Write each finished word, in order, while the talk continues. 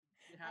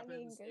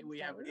happens if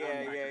we ever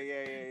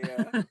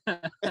Yeah.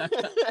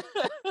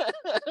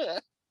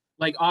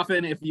 like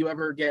often if you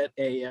ever get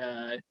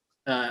a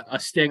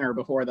stinger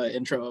before the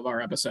intro of our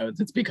episodes,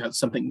 it's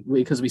because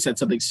we said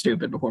something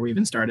stupid before we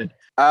even started.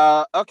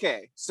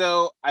 Okay,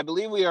 so I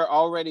believe we are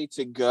all ready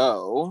to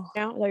go.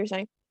 Yeah, what you're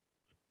saying.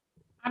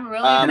 I'm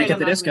really Make It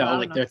the Disco,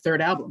 like their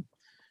third album.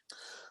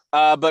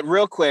 But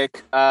real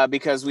quick,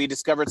 because we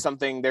discovered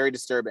something very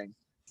disturbing.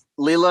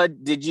 Leela,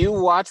 did you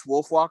watch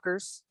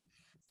Wolfwalkers?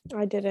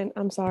 I didn't.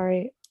 I'm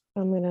sorry.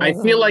 I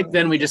feel like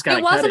then we just got.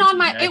 It wasn't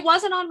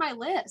on my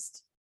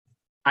list.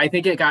 I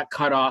think it got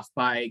cut off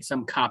by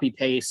some copy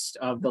paste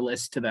of the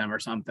list to them or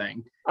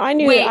something. I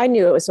knew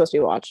it was supposed to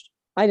be watched.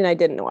 I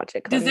didn't watch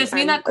it. Does this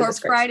mean that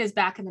Corpse Bride is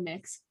back in the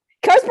mix?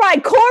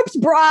 Corpse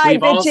Bride,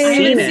 We've all bitches.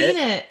 seen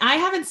it. I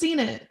haven't seen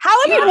it.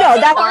 How have you know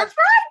that? Corpse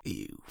Bride?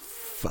 You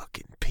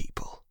fucking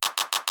people.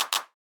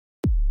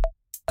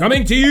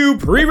 Coming to you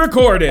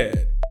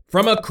pre-recorded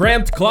from a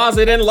cramped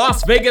closet in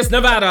Las Vegas,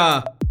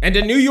 Nevada, and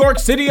a New York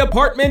City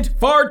apartment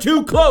far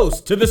too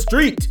close to the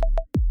street.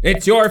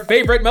 It's your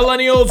favorite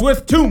millennials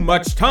with too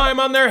much time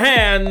on their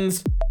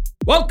hands.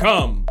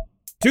 Welcome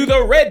to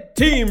the Red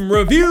Team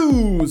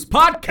Reviews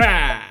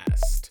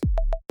Podcast.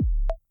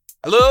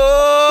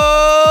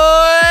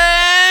 Hello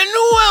and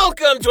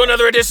welcome to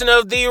another edition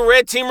of the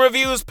Red Team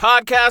Reviews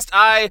Podcast.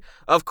 I,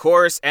 of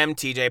course, am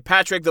TJ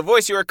Patrick, the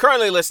voice you are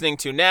currently listening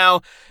to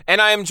now,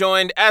 and I am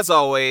joined, as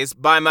always,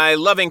 by my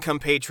loving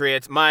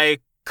compatriot, my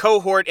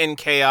cohort in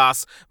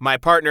chaos, my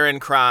partner in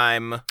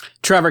crime,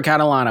 Trevor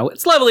Catalano.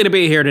 It's lovely to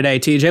be here today,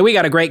 TJ. We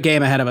got a great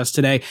game ahead of us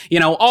today. You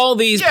know, all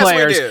these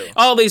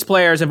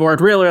players have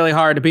worked really, really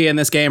hard to be in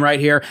this game right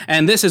here,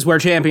 and this is where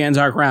champions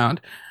are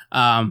crowned.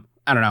 I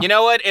don't know. You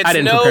know what? It's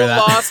no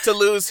loss to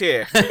lose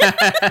here.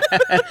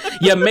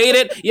 You made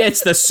it. Yeah,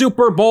 it's the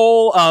Super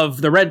Bowl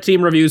of the Red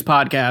Team Reviews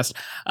Podcast.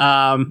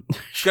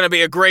 It's gonna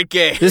be a great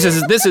game. This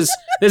is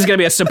gonna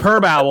be a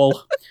superb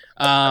owl.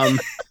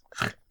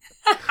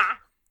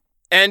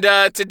 And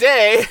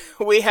today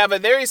we have a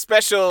very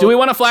special. Do we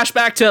want to flash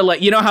back to,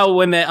 like, you know how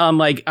when they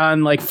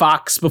on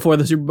Fox before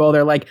the Super Bowl,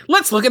 they're like,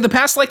 let's look at the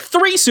past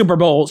 3 Super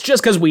Bowls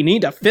just because we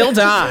need to fill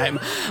time.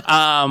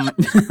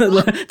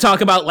 Talk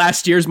about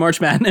last year's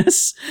March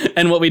Madness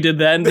and what we did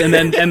then, and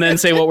then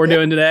say what we're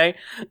doing today.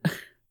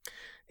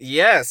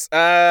 Yes.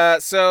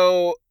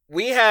 So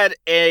we had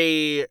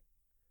a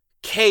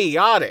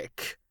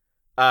chaotic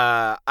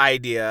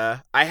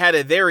idea. I had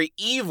a very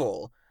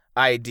evil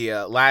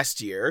idea last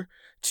year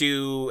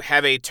to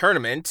have a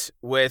tournament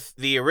with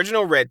the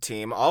original Red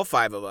Team, all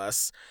 5 of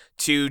us,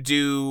 to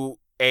do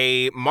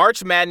a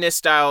March Madness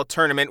style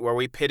tournament where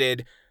we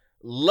pitted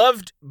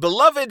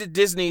beloved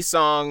Disney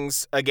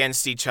songs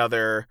against each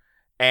other,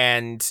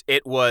 and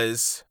it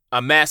was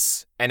a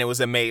mess, and it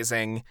was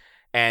amazing.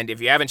 And if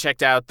you haven't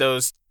checked out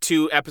those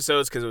 2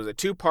 episodes, because it was a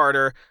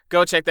 2-parter,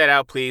 go check that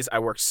out, please. I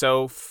worked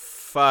so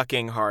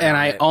fucking hard and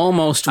on I it.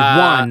 almost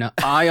won.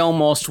 I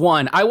almost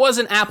won. I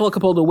wasn't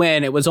applicable to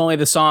win. It was only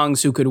the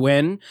songs who could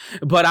win,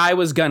 but I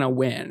was gonna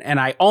win, and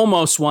I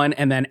almost won,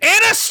 and then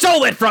Anna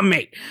stole it from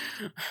me.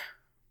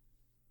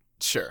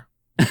 Sure.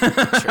 I'm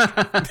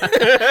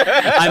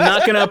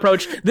not gonna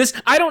approach this.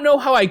 I don't know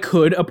how I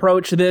could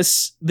approach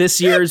this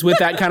year's with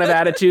that kind of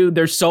attitude.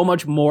 There's so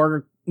much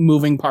more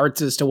moving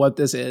parts as to what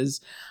this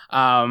is.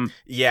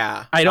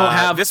 Yeah, I don't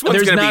have. This one's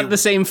there's not the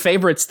same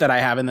favorites that I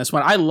have in this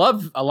one. I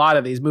love a lot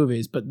of these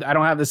movies, but I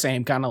don't have the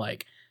same kind of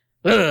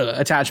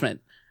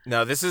attachment.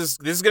 No, this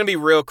is gonna be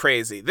real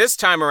crazy this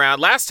time around.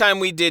 Last time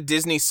we did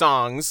Disney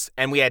songs,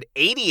 and we had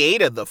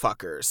 88 of the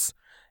fuckers.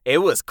 It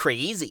was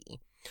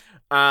crazy.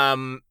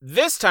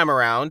 This time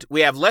around,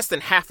 we have less than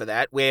half of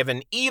that. We have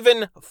an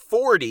even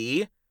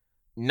 40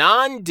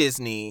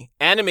 non-Disney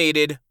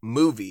animated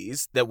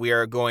movies that we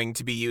are going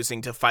to be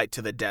using to fight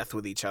to the death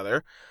with each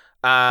other.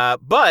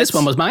 But this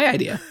one was my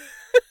idea.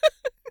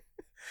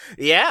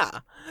 Yeah.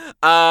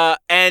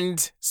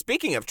 And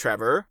speaking of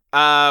Trevor,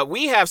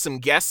 we have some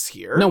guests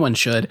here. No one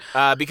should.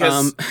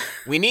 Because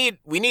we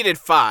needed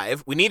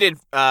 5. We needed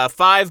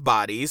 5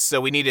 bodies,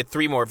 so we needed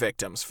 3 more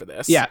victims for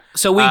this. Yeah.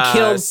 So we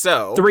killed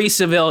 3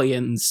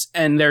 civilians,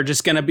 and they're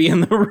just gonna be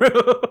in the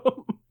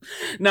room.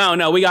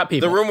 No, we got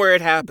people. The room where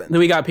it happened.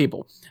 We got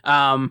people.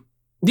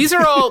 These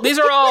are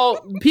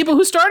all people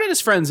who started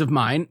as friends of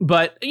mine,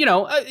 but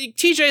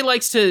TJ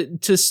likes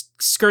to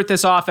skirt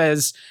this off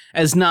as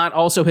not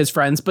also his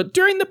friends. But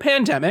during the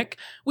pandemic,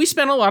 we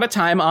spent a lot of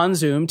time on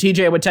Zoom.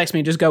 TJ would text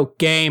me and just go,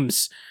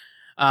 games,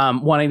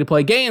 wanting to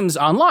play games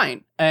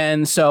online.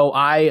 And so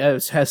I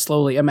has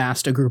slowly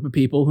amassed a group of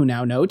people who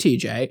now know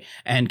TJ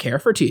and care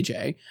for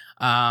TJ.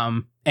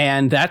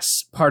 And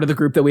that's part of the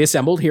group that we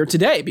assembled here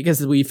today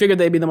because we figured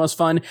they'd be the most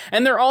fun.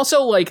 And they're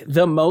also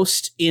the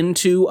most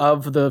into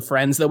of the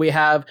friends that we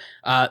have,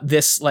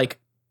 this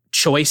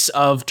choice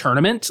of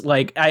tournament.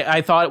 We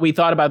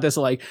thought about this,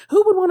 who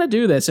would want to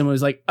do this? And it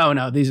was oh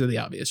no, these are the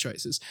obvious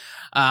choices.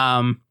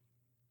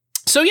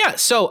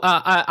 So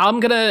I'm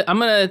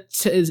gonna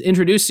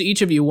introduce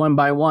each of you one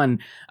by one,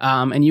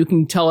 and you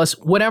can tell us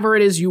whatever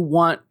it is you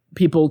want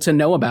people to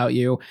know about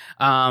you.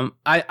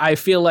 I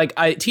feel like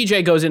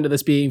TJ goes into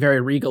this being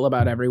very regal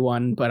about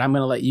everyone, but I'm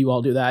going to let you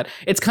all do that.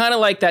 It's kind of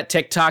like that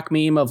TikTok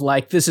meme of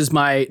like, this is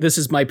my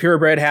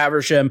purebred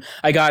Haversham.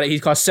 I got it. He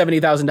cost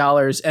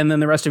 $70,000. And then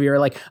the rest of you are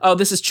like, oh,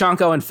 this is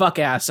Chonko and fuck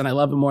ass. And I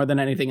love him more than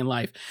anything in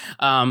life.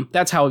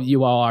 That's how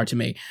you all are to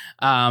me.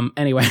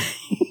 Anyway.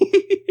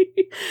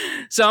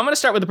 So I'm going to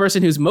start with the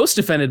person who's most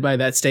offended by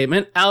that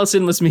statement,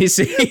 Allison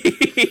Lasmisi.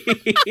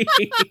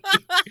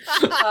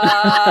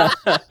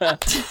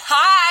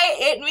 Hi,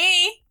 it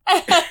me.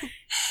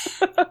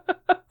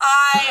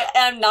 I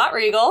am not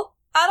regal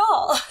at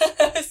all.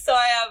 So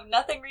I have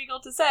nothing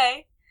regal to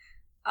say.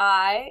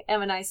 I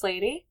am a nice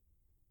lady.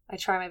 I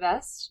try my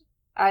best.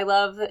 I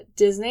love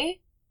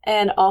Disney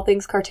and all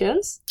things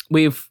cartoons.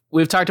 We've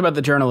talked about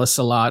the journalists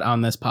a lot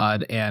on this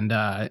pod,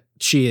 and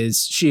she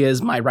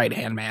is my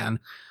right-hand man.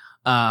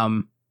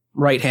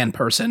 Right-hand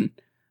person.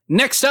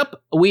 Next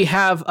up, we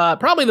have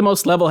probably the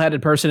most level-headed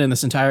person in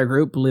this entire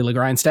group, Leela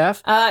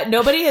Grindstaff.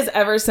 Nobody has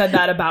ever said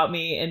that about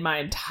me in my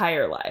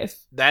entire life.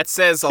 That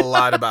says a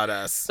lot about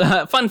us.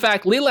 Fun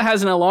fact, Leela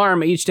has an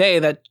alarm each day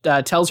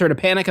that tells her to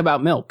panic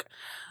about milk.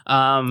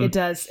 It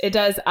does.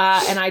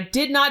 And I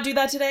did not do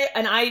that today.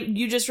 And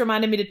you just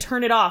reminded me to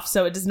turn it off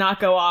so it does not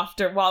go off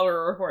while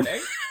we're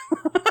recording.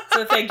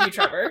 So thank you,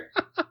 Trevor.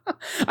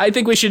 I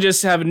think we should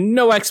just have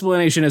no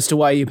explanation as to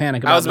why you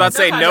panic about I was about to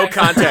say no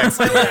context.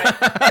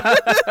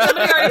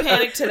 Somebody already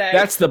panicked today.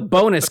 That's the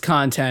bonus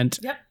content.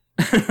 Yep.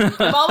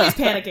 I'm always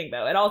panicking,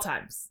 though, at all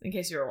times, in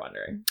case you were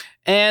wondering.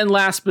 And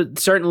last but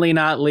certainly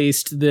not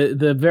least,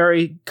 the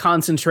very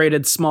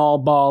concentrated small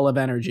ball of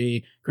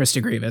energy,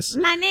 Krista Grievous.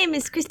 My name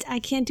is Krista. I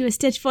can't do a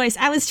Stitch voice.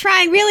 I was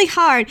trying really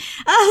hard.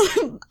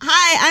 Oh,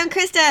 hi, I'm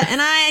Krista,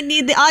 and I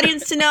need the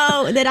audience to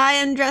know that I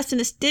am dressed in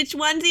a Stitch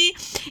onesie.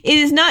 It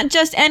is not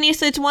just any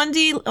Stitch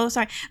onesie. Oh,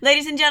 sorry.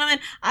 Ladies and gentlemen,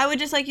 I would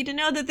just like you to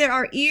know that there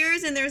are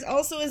ears, and there's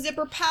also a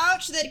zipper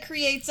pouch that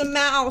creates a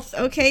mouth.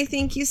 Okay,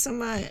 thank you so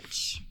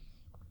much.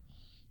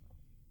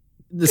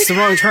 This is the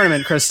wrong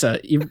tournament, Krista.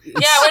 Yeah,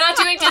 we're not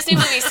doing Disney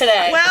movies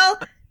today. Well,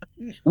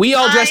 we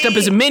all dressed up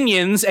as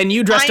minions, and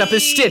you dressed up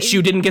as Stitch.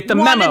 You didn't get the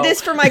memo. I wanted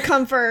this for my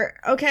comfort,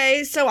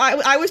 okay? So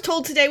I was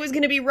told today was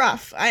going to be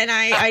rough, and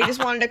I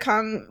just wanted to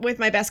come with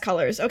my best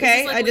colors, okay? This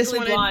is like I just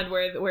Legally wanted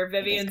Blonde, where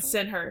Vivian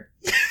sent her.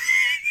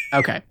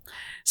 Okay.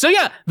 So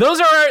yeah,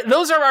 those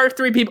are our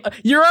three people.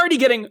 You're already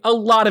getting a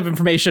lot of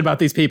information about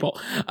these people.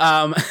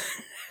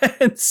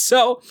 And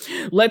so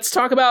let's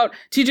talk about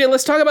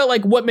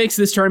like what makes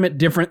this tournament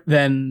different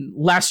than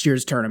last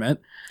year's tournament.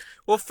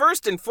 Well,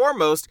 first and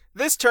foremost,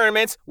 this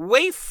tournament's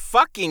way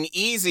fucking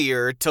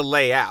easier to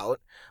lay out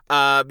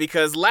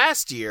because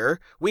last year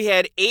we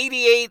had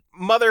 88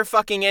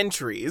 motherfucking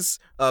entries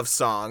of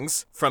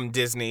songs from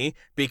Disney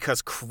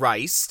because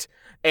Christ,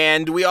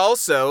 and we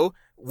also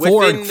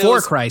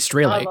for Christ,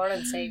 really. Oh, Lord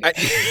and Savior.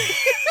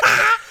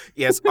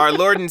 Yes, our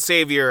Lord and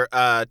Savior,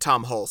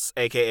 Tom Hulse,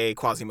 a.k.a.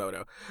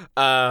 Quasimodo.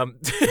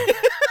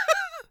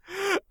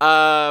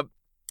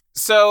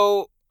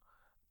 So,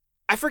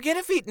 I forget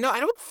if I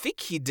don't think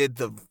he did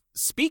the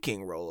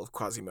speaking role of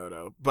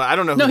Quasimodo, but I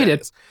don't know who he that did.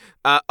 is.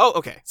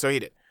 Okay, so he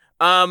did.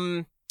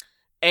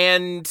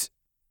 And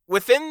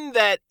within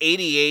that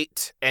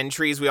 88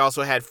 entries, we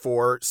also had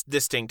 4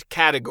 distinct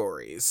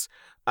categories.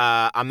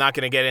 I'm not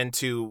going to get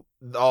into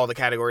all the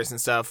categories and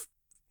stuff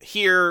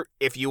here.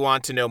 If you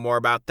want to know more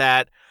about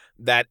that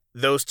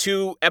those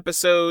 2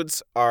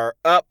 episodes are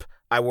up.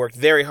 I worked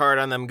very hard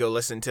on them. Go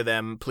listen to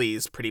them,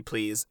 please, pretty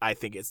please. I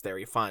think it's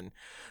very fun.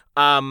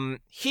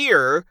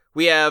 Here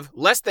we have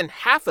less than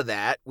half of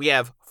that. We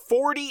have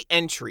 40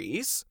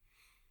 entries.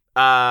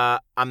 I'm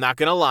not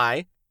gonna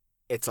lie,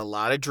 it's a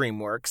lot of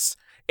DreamWorks.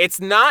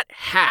 It's not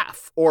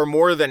half or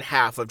more than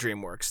half of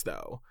DreamWorks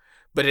though,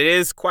 but it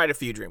is quite a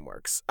few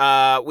DreamWorks.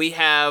 We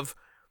have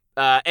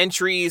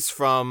entries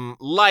from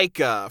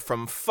Laika,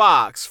 from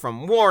Fox,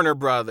 from Warner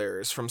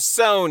Brothers, from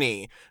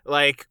Sony.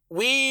 Like,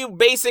 we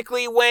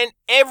basically went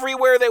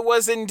everywhere that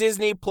was in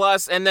Disney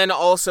Plus, and then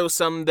also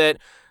some that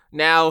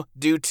now,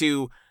 due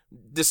to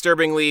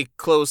disturbingly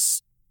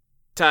close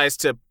ties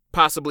to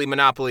possibly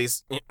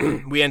monopolies,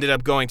 we ended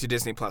up going to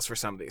Disney Plus for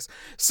some of these.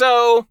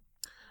 So,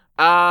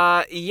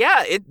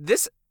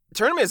 this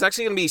tournament is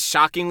actually going to be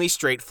shockingly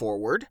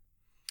straightforward.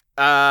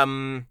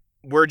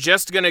 We're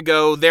just going to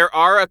go, there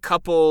are a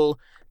couple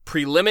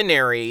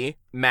preliminary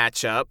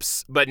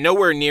matchups, but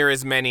nowhere near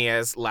as many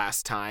as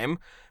last time.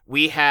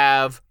 We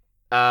have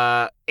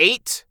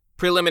 8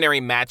 preliminary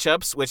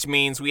matchups, which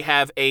means we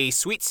have a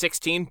Sweet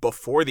 16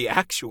 before the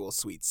actual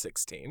Sweet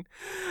 16.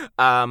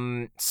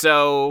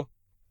 So,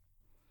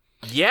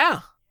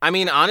 yeah. I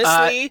mean,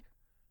 honestly...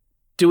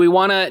 Do we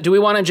want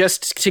to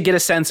just to get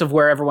a sense of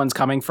where everyone's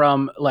coming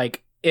from,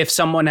 like, if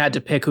someone had to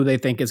pick who they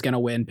think is going to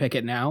win, pick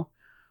it now?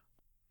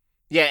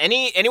 Yeah,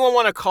 anyone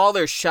want to call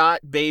their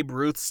shot Babe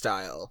Ruth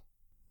style?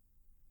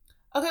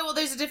 Okay, well,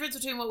 there's a difference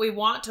between what we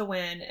want to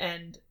win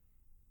and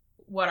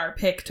what our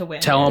pick to win.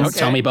 Tell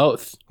me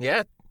both.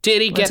 Yeah.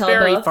 Did he get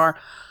very far?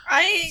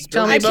 I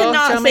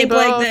cannot think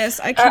like this.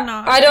 I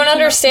cannot. I don't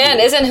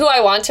understand. Isn't who I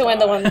want to win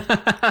the one?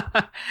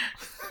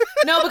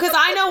 No, because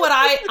I know what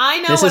I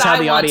know. This what is how I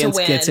the want audience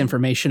to win. gets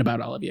information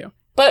about all of you.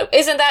 But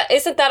isn't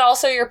that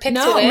also your pick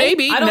No, to win?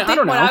 maybe. I don't No, think I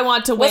don't what know. I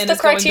want to win What's the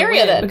is going to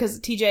criteria win then? because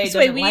TJ So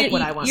doesn't wait, like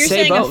what I want. you're to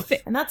Say saying both.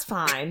 And that's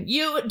fine.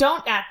 You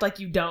don't act like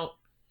you don't.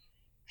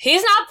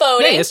 He's not Yeah,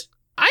 voting. he is.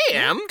 I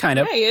am. Kind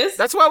of. Yeah, he is.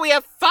 That's why we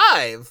have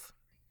 5.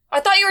 I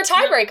thought you were a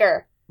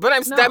tiebreaker.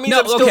 But No. that means No,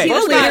 I'm still okay.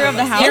 He's the leader of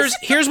the house.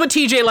 Here's what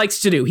TJ likes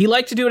to do. He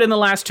liked to do it in the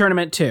last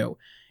tournament too.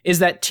 Is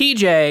that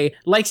TJ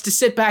likes to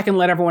sit back and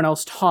let everyone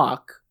else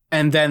talk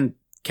and then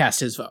cast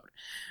his vote.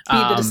 Be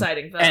the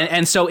deciding vote.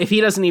 And so if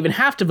he doesn't even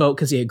have to vote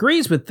because he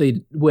agrees with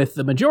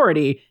the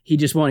majority, he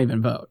just won't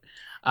even vote.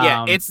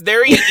 Yeah, it's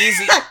very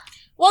easy.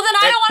 Well, then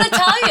I don't want to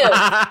tell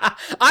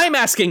you. I'm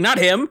asking, not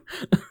him.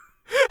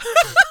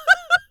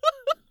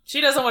 She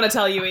doesn't want to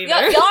tell you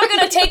either. Y'all are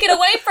gonna take it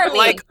away from me.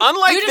 Like,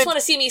 unlike you just the- want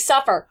to see me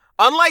suffer.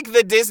 Unlike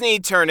the Disney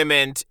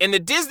tournament, in the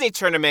Disney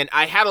tournament,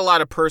 I had a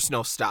lot of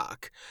personal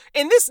stock.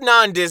 In this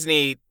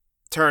non-Disney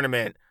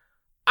tournament,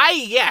 I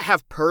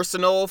have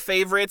personal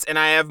favorites, and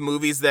I have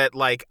movies that,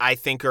 like, I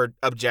think are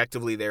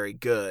objectively very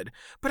good.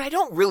 But I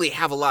don't really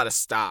have a lot of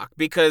stock,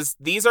 because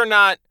these are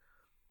not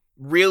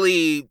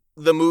really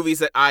the movies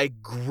that I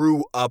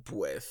grew up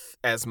with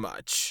as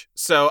much.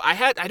 So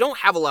I don't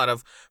have a lot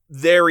of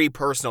very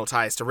personal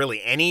ties to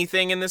really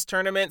anything in this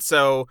tournament,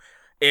 so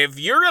if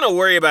you're gonna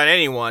worry about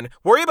anyone,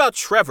 worry about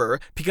Trevor,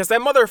 because that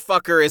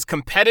motherfucker is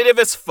competitive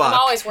as fuck. I'm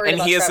always worried and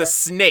about he is Trevor. a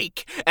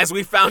snake, as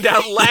we found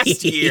out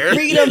last year.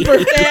 Read him for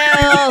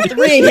Phil.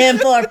 Read him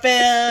for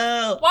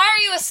Phil. Why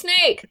are you a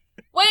snake?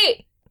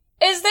 Wait,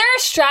 is there a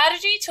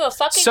strategy to a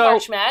fucking So-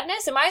 March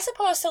Madness? Am I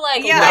supposed to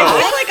like? Yeah, No.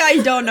 I feel like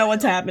I don't know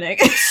what's happening.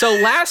 So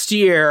last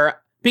year,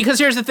 because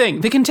here's the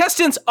thing, the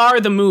contestants are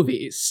the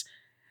movies.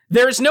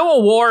 There's no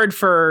reward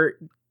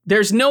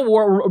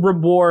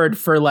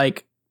for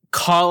like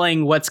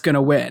calling what's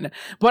gonna win.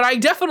 But I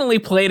definitely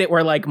played it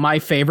where like my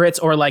favorites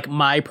or like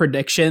my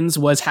predictions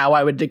was how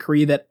I would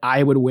decree that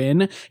I would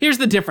win. Here's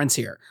the difference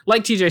here.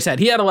 Like TJ said,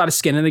 he had a lot of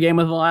skin in the game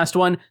with the last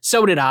one.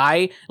 So did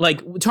I.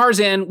 Like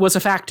Tarzan was a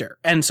factor.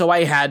 And so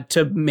I had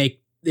to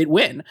make it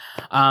win.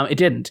 It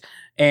didn't.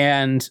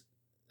 And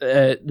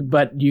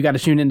but you got to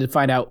tune in to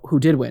find out who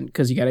did win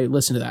because you got to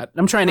listen to that.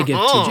 I'm trying to give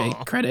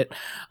TJ credit.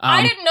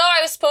 I didn't know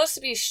I was supposed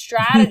to be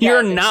strategizing.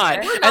 You're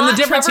not. here. And the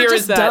difference Trevor here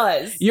is just that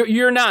does.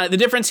 you're not. The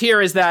difference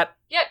here is that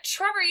Yeah,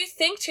 Trevor, you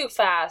think too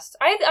fast.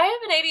 I have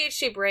an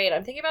ADHD brain.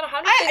 I'm thinking about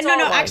 100 things No, all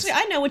at once. actually,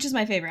 I know which is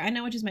my favorite.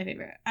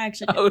 I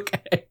actually do.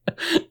 okay.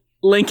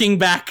 Linking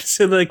back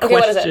to the Okay,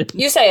 what is question. it?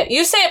 You say it.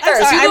 You say it I'm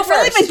first. sorry, You go I've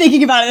really first. been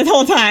thinking about it this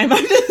whole time.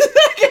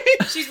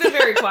 She's been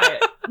very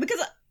quiet. Because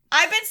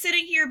I've been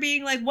sitting here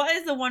being like, what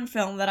is the one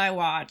film that I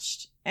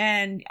watched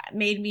and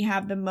made me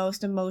have the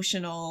most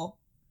emotional,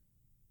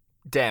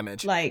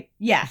 Damage. like,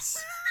 yes.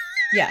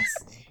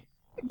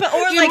 But,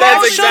 or You like, That's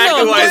actually-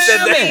 exactly why I said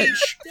that.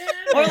 Damage.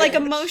 or like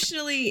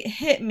emotionally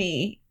hit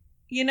me,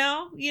 you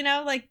know,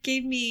 like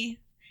gave me,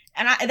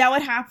 and that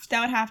would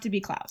have to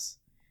be Klaus.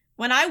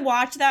 When I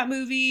watched that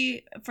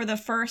movie for the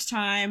first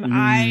time,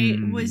 I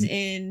was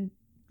in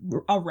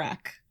a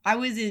wreck. I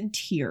was in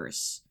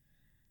tears.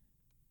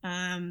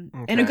 In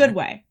a Okay. good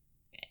way.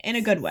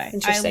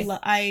 Interesting.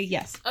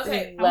 Yes.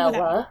 Okay, I'm with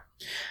that.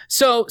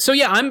 So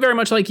yeah, I'm very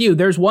much like you.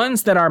 There's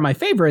ones that are my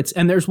favorites,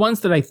 and there's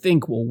ones that I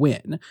think will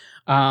win.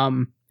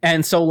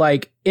 And so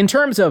like in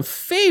terms of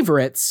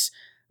favorites,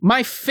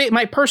 my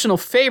personal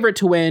favorite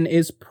to win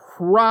is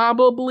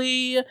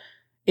probably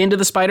Into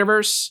the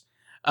Spider-Verse.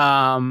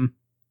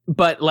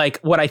 But like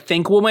what I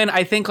think will win,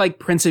 I think like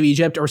Prince of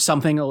Egypt or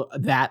something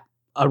that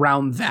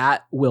around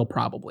that will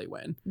probably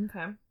win.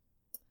 Okay.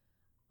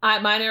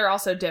 Mine are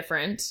also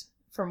different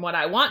from what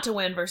I want to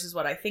win versus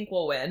what I think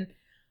will win.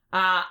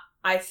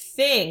 I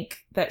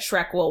think that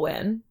Shrek will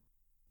win.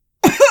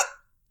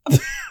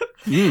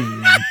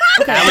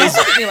 Okay, Allie's-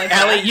 don't look at me like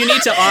that. Allie, you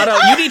need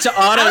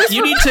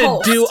to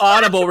repulsed. do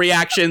audible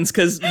reactions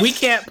because we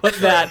can't put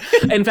that.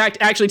 In fact,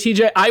 actually,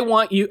 TJ, I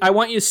want you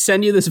to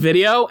send you this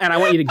video and I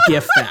want you to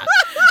GIF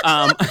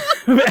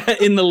that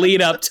in the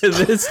lead up to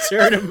this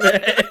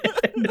tournament.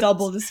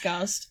 Double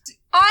disgust.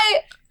 I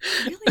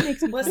Really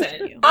makes me Listen,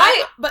 question you.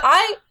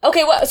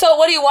 okay. So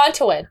what do you want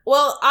to win?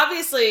 Well,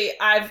 obviously,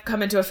 I've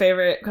come in with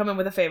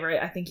a favorite.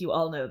 I think you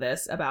all know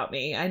this about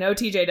me. I know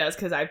TJ does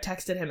because I've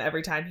texted him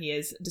every time he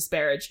has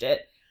disparaged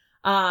it.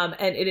 And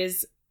it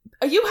is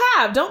you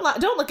have don't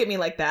look at me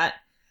like that.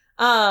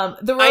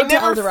 The Road to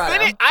El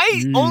Dorado.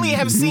 I only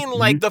have seen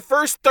like the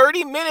first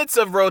 30 minutes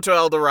of Road to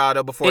El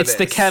Dorado before It's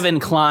the this. Kevin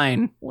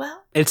Kline.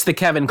 Well, It's the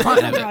Kevin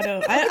Kline of it.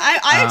 Colorado.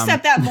 I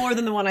accept that more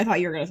than the one I thought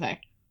you were gonna say.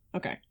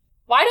 Okay.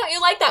 Why don't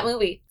you like that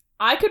movie?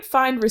 I could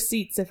find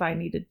receipts if I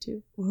needed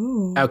to.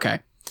 Ooh. Okay.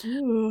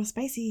 Ooh,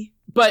 spicy.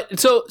 But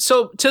so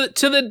to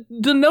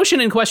the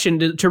notion in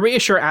question to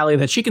reassure Allie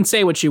that she can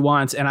say what she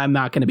wants and I'm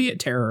not going to be a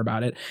terror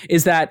about it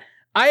is that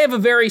I have a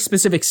very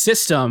specific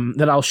system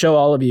that I'll show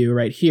all of you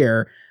right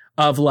here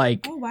of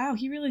like Oh wow,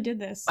 he really did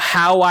this.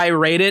 how I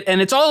rate it,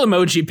 and it's all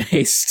emoji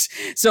based.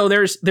 So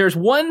there's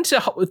 1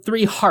 to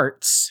 3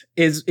 hearts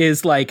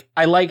is like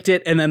I liked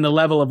it, and then the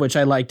level of which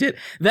I liked it.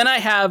 Then I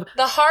have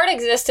The heart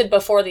existed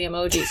before the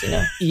emojis, you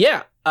know.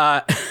 yeah.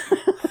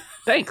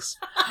 Thanks.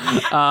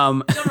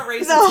 Don't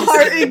erase The it.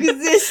 heart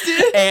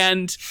existed.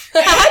 And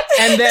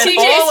then TJ's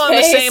all on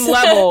the face. same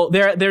level,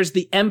 there's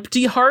the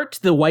empty heart,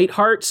 the white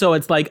heart. So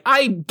it's like,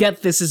 I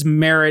get this has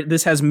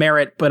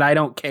merit, but I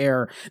don't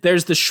care.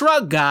 There's the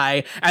shrug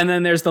guy, and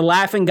then there's the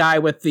laughing guy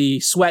with the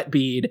sweat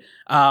bead,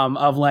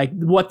 of like,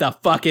 what the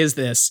fuck is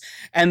this?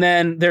 And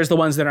then there's the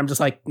ones that I'm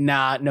just like,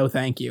 nah, no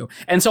thank you.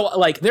 And so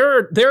like,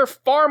 there are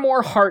far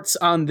more hearts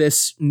on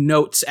this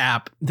notes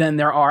app than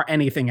there are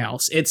anything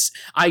else.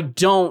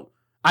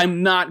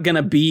 I'm not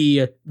gonna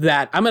be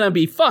that. I'm gonna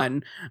be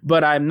fun,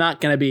 but I'm not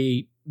gonna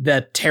be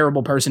the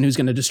terrible person who's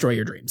gonna destroy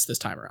your dreams this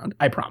time around.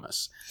 I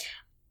promise.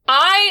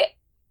 I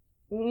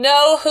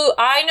know who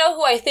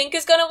I think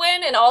is gonna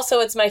win, and also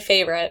it's my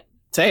favorite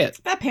Say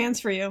it. That pans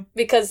for you.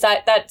 because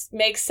that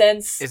makes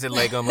sense. Is it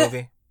Lego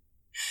Movie?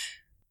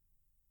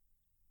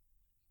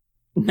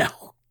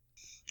 No.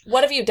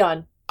 What have you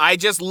done? I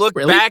just look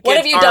Really? back What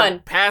at have you our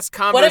done? past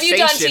What have you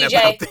conversation done, TJ?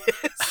 about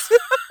this.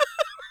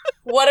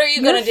 What are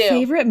you Your gonna do?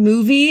 favorite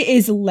movie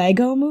is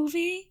Lego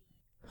Movie?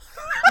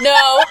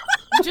 No,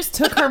 You just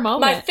took her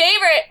moment. my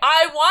favorite.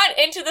 I want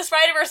Into the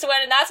Spider-Verse to win,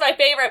 and that's my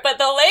favorite. But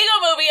the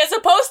Lego Movie is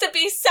supposed to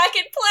be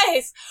second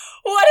place.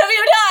 What have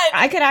you done?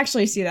 I could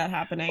actually see that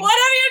happening. What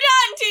have you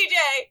done,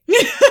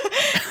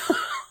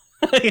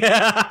 TJ?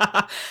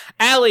 Yeah.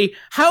 Allie,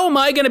 how am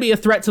I gonna be a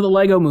threat to the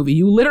Lego movie?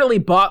 You literally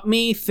bought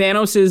me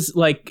Thanos's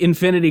like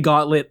Infinity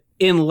Gauntlet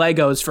in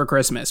Legos for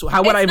Christmas.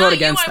 How would I vote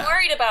against I'm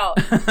worried about.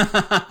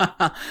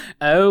 that?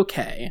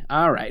 Okay.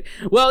 All right.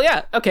 Well,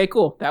 yeah. Okay,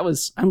 cool.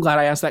 I'm glad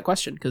I asked that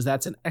question because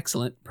that's an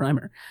excellent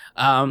primer.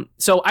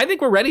 So I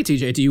think we're ready,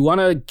 TJ. Do you want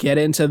to get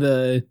into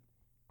the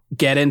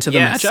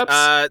Yes,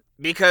 matchups?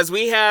 because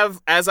we have,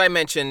 as I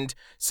mentioned,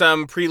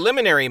 some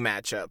preliminary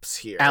matchups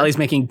here. Allie's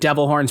making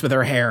devil horns with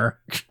her hair.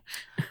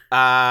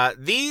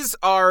 These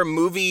are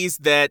movies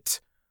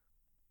that,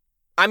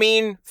 I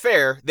mean,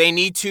 fair. They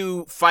need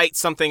to fight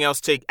something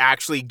else to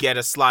actually get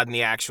a slot in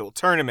the actual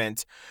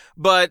tournament,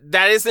 but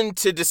that isn't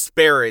to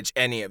disparage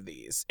any of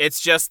these.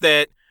 It's just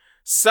that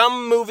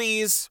some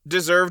movies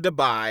deserved a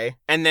bye,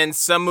 and then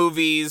some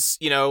movies,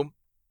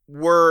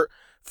 were,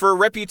 for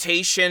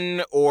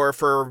reputation or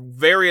for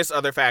various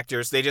other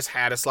factors, they just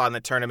had a slot in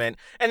the tournament.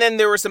 And then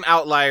there were some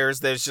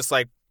outliers that's just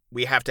like,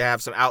 we have to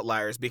have some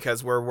outliers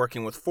because we're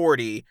working with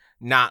 40,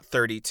 not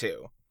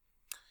 32.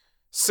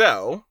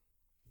 So...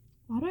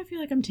 Why do I feel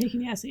like I'm taking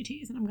the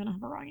SATs and I'm going to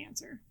have a wrong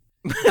answer?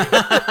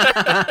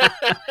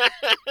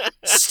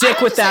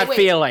 Stick with that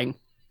feeling.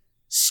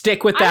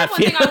 Stick with that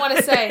feeling. I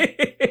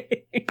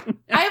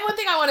have one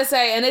thing I want to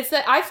say, and it's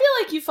that I feel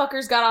like you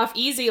fuckers got off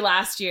easy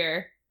last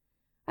year.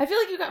 I feel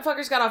like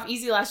fuckers got off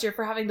easy last year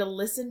for having to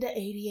listen to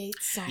 88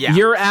 songs. Yeah.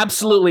 You're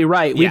absolutely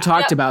right. We Yeah.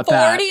 talked about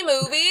that. 40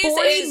 movies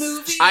 40 is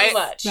movies? too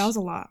much. That was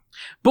a lot.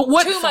 But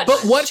what? Too much.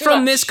 But what Too from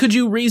much. this could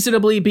you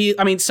reasonably be?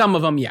 I mean, some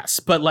of them, yes,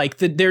 but like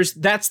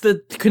that's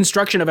the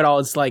construction of it all.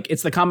 It's like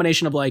it's the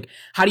combination of like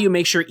how do you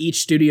make sure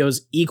each studio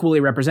is equally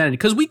represented?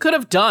 Because we could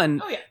have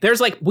done. Oh, yeah. There's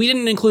like we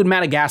didn't include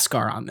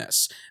Madagascar on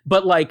this,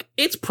 but like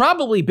it's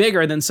probably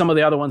bigger than some of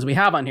the other ones we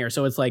have on here.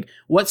 So it's like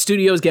what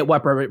studios get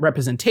what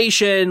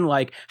representation?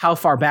 Like how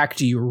far back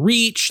do you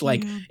reach?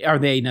 Like are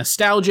they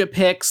nostalgia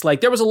picks?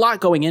 Like there was a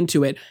lot going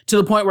into it to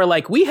the point where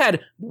like we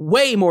had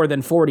way more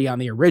than 40 on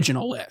the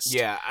original list.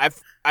 Yeah,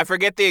 I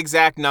forget the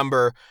exact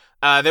number.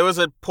 There was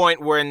a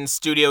point when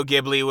Studio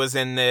Ghibli was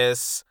in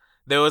this.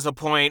 There was a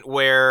point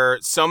where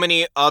so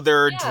many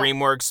other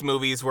DreamWorks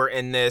movies were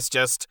in this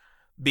just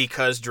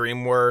because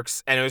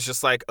DreamWorks. And it was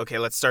just like, okay,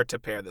 let's start to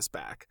pare this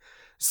back.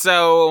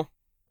 So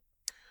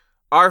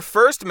our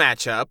first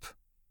matchup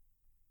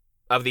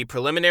of the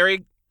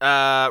preliminary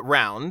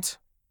round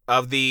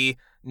of the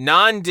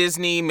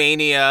non-Disney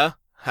Mania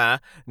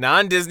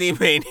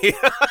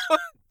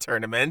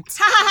tournament.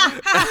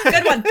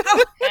 Good one.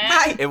 Oh,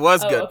 hi. It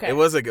was Oh, good. okay. It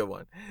was a good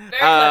one. Very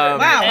clever.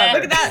 Wow,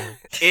 look at that.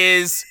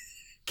 Is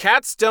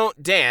Cats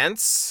Don't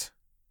Dance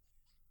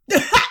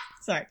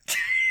Sorry.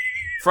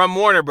 from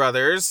Warner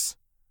Brothers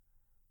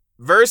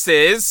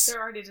versus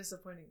They're already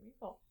disappointing me.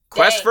 Oh.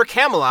 Quest Dang. for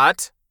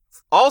Camelot,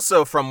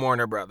 also from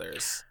Warner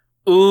Brothers.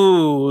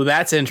 Ooh,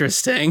 that's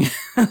interesting.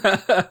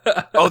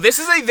 Oh, this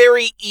is a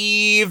very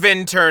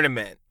even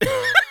tournament.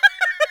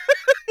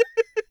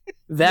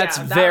 That's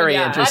Yeah, that very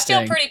one, yeah. I feel I interesting.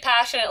 feel pretty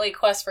passionately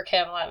Quest for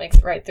Camelot makes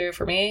it right through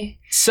for me.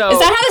 So Is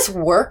that how this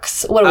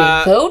works? What do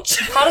we vote?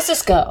 How does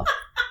this go?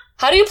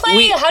 How do you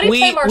play?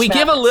 Play March we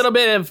give a Madness? little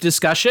bit of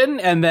discussion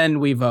and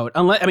then we vote.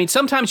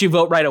 Sometimes you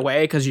vote right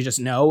away because you just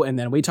know, and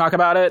then we talk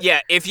about it.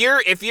 Yeah, if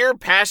you're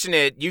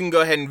passionate, you can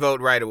go ahead and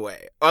vote right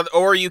away,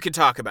 or you could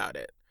talk about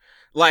it.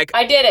 Like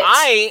I did it.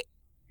 I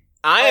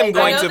am I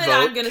going know to that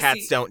I'm vote gonna Cats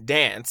see- Don't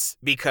Dance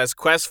because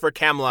Quest for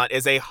Camelot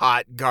is a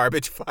hot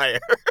garbage fire.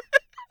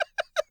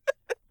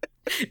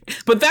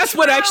 But that's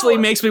what actually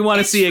makes me want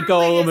to It see it go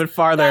a truly little is. bit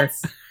farther.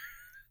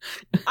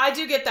 I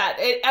do get that.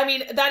 I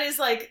mean, that is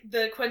like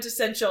the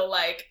quintessential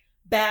like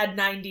bad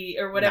 90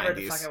 or whatever 90s.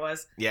 the fuck it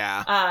was.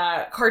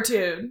 Yeah.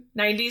 Cartoon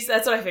 90s.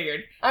 That's what I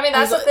figured. I mean,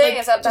 that's the thing, like,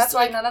 is that that's just,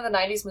 why like- none of the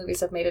 90s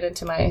movies have made it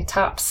into my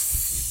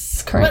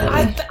tops currently.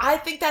 But I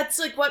think that's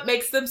like what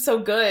makes them so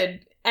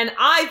good. And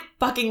I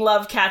fucking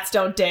love Cats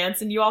Don't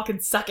Dance, and you all can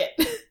suck it.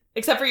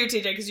 Except for you,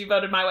 TJ, because you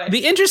voted my way.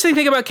 The interesting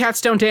thing about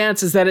Cats Don't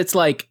Dance is that it's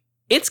like,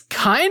 it's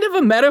kind of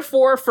a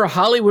metaphor for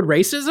Hollywood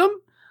racism.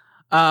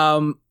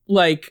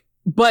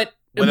 But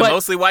With a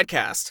mostly white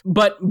cast.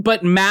 but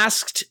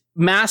masked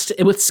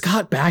with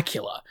Scott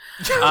Bakula.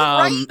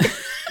 Right?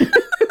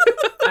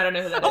 I don't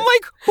know who that is. I'm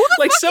like, who the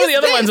Like fuck some of the is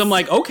other this? ones, I'm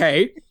like,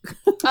 okay,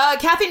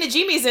 Kathy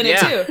Najimy's in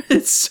Yeah. it too.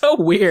 it's so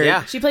weird.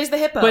 Yeah. She plays the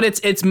hippo. But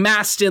it's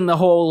masked in the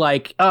whole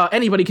like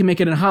anybody can make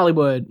it in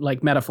Hollywood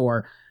like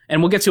metaphor,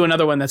 and we'll get to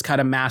another one that's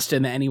kind of masked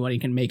in the anybody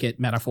can make it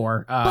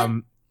metaphor.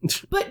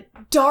 But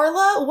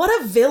Darla,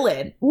 what a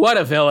villain! What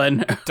a villain!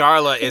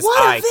 Darla is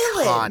What a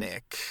villain.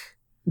 iconic.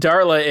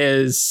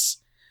 Darla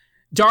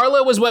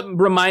was what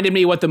reminded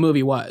me what the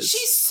movie was.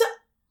 She's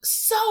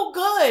so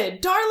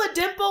good. Darla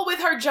Dimple with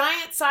her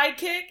giant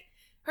sidekick.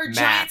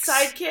 Max.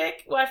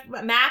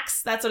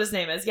 Max, that's what his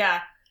name is,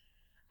 yeah.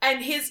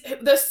 And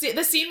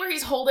the scene where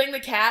he's holding the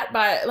cat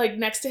by like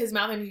next to his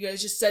mouth and he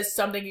just says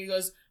something, he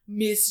goes,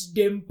 Miss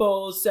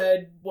Dimple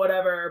said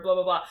whatever, blah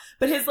blah blah.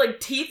 But his like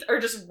teeth are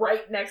just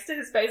right next to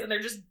his face and they're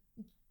just,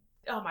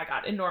 oh my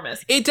god,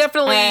 enormous. It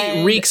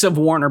definitely reeks of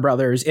Warner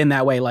Brothers in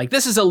that way. Like,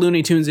 this is a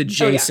Looney Tunes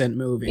adjacent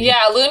movie.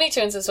 Yeah, Looney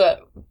Tunes is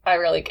what I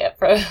really get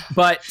from.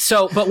 But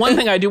one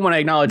thing I do want to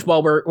acknowledge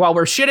while we're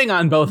shitting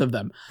on both of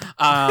them,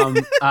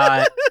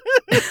 I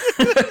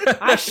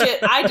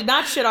did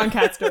not shit on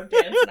Cats Don't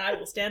Dance, and I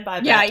will stand by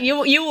that. Yeah,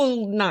 you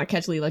will not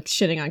catch Leela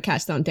shitting on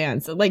Cats Don't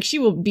Dance. Like, she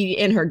will be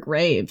in her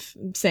grave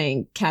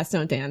saying Cats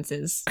Don't Dance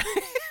is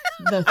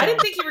the I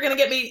didn't think you were gonna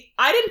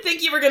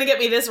get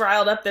me this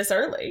riled up this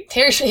early.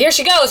 Here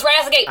she goes, right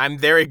out the gate. I'm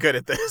very good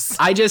at this.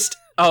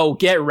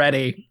 get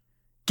ready.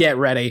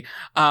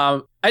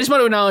 I just want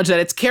to acknowledge that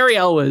it's Carrie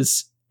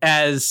Elwes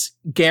as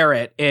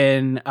Garrett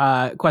in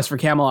Quest for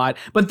Camelot,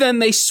 but then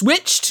they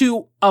switched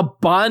to a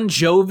Bon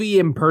Jovi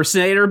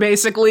impersonator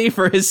basically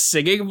for his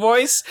singing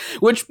voice,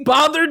 which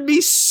bothered me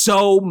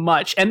so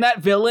much. And that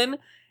villain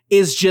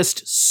is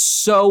just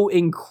so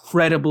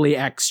incredibly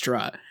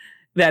extra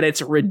that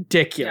it's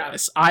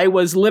ridiculous. Yeah. I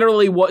was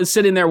literally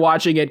sitting there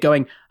watching it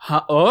going,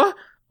 what?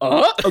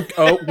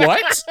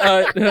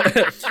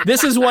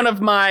 This is one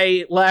of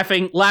my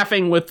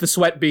laughing with the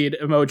sweat bead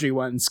emoji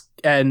ones.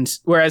 And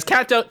whereas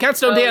Cats Don't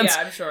Dance,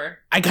 yeah, I'm sure.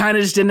 I kind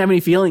of just didn't have any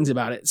feelings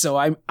about it. So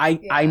I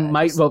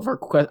might vote for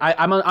Quest.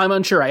 I'm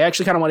unsure. I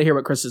actually kind of want to hear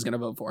what Chris is going to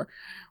vote for.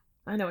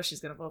 I know what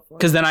she's going to vote for.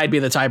 Because then I'd be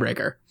the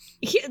tiebreaker.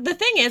 The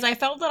thing is, I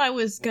felt that I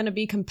was going to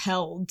be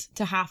compelled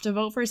to have to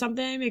vote for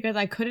something because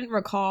I couldn't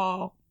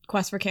recall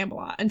Quest for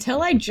Camelot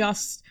until I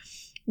just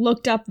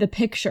looked up the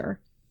picture.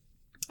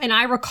 And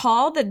I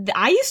recall that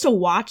I used to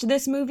watch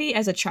this movie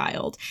as a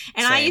child.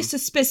 And Same. I used to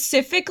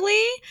specifically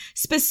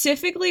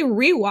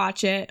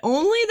rewatch it,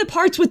 only the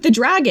parts with the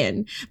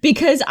dragon.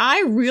 Because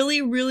I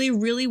really, really,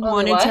 really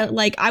wanted to,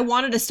 like, I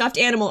wanted a stuffed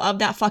animal of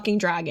that fucking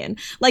dragon.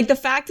 Like, the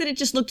fact that it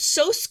just looked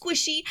so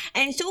squishy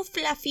and so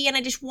fluffy, and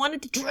I just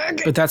wanted the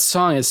dragon. But that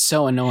song is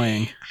so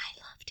annoying. I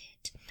loved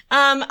it.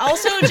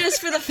 Also,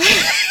 just for the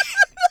fact...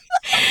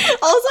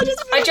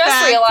 I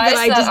just realized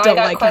that I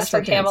got Quest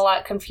for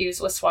Camelot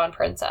confused with Swan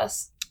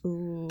Princess.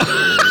 Ooh.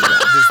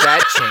 Does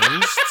that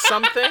change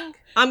something?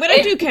 I'm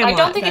gonna do Camelot. I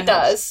don't think it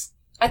does.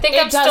 I think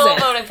I'm still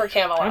voting for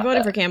Camelot. I'm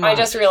voting for Camelot. I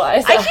just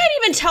realized that. I can't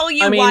even tell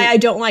you why I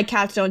don't like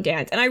Cats Don't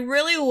Dance. And I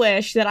really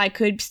wish that I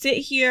could sit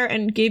here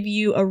and give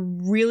you a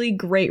really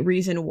great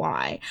reason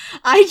why.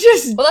 Well,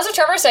 that's what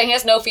Trevor's saying. He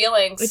has no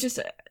feelings.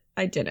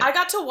 I didn't. I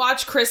got to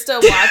watch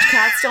Krista watch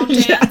Cats Don't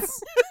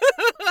Dance,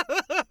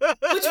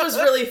 which was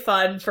really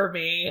fun for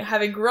me.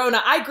 Having grown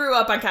up, I grew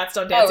up on Cats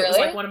Don't Dance. Oh, really? It was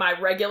like one of my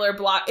regular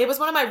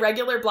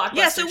blockbusters.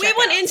 Yeah, so we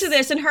went into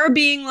this and her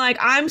being like,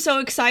 "I'm so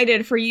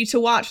excited for you to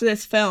watch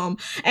this film,"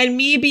 and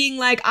me being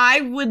like,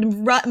 "I would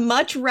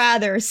much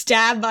rather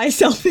stab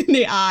myself in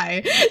the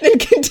eye than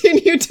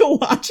continue to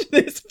watch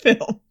this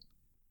film."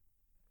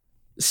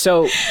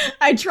 So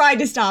I tried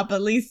to stop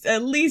at least I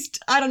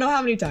don't know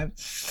how many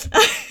times.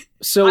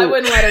 So I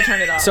wouldn't let her turn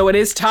it off. So it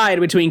is tied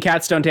between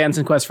Cats Don't Dance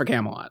and Quest for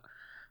Camelot.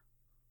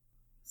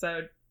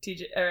 So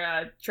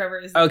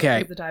Trevor is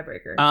okay. the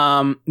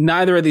tiebreaker.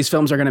 Neither of these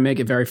films are going to make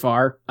it very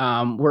far.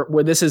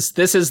 This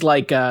is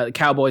like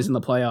Cowboys in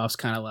the playoffs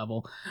kind of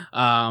level.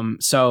 I'm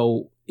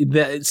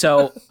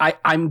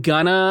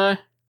gonna.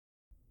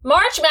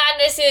 March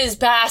Madness is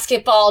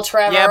basketball,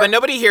 Trevor. Yeah, but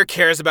nobody here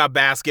cares about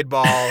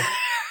basketball.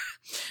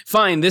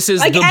 Fine. This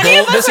is like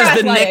This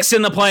is the Knicks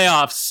in the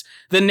playoffs.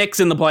 The Knicks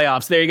in the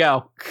playoffs. There you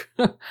go.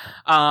 Do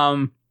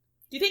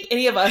you think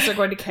any of us are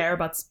going to care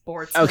about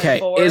sports?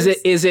 Okay.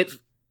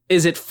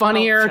 Is it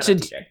funnier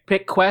to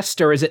pick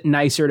Quest or is it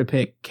nicer to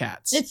pick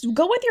Cats? It's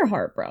go with your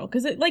heart, bro.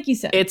 Because like you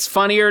said, it's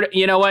funnier.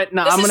 You know what?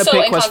 No, I'm going to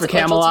pick Quest for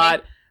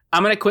Camelot.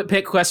 I'm going to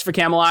pick Quest for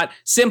Camelot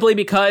simply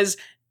because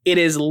it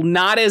is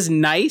not as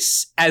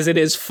nice as it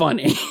is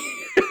funny.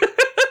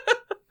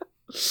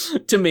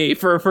 To me,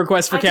 for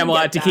Quest for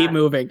Camelot to keep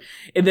moving.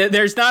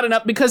 There's not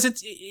enough,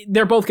 because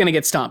they're both going to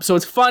get stomped. So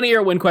it's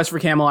funnier when Quest for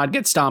Camelot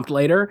gets stomped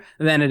later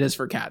than it is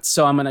for Cats.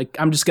 So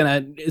I'm just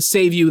going to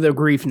save you the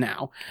grief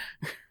now.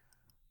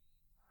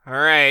 All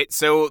right,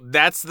 so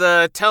that's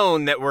the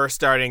tone that we're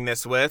starting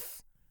this with.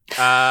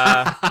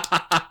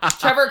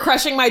 Trevor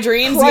crushing my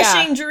dreams.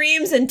 Crushing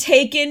dreams and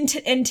taking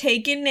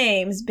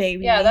names,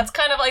 baby. Yeah, that's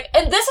kind of like,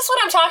 and this is what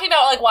I'm talking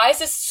about. Like, why is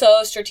this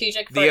so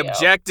strategic for the you?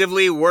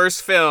 objectively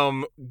worst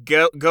film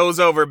goes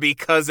over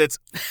because it's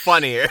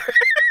funnier.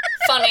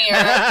 Funnier.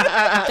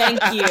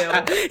 Thank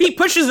you. He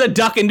pushes a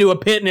duck into a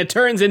pit and it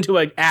turns into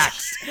an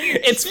axe.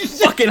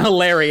 It's fucking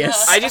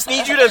hilarious. I just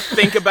need you to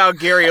think about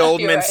Gary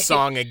Oldman's right.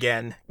 song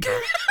again.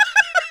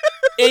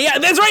 Yeah,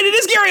 that's right. It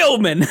is Gary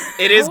Oldman.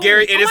 It is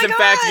Gary. It is in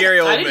fact Gary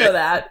Oldman. I didn't know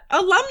that.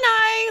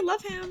 Alumni,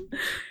 love him.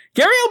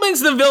 Gary Oldman's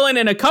the villain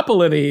in a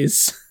couple of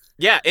these.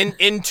 Yeah,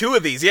 in 2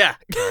 of these, yeah.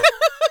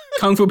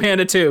 Kung Fu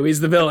Panda 2,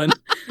 he's the villain.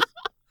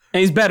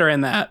 And he's better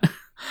in that.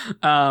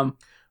 All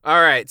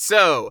right,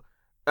 so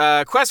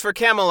Quest for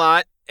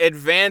Camelot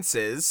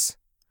advances.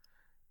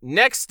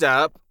 Next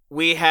up,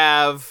 we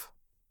have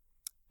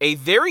a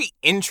very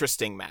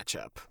interesting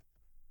matchup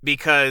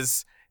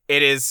because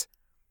it is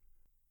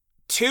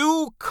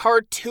 2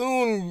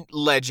 cartoon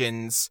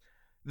legends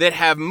that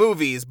have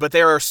movies, but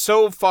they are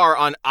so far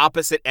on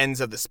opposite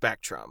ends of the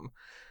spectrum.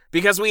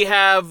 Because we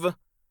have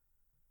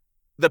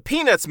the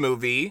Peanuts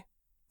movie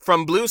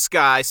from Blue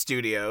Sky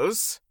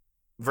Studios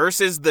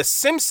versus the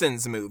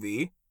Simpsons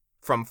movie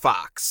from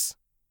Fox.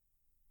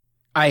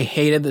 I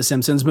hated the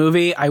Simpsons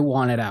movie. I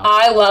want it out.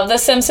 I love the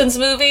Simpsons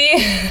movie.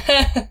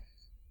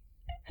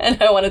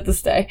 And I want it to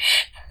stay.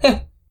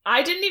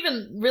 I didn't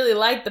even really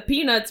like the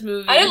Peanuts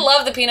movie. I didn't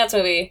love the Peanuts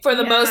movie. For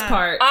the most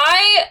part.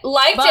 I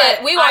liked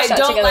it. We watched that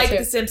together, I don't like too.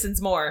 The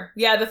Simpsons more.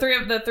 Yeah, the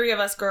three of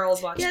us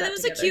girls watched that Yeah, that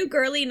was together. a cute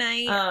girly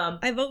night.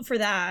 I vote for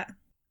that.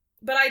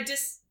 But I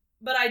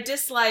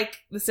dislike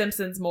The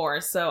Simpsons more,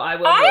 so I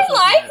will. I vote for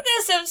like Peanuts.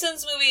 the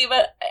Simpsons movie,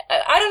 but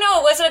I don't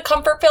know. Was it a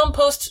comfort film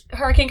post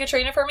Hurricane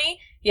Katrina for me?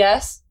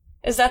 Yes.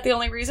 Is that the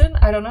only reason?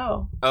 I don't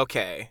know.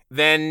 Okay,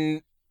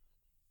 then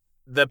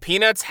the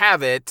Peanuts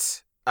have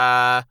it.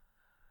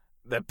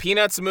 The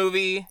Peanuts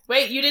movie.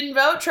 Wait, you didn't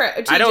vote,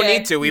 TJ? I don't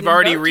need to. We've You didn't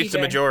already vote, reached the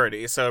TJ.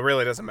 majority, so it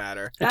really doesn't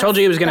matter. I told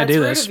you he was going to do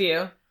That's this. rude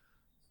of you.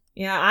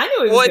 Yeah, I knew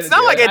he was Well, gonna it's not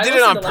do like it. I did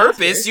it on listened to last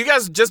purpose. year. You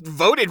guys just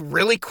voted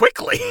really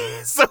quickly.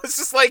 So it's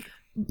just like...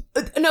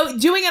 No,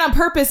 doing it on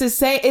purpose is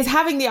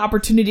having the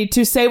opportunity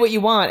to say what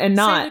you want and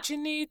Say not. what you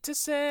need to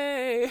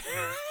say.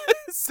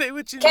 Say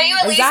what you Can need you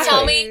at to least Exactly.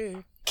 tell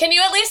me? Can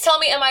you at least tell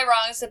me? Am I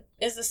wrong?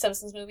 Is the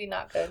Simpsons movie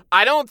not good?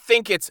 I don't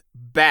think it's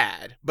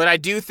bad, but I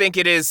do think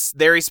it is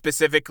very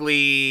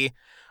specifically...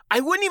 I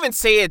wouldn't even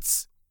say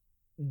it's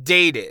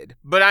dated,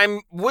 but I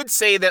would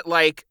say that,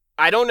 like,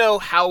 I don't know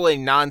how a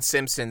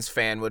non-Simpsons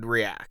fan would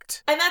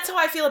react. And that's how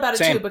I feel about it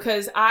Same. too,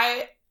 because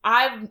I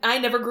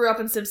never grew up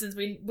in Simpsons.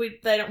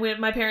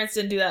 My parents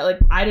didn't do that. Like,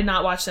 I did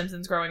not watch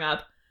Simpsons growing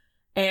up,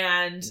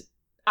 and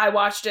I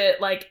watched it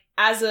like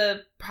as a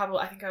probably.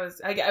 I think it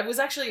was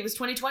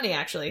 2020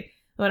 actually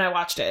when I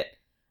watched it,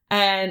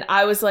 and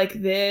I was like,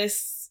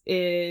 this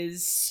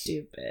is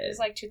stupid. It was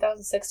like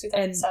 2006,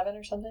 2007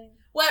 or something.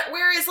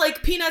 Whereas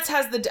like Peanuts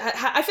has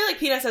I feel like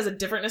Peanuts has a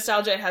different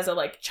nostalgia. It has a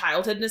like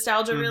childhood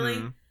nostalgia really.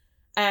 Mhm.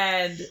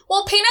 And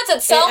Well, Peanuts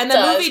itself and the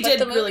does, movie but did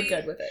the really movie-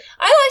 good with it.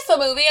 I liked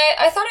the movie.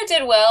 I thought it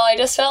did well. I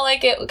just felt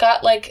like it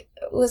got like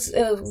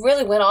it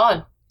really went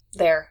on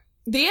there.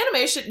 The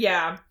animation,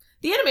 yeah.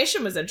 The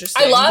animation was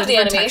interesting. I love the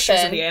different textures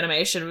animation. of the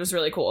animation was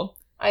really cool.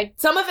 I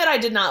Some of it I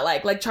did not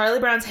like. Like Charlie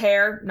Brown's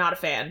hair, not a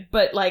fan.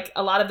 But like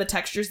a lot of the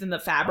textures and the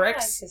liked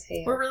fabrics his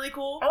hair. were really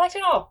cool. I liked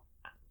it all.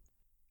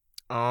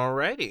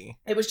 Alrighty.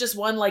 It was just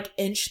one like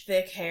inch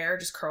thick hair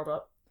just curled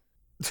up.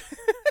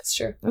 That's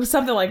true. It was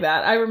something like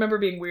that. I remember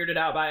being weirded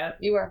out by it.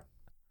 You were.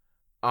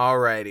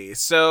 Alrighty.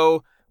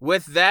 So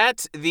with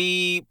that,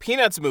 the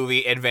Peanuts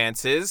movie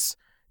advances.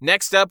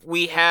 Next up,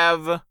 we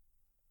have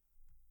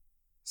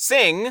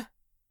Sing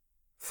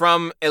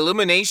from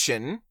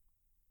Illumination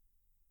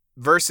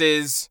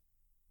versus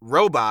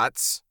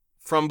Robots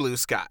from Blue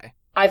Sky.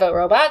 I vote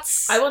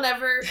robots. I will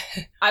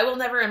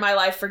never in my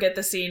life forget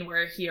the scene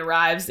where he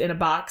arrives in a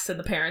box and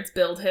the parents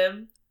build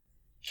him.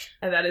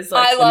 And that is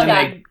like I love And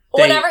that. then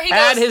they Whenever he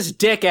add goes, his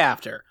dick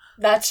after.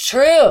 that's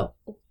true.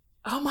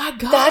 oh my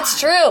god. That's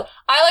true.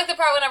 I like the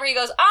part whenever he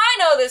goes, I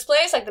know this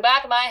place like the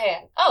back of my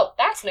hand. Oh,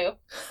 that's new.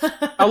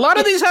 A lot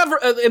of these have,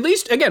 at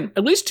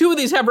least 2 of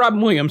these have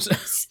Robin Williams.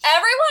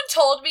 Everyone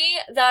told me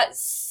that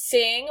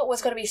Sing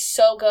was going to be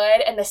so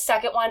good, and the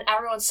second one,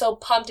 everyone's so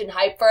pumped and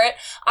hyped for it.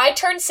 I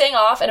turned Sing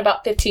off in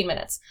about 15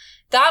 minutes.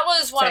 That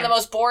was one of Same. the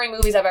most boring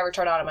movies I've ever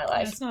turned on in my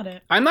life. That's not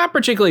it. I'm not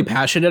particularly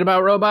passionate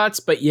about robots,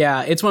 but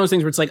yeah, it's one of those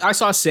things where it's like, I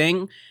saw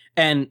Sing,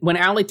 and when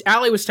Allie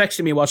was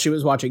texting me while she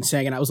was watching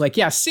Sing, and I was like,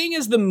 yeah, Sing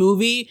is the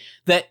movie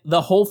that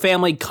the whole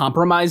family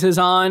compromises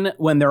on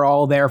when they're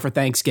all there for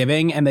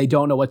Thanksgiving, and they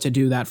don't know what to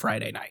do that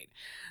Friday night.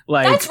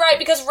 Like, That's right,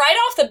 because right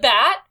off the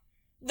bat,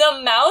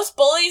 the mouse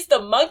bullies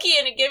the monkey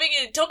and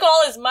took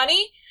all his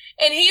money,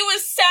 and he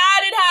was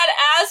sad and had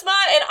asthma,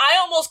 and I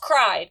almost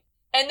cried.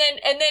 And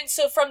then,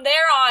 so from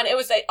there on, it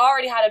was they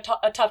already had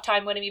a tough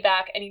time winning me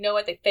back, and you know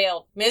what? They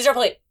failed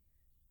miserably.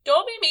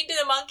 Don't be mean to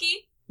the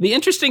monkey. The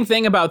interesting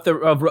thing about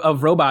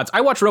of Robots,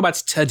 I watched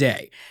Robots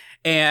today,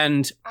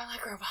 and I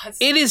like robots.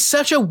 it is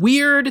such a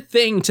weird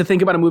thing to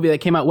think about a movie that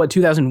came out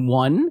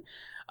 2001,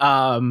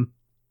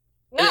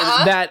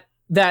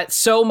 that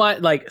so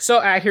much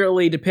so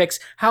accurately depicts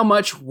how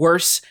much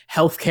worse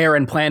healthcare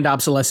and planned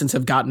obsolescence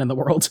have gotten in the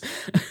world.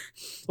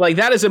 Like,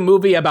 that is a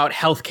movie about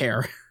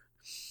healthcare.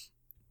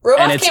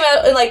 Robots came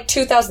out in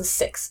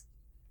 2006.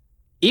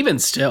 Even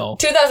still,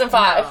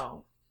 2005.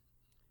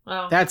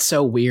 Oh. that's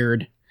so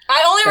weird.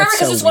 I only remember That's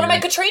because so it's one of my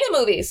weird. Katrina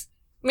movies.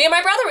 Me and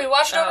my brother, we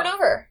watched it over and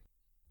over.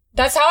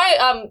 That's how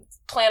I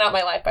plan out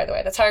my life, by the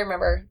way. That's how I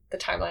remember the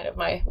timeline of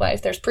my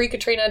life. There's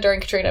pre-Katrina,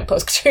 during Katrina, and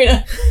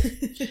post-Katrina.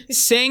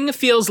 Sing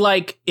feels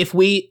like if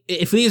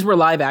these were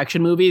live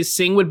action movies,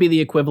 Sing would be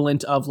the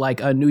equivalent of like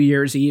a New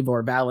Year's Eve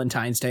or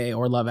Valentine's Day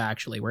or Love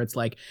Actually, where it's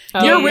like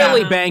you're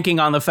really banking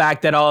on the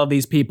fact that all of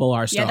these people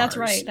are stars. Yeah, that's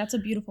right. That's a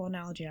beautiful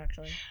analogy,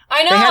 actually.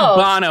 I know. They had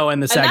Bono in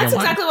the second one. And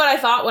that's exactly what I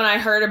thought when I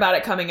heard about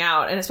it coming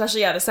out, and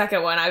especially the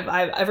second one.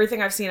 I've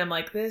everything I've seen, I'm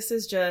like, this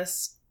is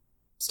just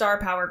star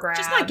power grab.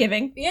 Just not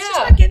giving. Yeah. Just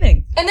not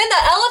giving. And then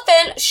the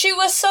elephant,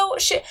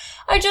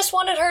 I just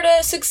wanted her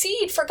to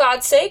succeed, for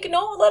God's sake.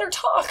 No, let her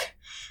talk.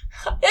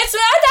 That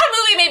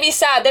movie made me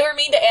sad. They were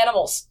mean to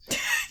animals.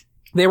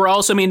 They were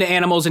also mean to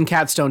animals, and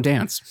cats don't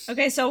dance.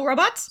 Okay, so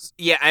robots?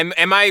 Yeah,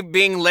 am I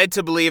being led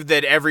to believe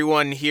that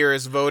everyone here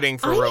is voting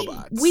for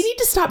robots? We need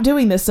to stop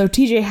doing this so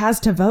TJ has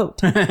to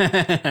vote.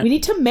 We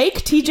need to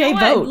make TJ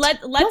vote.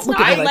 Let's look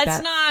at me like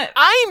that.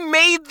 I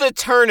made the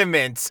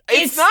tournament.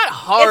 It's not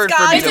hard it's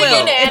for me God's to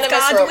will. vote. It's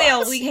God's robots.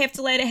 will. We have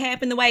to let it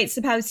happen the way it's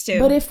supposed to.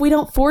 But if we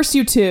don't force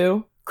you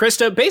to...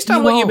 Krista, based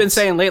on what you've been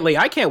saying lately,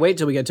 I can't wait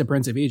till we get to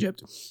Prince of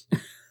Egypt.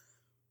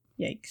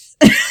 Yikes.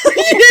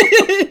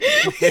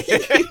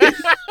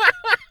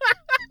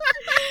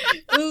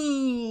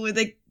 Ooh,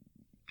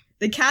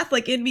 the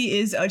Catholic in me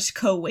is just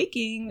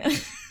co-waking.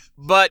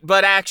 But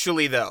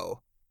actually,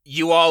 though,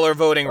 you all are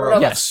voting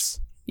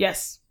robots.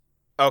 Yes.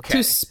 Okay.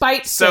 To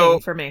spite Sing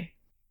for me.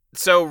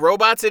 So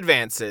robots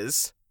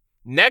advances.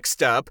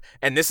 Next up,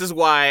 and this is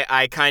why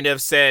I kind of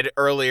said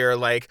earlier,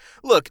 like,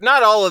 look,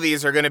 not all of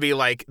these are going to be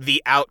like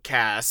The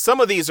Outcast. Some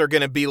of these are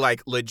going to be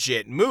like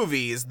legit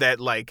movies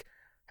that like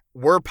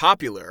were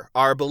popular,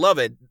 are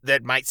beloved,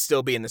 that might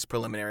still be in this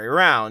preliminary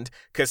round,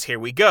 because here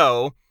we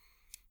go.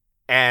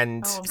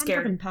 And I'm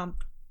scared. I'm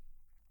pumped.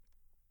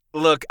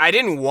 Look, I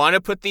didn't want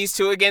to put these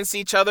two against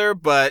each other,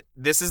 but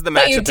this is the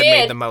matchup that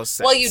made the most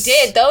sense. Well, you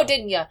did, though,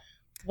 didn't you?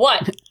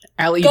 What?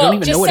 Allie, you don't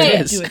even know what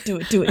it is. Do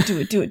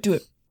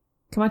it.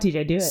 Come on,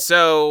 TJ, do it.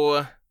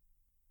 So,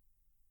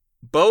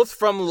 both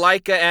from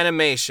Leica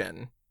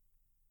Animation,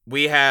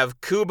 we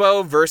have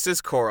Kubo versus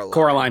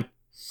Coraline.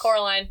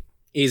 Coraline.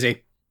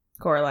 Easy.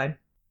 Coraline.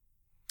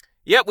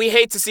 Yep, we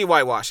hate to see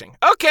whitewashing.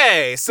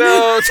 Okay,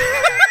 so...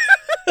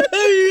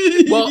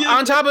 Well,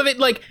 on top of it,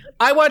 like,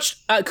 I watched...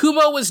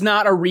 Kubo was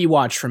not a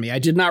rewatch for me. I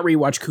did not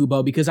rewatch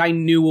Kubo because I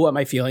knew what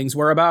my feelings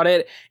were about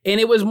it.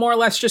 And it was more or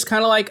less just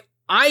kind of like,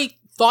 I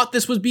thought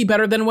this would be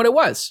better than what it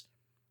was.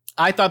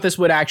 I thought this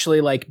would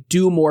actually, like,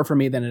 do more for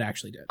me than it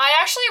actually did. I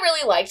actually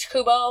really liked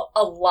Kubo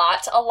a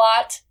lot.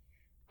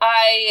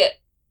 I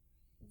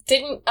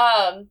didn't,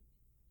 I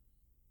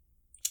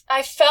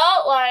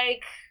felt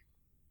like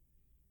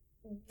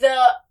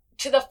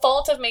to the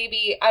fault of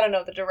maybe, I don't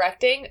know, the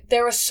directing,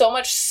 there was so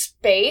much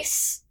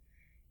space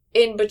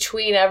in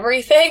between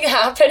everything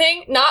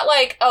happening. Not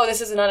like, oh, this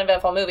is an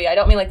uneventful movie. I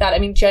don't mean like that. I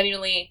mean,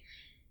 genuinely,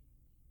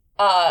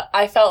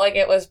 I felt like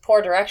it was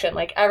poor direction.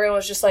 Like, everyone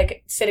was just,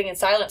 like, sitting in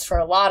silence for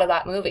a lot of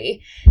that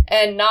movie.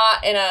 And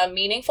not in a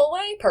meaningful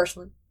way,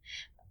 personally.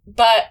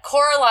 But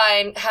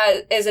Coraline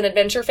is an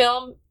adventure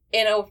film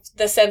in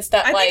the sense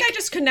that, I like... think I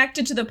just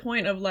connected to the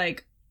point of,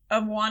 like,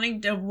 of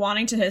wanting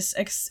to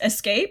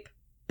escape,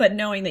 but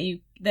knowing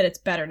that it's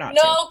better not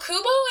to. No,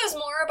 Kubo is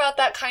more about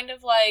that kind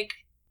of, like,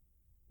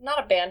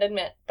 not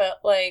abandonment, but,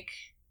 like,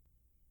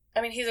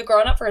 I mean, he's a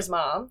grown-up for his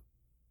mom,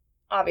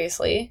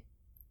 obviously.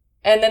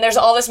 And then there's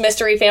all this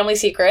mystery family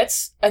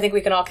secrets. I think we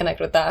can all connect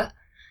with that.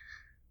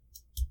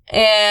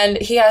 And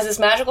he has this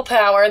magical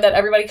power that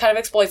everybody kind of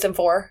exploits him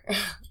for.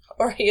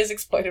 Or he is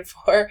exploited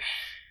for.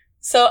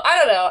 So, I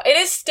don't know. It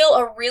is still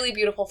a really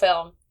beautiful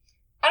film.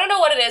 I don't know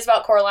what it is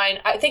about Coraline.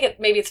 I think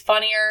maybe it's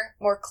funnier,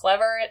 more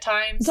clever at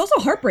times. It's also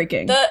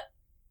heartbreaking.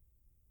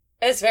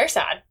 It's very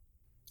sad.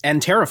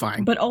 And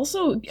terrifying. But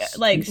also,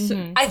 like...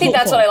 I think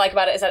that's what I like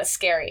about it, is that it's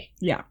scary.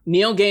 Yeah.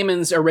 Neil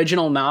Gaiman's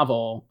original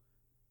novel...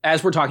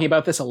 As we're talking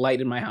about this, a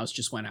light in my house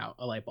just went out.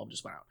 A light bulb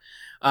just went out.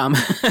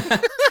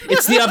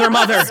 It's the other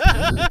mother.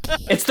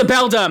 It's the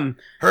beldam.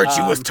 Heard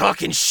you was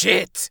talking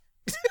shit.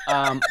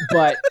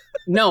 But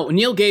no,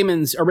 Neil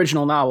Gaiman's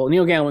original novel.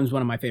 Neil Gaiman's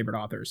one of my favorite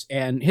authors,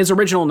 and his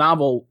original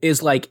novel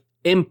is like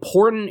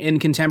important in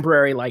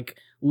contemporary like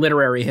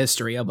literary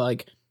history of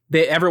like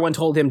everyone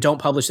told him, don't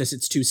publish this,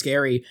 it's too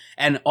scary.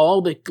 And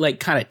all the like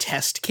kind of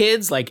test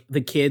kids, like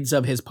the kids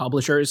of his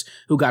publishers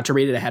who got to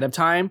read it ahead of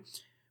time,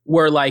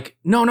 were like,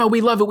 no,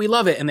 we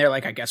love it. And they're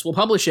like, I guess we'll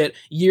publish it.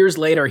 Years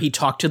later, he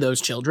talked to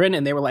those children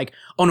and they were like,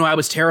 oh no, I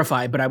was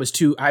terrified, but I was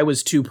too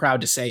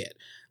proud to say it.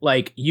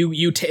 Like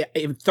you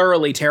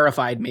thoroughly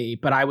terrified me,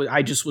 but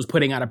I just was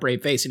putting on a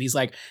brave face. And he's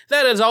like,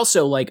 that is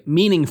also like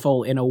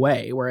meaningful in a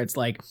way where it's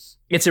like,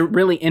 it's a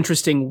really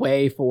interesting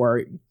way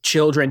for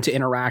children to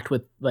interact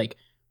with like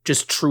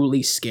just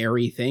truly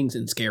scary things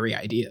and scary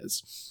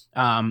ideas.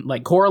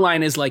 Like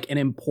Coraline is like an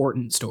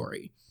important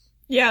story.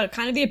 Yeah,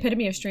 kind of the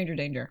epitome of stranger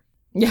danger.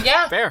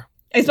 Yeah. Fair.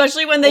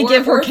 Especially when they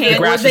give her candy.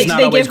 grass They is not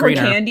give always her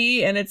greener.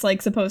 candy and it's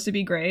like supposed to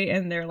be great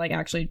and they're like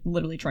actually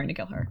literally trying to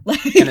kill her.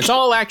 And it's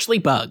all actually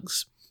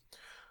bugs.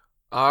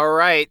 All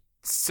right.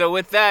 So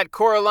with that,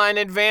 Coraline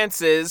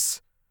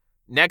advances.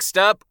 Next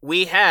up,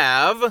 we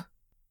have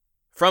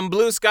from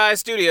Blue Sky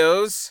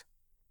Studios,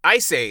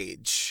 Ice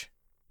Age.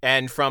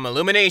 And from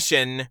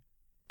Illumination,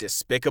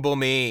 Despicable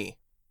Me.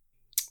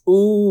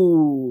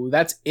 Ooh,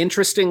 that's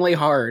interestingly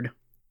hard.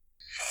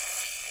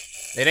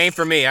 It ain't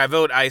for me. I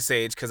vote Ice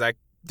Age because I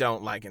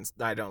don't like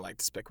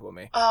Despicable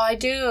Me. Oh, I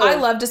do. I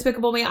love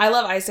Despicable Me. I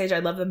love Ice Age. I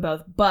love them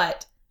both.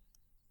 But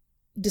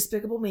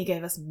Despicable Me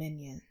gave us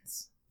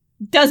Minions.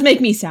 Does make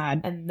me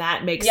sad. And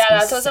that makes Yeah, me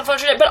that's what's sad.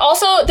 unfortunate. But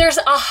also, there's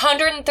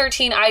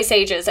 113 Ice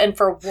Ages, and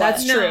for what?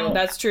 That's No. true.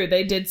 That's true.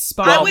 They did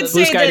spot I Well, would Blue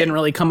say Sky that- didn't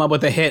really come up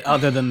with a hit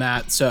other than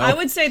that, so I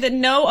would say that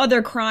no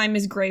other crime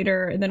is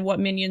greater than what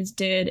Minions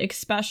did,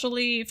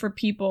 especially for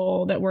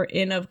people that were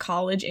of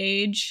college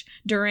age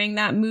during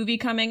that movie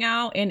coming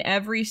out, and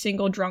every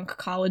single drunk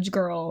college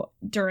girl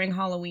during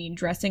Halloween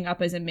dressing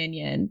up as a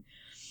Minion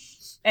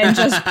and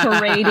just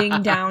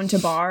parading down to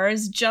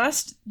bars.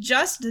 Just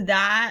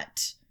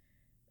that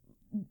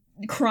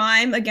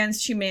crime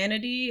against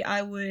humanity,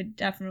 I would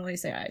definitely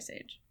say Ice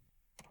Age.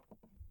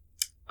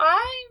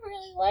 I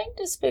really like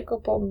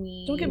Despicable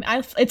Me. Don't get me.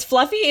 It's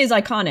Fluffy is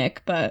iconic,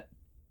 but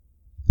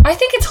I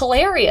think it's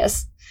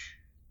hilarious.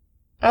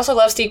 I also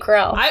love Steve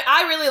Carell.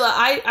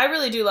 I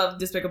really do love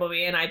Despicable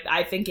Me, and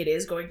I think it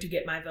is going to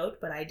get my vote,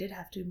 but I did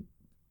have to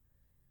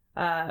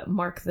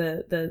mark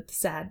the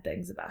sad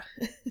things about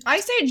it.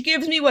 Ice Age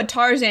gives me what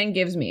Tarzan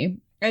gives me.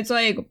 It's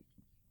like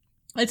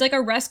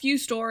a rescue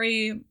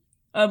story,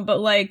 but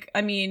like,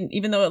 I mean,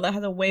 even though it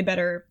has a way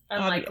better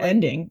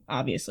ending,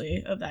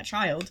 obviously, of that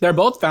child. they're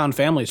both found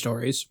family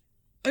stories.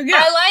 Yeah.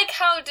 I like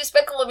how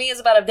Despicable Me is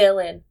about a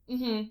villain.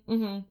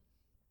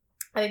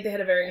 I think they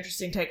had a very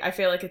interesting take. I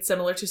feel like it's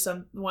similar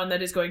to one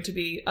that is going to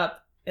be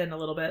up in a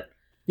little bit.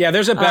 Yeah,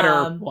 there's a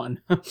better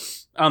one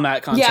on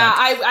that concept. Yeah,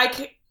 I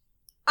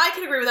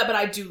can agree with that, but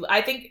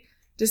I think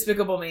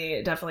Despicable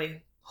Me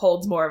definitely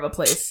holds more of a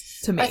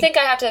place to me. I think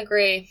I have to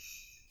agree.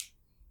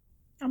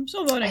 I'm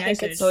still voting I think Ice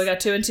Age. it's- So we got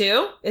 2 and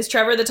 2. Is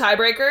Trevor the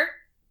tiebreaker?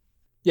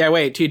 Yeah,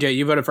 wait, TJ,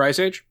 you voted for Ice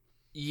Age?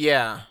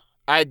 Yeah.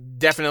 I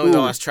definitely Ooh,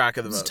 lost track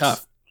of the It's votes.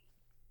 tough.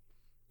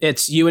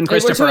 It's you and We're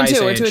 2 Christopher and 2.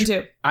 Ice We're Age. 2 and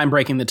 2. I'm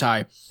breaking the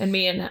tie. And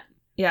me and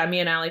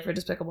Allie for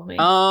Despicable Me.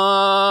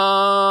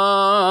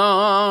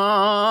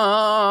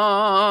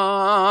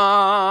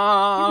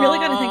 Oh. You really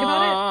gotta think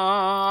about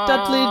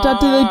Three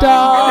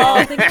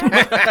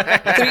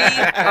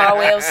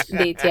vowels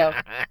detail.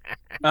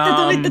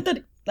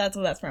 That's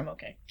what that's from.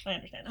 Okay, I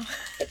understand now.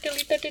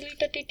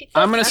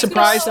 I'm going to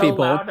surprise so people.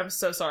 Loud. I'm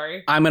so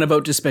sorry. I'm going to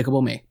vote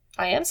Despicable Me.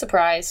 I am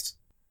surprised.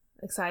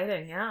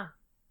 Exciting, yeah.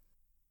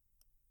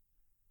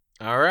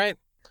 All right.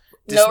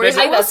 No I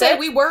reason. will That's say it.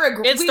 we were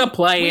agreeing. It's the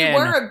play-in.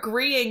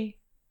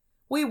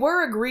 We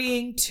were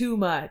agreeing too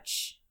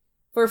much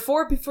for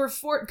four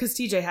because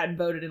TJ hadn't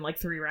voted in like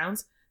 3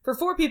 rounds. For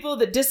 4 people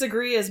that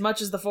disagree as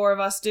much as the 4 of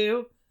us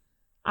do,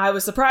 I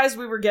was surprised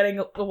we were getting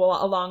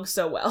along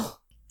so well.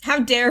 How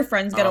dare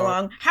friends get Oh.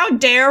 along? How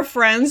dare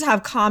friends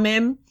have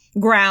common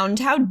ground?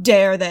 How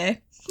dare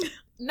they?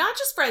 Not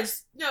just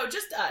friends. No,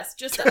 just us.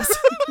 Just us.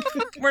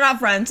 We're not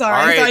friends. Sorry.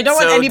 All right, So I don't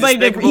want so anybody to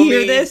Despicable hear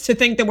Me- this to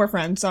think that we're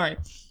friends. Sorry.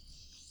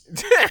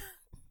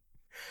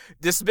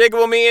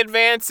 Despicable Me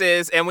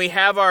advances, and we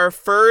have our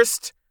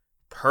first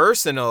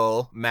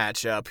personal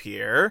matchup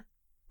here.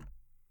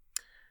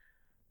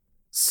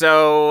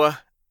 So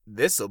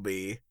this'll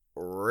be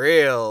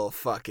real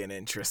fucking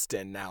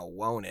interesting now,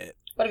 won't it?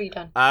 What have you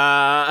done?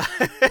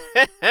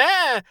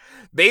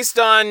 Based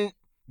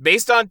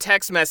on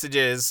text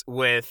messages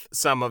with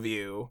some of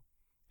you,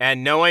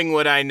 and knowing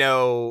what I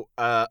know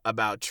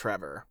about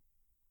Trevor,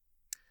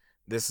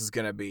 this is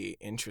gonna be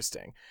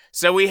interesting.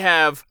 So we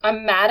have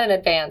I'm mad in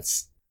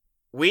advance.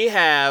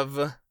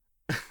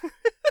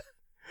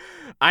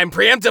 I'm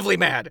preemptively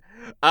mad.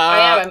 I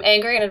am. I'm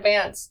angry in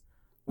advance.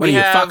 What are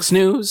you, Fox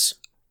News?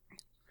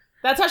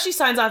 That's how she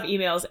signs off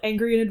emails.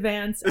 Angry in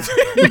advance.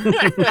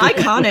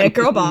 Iconic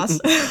girl boss.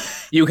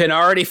 You can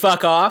already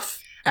fuck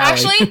off. Allie.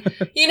 Actually,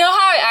 you know how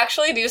I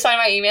actually do sign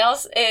my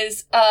emails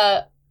is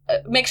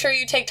make sure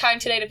you take time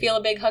today to feel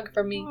a big hug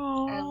from me.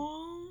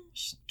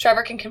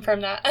 Trevor can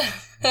confirm that.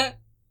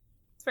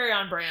 It's very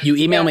on brand. You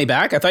email Yeah. me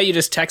back? I thought you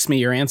just text me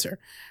your answer.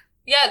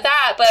 Yeah,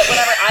 that, but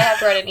whatever. I have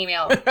to write an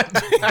email.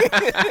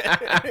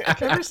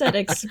 Trevor said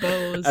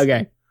expose.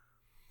 Okay.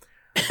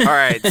 All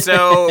right,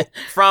 so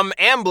from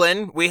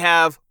Amblin, we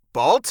have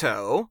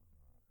Balto.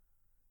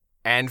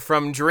 And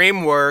from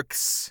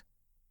DreamWorks,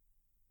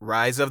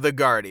 Rise of the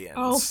Guardians.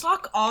 Oh,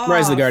 fuck off.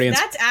 Rise of the Guardians.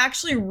 That's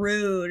actually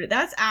rude.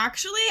 That's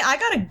actually, I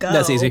gotta go.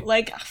 That's easy.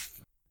 Like,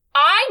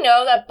 I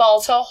know that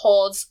Balto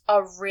holds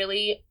a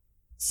really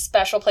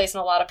special place in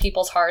a lot of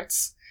people's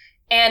hearts.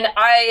 And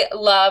I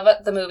love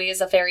the movie.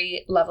 It's a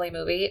very lovely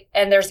movie.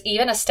 And there's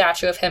even a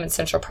statue of him in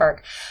Central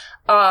Park.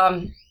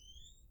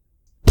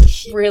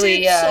 Really,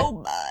 did so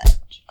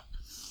much.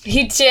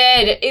 He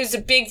did. It was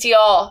a big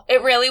deal.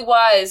 It really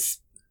was.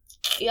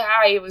 Yeah,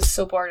 I was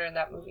so bored in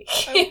that movie.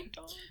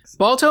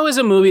 Balto is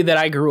a movie that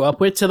I grew up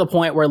with to the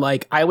point where,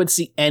 like, I would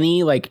see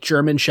any, like,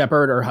 German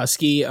Shepherd or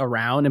Husky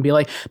around and be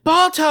like,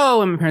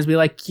 Balto! And my parents would be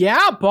like,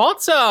 yeah,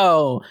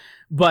 Balto!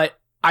 But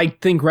I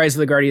think Rise of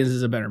the Guardians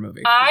is a better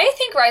movie. I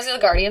think Rise of the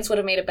Guardians would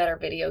have made a better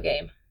video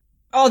game.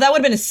 Oh, that would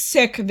have been a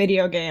sick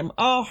video game.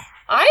 Oh,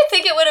 I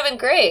think it would have been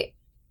great.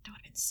 that would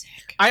have been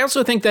sick. I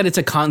also think that it's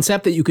a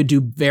concept that you could do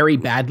very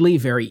badly,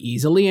 very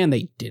easily, and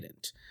they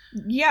didn't.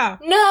 Yeah.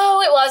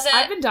 No, it wasn't.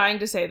 I've been dying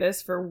to say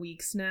this for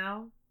weeks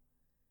now.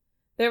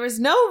 There is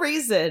no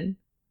reason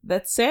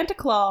that Santa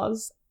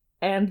Claus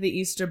and the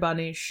Easter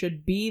Bunny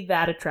should be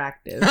that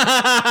attractive.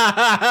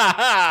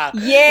 Yeah,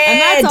 And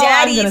that's all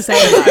I'm daddies. gonna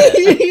say about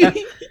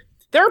it.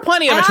 There are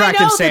plenty of And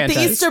attractive I know that Santas.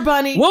 the Easter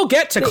Bunny. We'll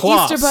get to the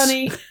Claus. Easter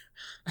Bunny.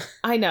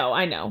 I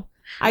know.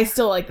 I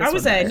still like this I would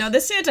one say, better. no,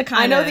 this Santa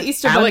kind I of. know the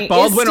Easter Bunny Alec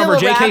Baldwin is still over a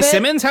J.K. rabbit.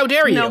 Simmons? How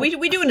dare you? No,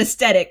 we doing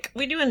aesthetic.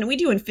 We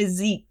doing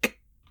physique.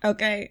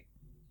 Okay.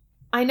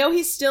 I know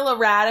he's still a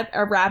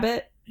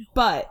rabbit,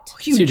 but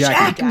Hugh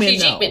Jackman. Hugh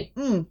though. Jackman.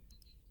 Mm.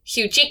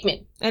 Hugh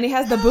Jackman. and he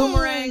has the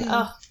boomerang.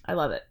 Oh, I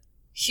love it.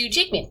 Hugh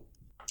Jackman.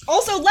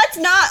 Also, let's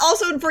not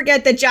also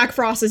forget that Jack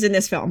Frost is in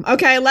this film.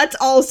 Okay, let's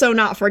also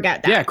not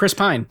forget that. Yeah, Chris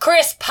Pine.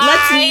 Chris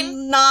Let's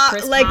Pine. not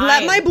Chris let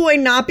Pine. my boy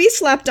not be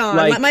slept on.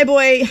 Like, let my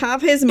boy have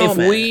his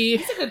moment.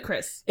 He's a good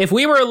Chris. If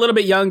we were a little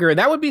bit younger,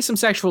 that would be some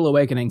sexual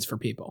awakenings for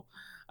people.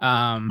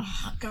 Oh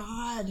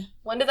God.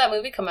 When did that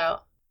movie come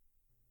out?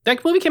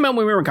 That movie came out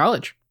when we were in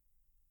college.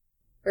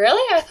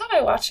 Really? I thought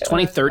I watched it. when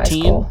I was in high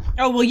 2013? school.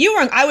 Oh well, you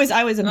were. I was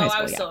in Oh, high school.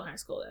 I was yeah. still in high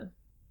school then.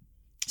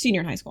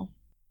 Senior in high school.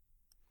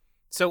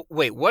 So,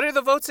 wait, what are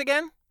the votes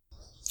again?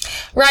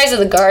 Rise of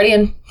the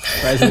Guardian.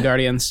 Rise of the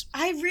Guardians.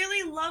 I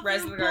really love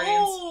Rise them of the Guardians.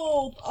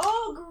 both.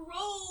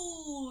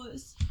 Oh,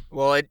 gross.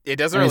 Well, it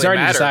doesn't I mean, it's really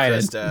already matter,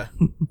 decided.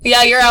 Krista.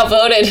 Yeah, you're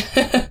outvoted.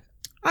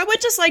 I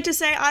would just like to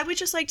say,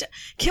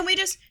 can we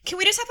just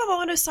have a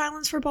moment of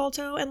silence for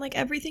Balto and like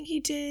everything he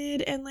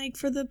did and like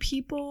for the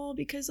people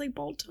because like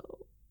Balto.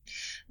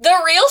 The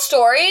real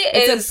story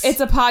is It's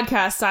a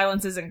podcast.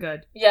 Silence isn't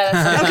good. yeah.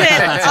 That's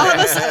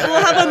Okay,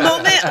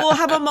 we'll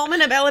have a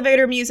moment of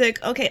elevator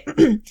music. Okay.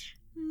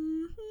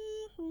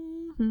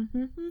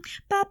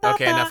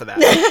 Okay, enough of that.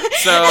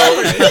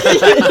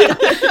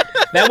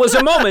 That was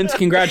a moment.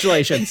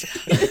 Congratulations.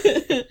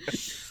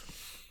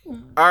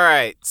 All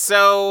right,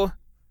 so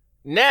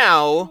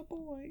now,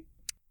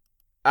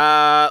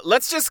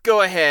 let's just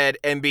go ahead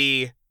and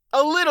be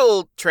a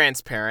little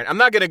transparent. I'm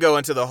not going to go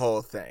into the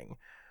whole thing,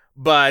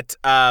 but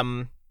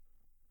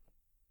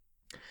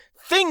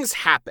things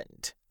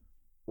happened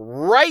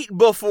right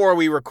before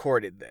we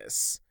recorded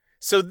this.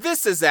 So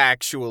this is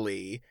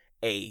actually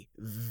a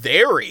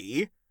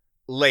very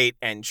late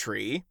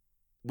entry.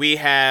 We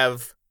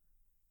have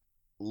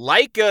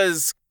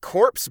Laika's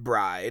Corpse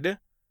Bride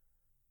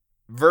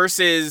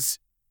versus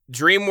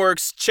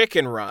DreamWorks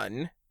Chicken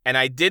Run, and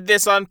I did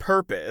this on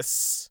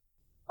purpose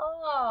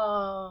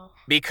Oh.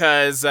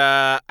 because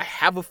I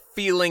have a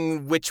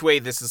feeling which way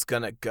this is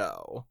gonna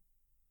go.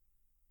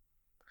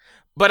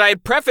 But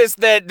I'd preface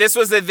that this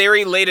was a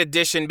very late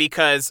edition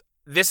because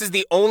this is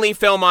the only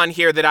film on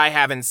here that I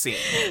haven't seen.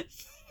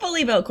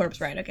 Fully vote Corpse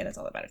Bride. Okay, that's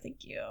all that matters.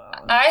 Thank you.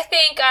 I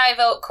think I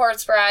vote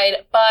Corpse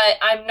Bride, but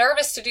I'm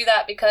nervous to do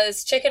that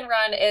because Chicken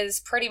Run is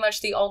pretty much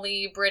the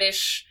only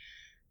British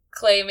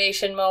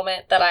claymation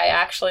moment that I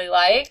actually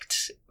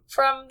liked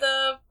from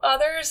the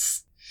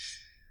others.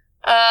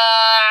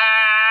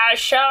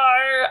 Sure.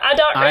 I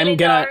don't really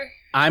know.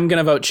 I'm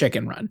gonna vote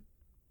Chicken Run.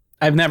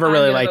 I've never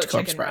really I'm gonna liked vote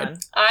Corpse Chicken Bride. Run.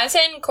 I'm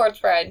saying Corpse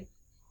Bride.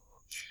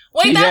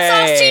 Wait, that's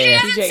not TJ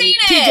hasn't seen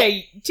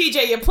it.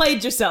 TJ, you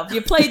played yourself.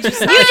 You did You did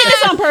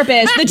this on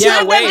purpose. The two Yeah, of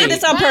them wait. did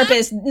this on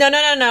purpose.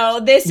 No.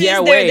 This is Yeah,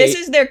 their wait. this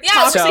is their Yeah,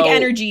 toxic so-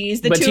 energies.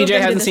 The But two of TJ them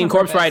did hasn't this seen on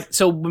Corpse purpose. Bride,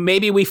 so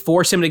maybe we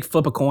force him to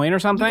flip a coin or You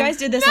something. guys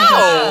did this No. on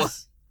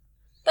purpose.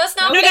 That's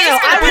not No. fair.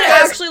 I would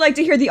Because- actually like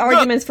to hear the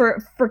arguments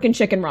for frickin'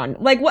 Chicken Run.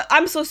 Like, what?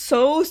 I'm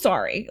so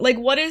sorry. Like,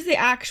 what is the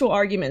actual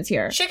arguments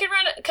here? Chicken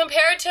Run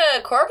compared to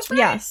Corpse Bride?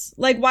 Yes.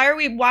 Like, why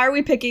are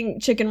we picking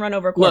Chicken Run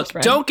over Corpse Look,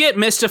 Bride? don't get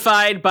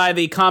mystified by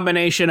the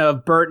combination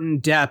of Burton,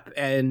 Depp,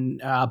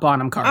 and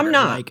Bonham Carter. I'm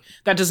not. Like,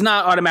 that does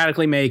not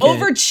automatically make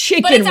over it.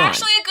 Chicken But it's Run.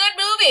 actually a good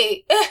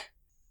movie.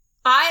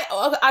 I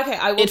will.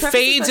 It preface this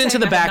fades by into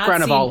saying the I have not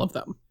background of seen- all of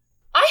them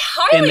I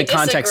highly in the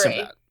context disagree.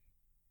 of that.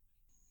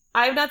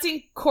 I've not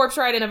seen Corpse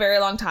Bride in a very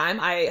long time.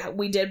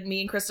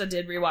 Me and Krista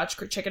did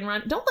rewatch Chicken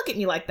Run. Don't look at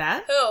me like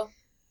that. Who?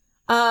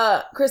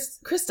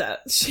 Krista.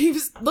 She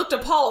looked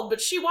appalled,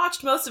 but she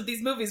watched most of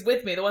these movies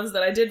with me, the ones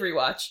that I did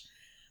rewatch.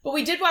 But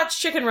we did watch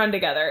Chicken Run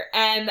together,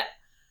 and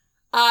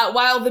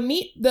while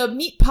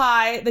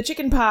the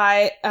chicken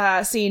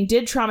pie scene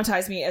did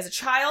traumatize me as a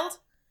child,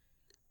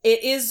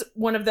 it is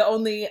one of the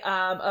only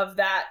of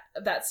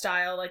that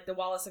style, like the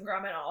Wallace and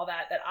Gromit and all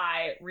that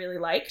I really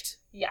liked.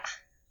 Yeah.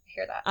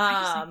 Hear that.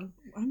 I'm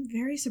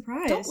very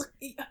surprised. Why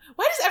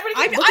does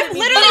everybody? I'm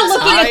literally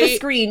looking at the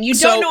screen. You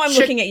don't know I'm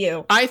looking at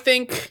you. I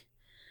think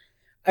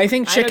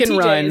Chicken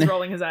Run is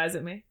rolling his eyes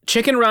at me.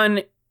 Chicken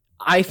Run,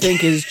 I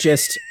think, is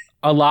just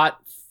a lot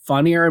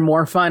funnier and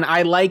more fun.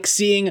 I like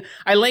seeing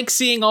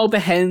all the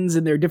hens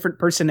and their different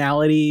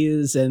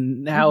personalities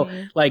and how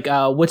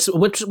what's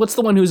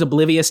the one who's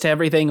oblivious to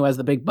everything, who has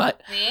the big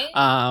butt? Me?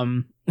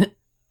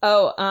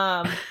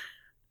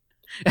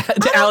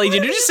 Allie,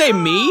 did you just say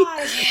me?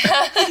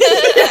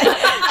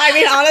 I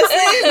mean, honestly,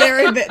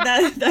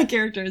 that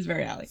character is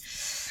very Allie.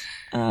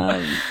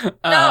 No,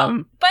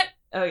 but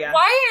oh yeah.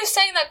 Why are you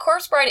saying that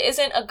Corpse Bride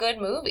isn't a good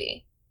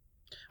movie?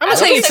 I'm not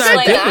saying it's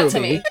not a good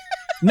movie.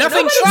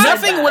 Nothing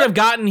would have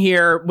gotten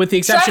here with the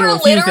exception of a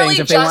few things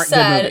if they weren't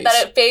good movies.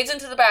 That it fades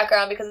into the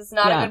background because it's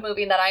not a good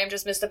movie and that I am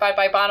just mystified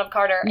by Bonham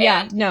Carter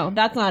and no,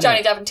 that's not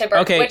Johnny Depp and Tim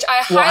Burton, which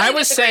I highly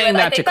disagree with.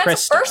 I think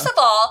that's, first of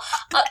all...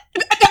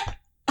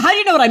 How do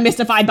you know what I'm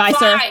mystified by,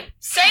 sir? Fine.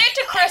 Say it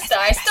to Krista.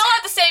 I still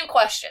have the same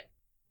question.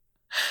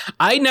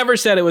 I never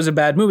said it was a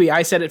bad movie.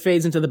 I said it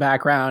fades into the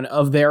background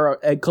of their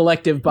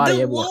collective body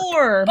of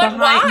work.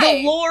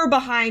 The lore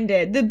behind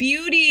it, the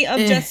beauty of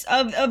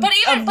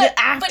the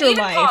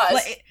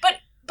afterlife.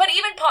 But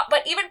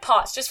even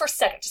pause just for a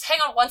second. Just hang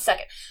on 1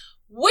 second.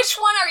 Which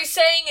one are you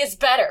saying is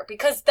better?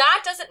 Because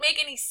that doesn't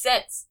make any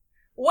sense.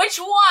 Which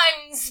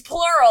ones,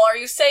 plural, are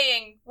you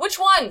saying? Which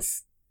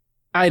ones?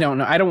 I don't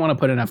know. I don't want to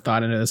put enough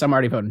thought into this. I'm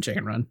already voting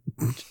Chicken Run.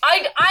 I'm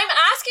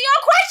asking you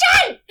a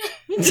question!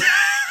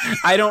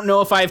 I don't know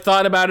if I've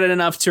thought about it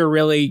enough to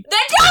really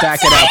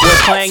back it up.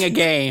 We're playing a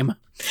game.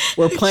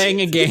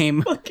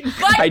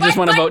 I just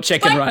want to vote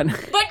Chicken Run.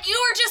 But you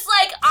were just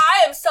like,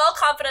 I am so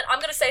confident I'm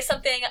going to say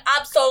something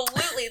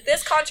absolutely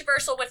this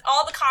controversial with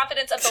all the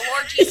confidence of the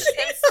Lord Jesus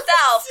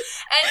himself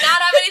and not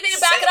have anything to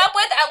back it up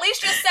with. At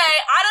least just say,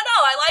 I don't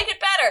know, I like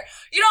it better.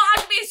 You don't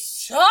have to be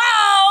so...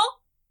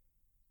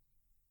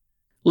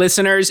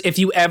 Listeners, if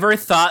you ever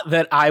thought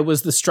that I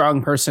was the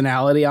strong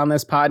personality on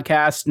this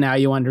podcast, now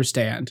you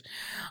understand.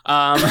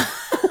 So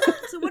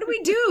what do we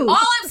do? All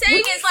I'm saying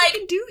is, like,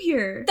 do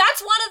here?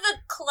 That's one of the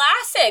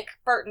classic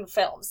Burton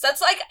films.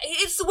 That's like,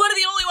 it's one of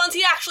the only ones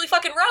he actually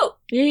fucking wrote.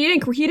 Yeah, he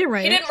didn't write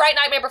it. He didn't write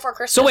Nightmare Before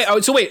Christmas.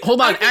 So wait,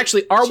 hold on.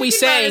 Actually, are we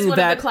saying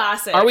that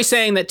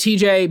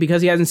TJ,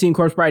 because he hasn't seen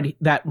Corpse Bride,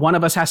 that one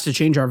of us has to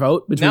change our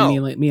vote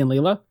between me and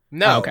Leela?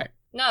 No. Oh, okay.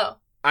 No.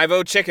 I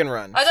vote Chicken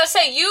Run. I was going to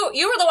say, you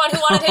were the one who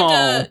wanted him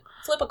to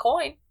flip a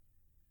coin.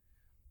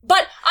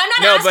 But I'm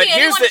not asking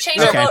anyone to change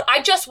their vote.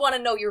 I just want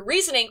to know your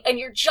reasoning, and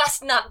you're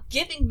just not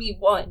giving me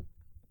one.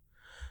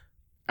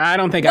 I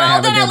don't think I have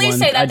a good one. Well, then at least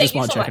say that. I just Thank you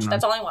want so much. Chicken Run.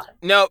 That's all I want.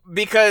 No,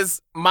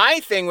 because my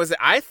thing was that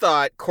I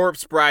thought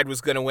Corpse Bride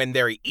was going to win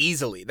very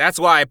easily. That's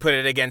why I put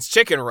it against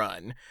Chicken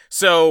Run.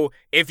 So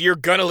if you're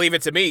going to leave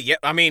it to me,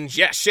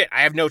 shit,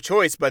 I have no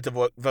choice but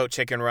to vote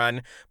Chicken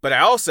Run. But I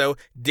also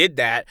did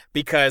that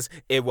because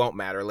it won't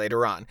matter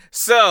later on.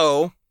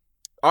 So...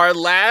 our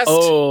last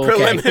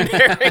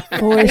preliminary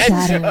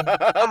foreshadowing.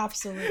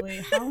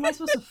 Absolutely. How am I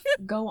supposed to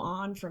go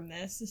on from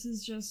this? This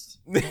is just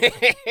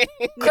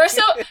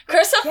Krista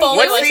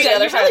Foley went to the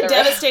other side.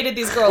 Devastated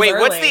these girls. Wait,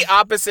 what's the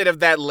opposite of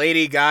that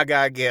Lady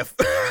Gaga gif?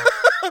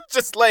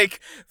 Just like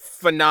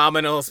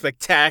phenomenal,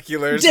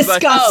 spectacular,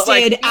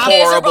 disgusted,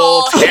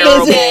 horrible,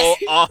 terrible,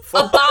 awful,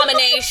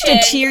 abomination,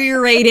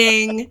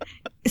 deteriorating,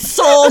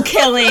 soul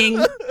killing.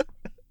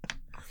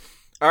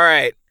 All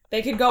right.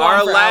 They could go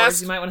on for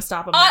hours. You might want to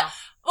stop them now.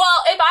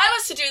 Well, if I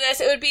was to do this,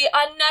 it would be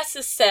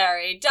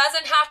unnecessary.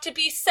 Doesn't have to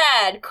be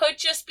said. Could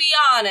just be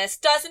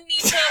honest. Doesn't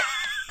need to...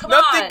 Come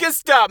on. Nothing can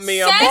stop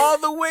me. I'm all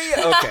the way...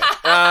 Okay.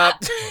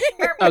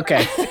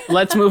 Okay,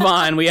 let's move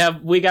on. We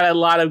got a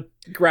lot of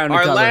ground to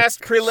cover. Our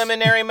last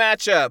preliminary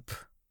matchup.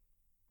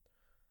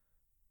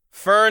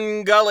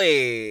 Fern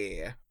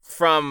Gully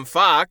from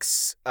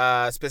Fox,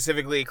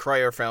 specifically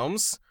Croyer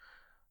Films,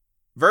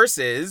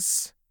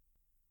 versus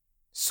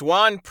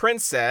Swan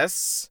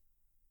Princess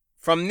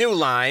from New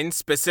Line,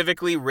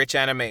 specifically Rich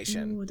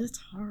Animation. Oh, that's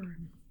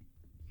hard.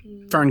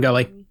 Fern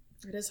Gully.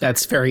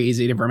 That's very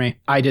easy for me.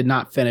 I did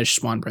not finish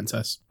Swan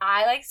Princess.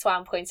 I like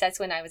Swan Princess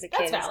when I was a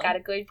kid. It's got a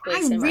good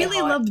place in my heart. I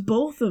really loved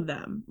both of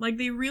them. Like,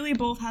 they really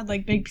both had,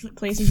 like, big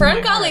places Fern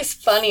in my Gully's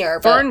funnier.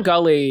 Fern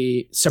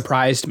Gully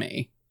surprised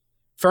me.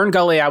 Fern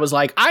Gully, I was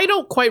like, I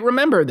don't quite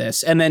remember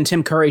this. And then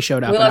Tim Curry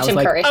showed up, and I was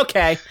like,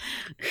 okay.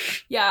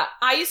 Yeah,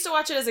 I used to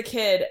watch it as a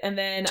kid, and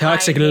then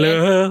Toxic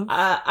Love.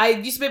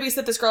 I used to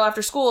babysit this girl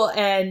after school,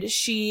 and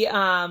she,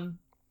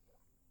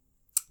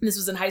 this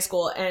was in high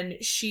school,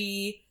 and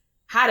she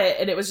had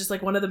it, and it was just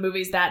like one of the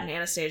movies, that and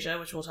Anastasia,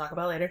 which we'll talk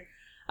about later,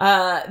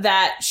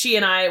 that she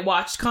and I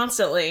watched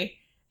constantly,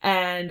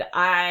 and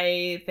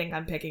I think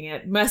I'm picking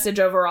it. Message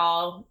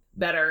overall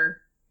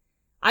better.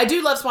 I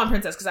do love Swan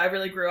Princess because I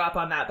really grew up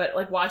on that, but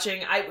like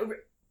watching,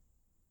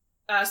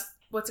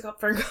 what's it called?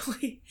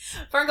 Ferngully.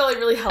 Ferngully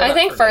really held up. I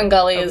think for me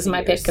Ferngully over is the my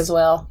years. pick as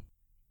well.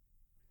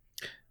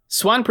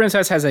 Swan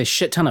Princess has a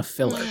shit ton of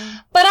filler.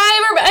 But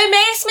it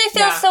makes me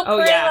feel Yeah. so Oh,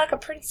 pretty yeah. like a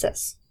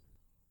princess.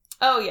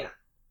 Oh yeah.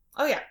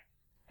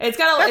 It's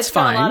got That's a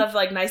fine. lot of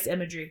like nice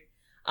imagery.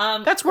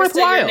 That's Krista,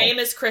 worthwhile. Your name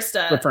is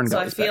Krista, But Ferngully's so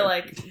I feel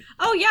better. like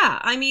Oh yeah,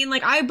 I mean,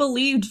 like I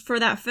believed for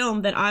that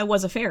film that I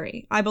was a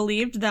fairy. I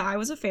believed that I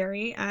was a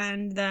fairy,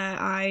 and that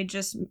I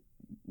just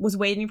was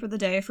waiting for the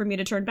day for me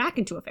to turn back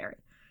into a fairy.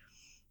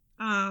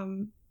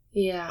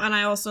 Yeah. And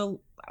I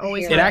also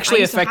always It had- actually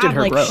I used to affected have,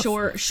 her like, growth.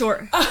 Short,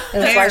 And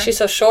that's why hair. she's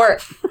so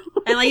short.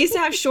 And I used to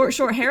have short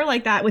hair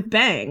like that with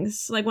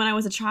bangs, like when I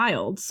was a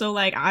child. So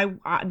like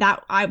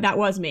that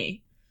was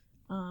me.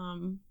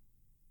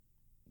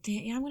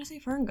 Yeah, I'm gonna say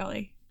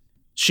Ferngully.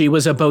 She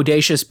was a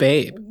bodacious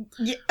babe.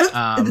 Yeah,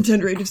 at the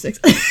tender age of 6.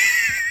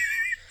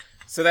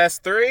 So that's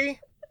 3.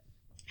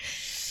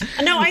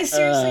 No, I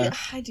seriously,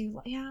 I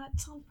do. Yeah,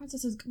 Swan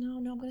Princess is no.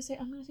 I'm gonna say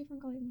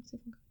Ferngully.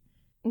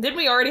 didn't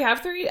we already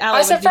have 3? I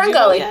Allie, said did you vote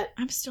Ferngully. yet?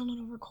 I'm still not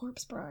over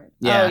Corpse Bride.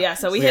 Yeah. Oh yeah,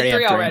 so we We hit already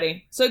 3 have 3.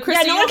 already. So Krista, Yeah,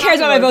 no you one don't cares have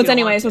about to my vote if votes you don't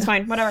anyway, want so it's to.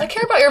 fine. Whatever. I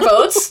care about your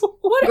votes.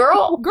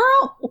 Girl.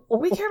 Girl,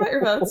 we care about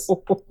your votes.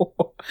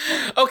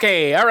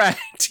 Okay, all right.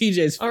 TJ's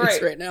face All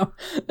right. right now.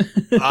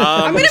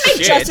 I'm gonna make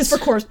Shit. justice for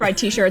Corpse Bride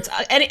t-shirts.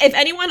 And if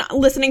anyone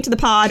listening to the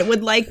pod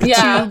would like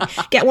Yeah.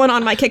 to get one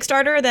on my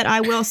Kickstarter, that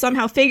I will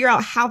somehow figure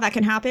out how that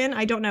can happen.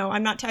 I don't know.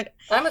 I'm not tech.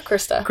 I'm with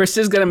Krista.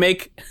 Krista's gonna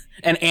make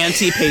an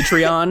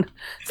anti-Patreon.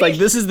 It's like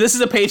this is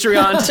a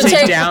Patreon to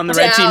take down the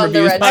Red Team down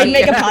the Reviews Red podcast. I'd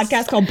make a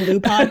podcast called Blue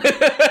Pod.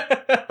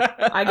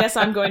 I guess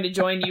I'm going to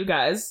join you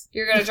guys.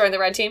 You're going to join the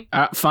red team?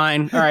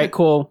 Fine. All right,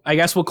 cool. I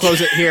guess we'll close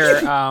it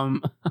here.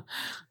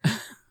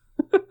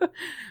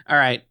 All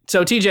right.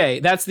 So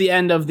TJ, that's the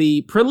end of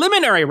the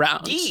preliminary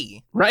round.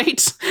 Yee. Right?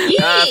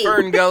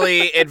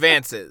 Ferngully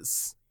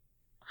advances.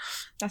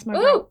 That's my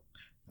Ooh. vote.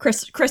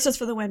 Krista's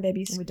for the win,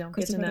 babies. We don't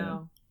Krista's get to for the win.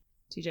 know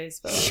TJ's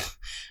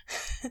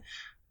vote.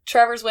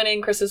 Trevor's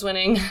winning. Chris is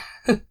winning.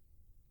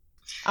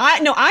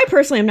 I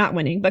personally am not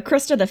winning, but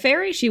Krista the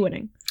fairy, she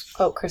winning.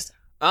 Oh, Krista.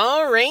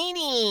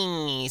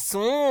 Alrighty,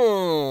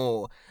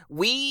 so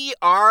we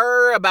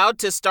are about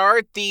to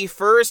start the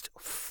first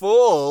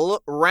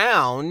full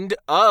round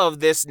of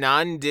this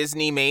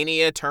non-Disney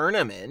Mania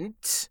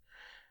tournament.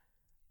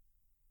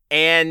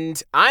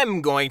 And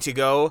I'm going to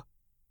go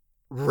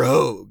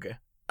rogue.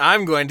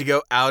 I'm going to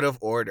go out of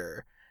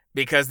order.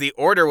 Because the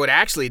order would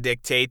actually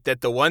dictate that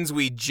the ones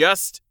we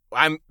just...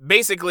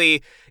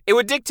 it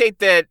would dictate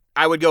that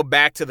I would go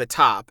back to the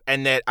top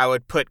and that I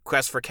would put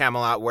Quest for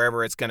Camelot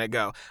wherever it's going to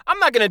go. I'm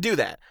not going to do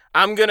that.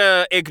 I'm going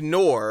to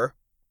ignore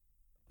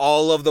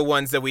all of the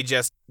ones that we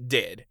just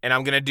did, and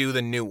I'm going to do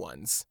the new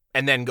ones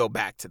and then go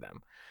back to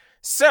them.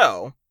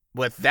 So,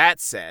 with that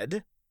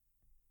said,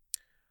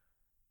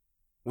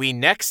 we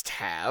next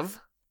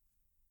have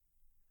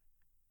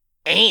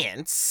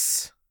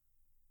Ants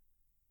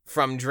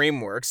from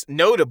DreamWorks,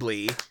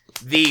 notably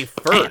the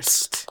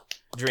first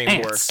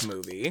DreamWorks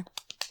movie.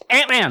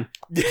 Ant-Man.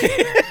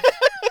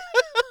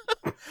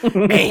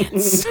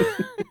 Ants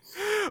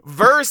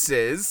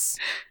versus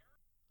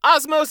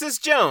Osmosis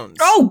Jones.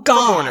 Oh from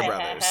God! Warner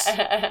Brothers.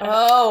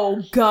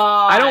 Oh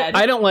God!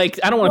 I don't want to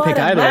pick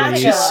What a either of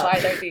these.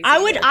 matchup. I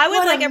would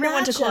What like a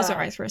everyone to close their matchup.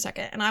 eyes for a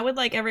second, and I would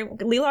like everyone.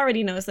 Leela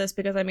already knows this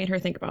because I made her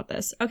think about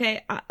this.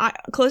 Okay, I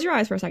close your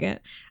eyes for a second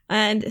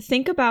and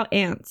think about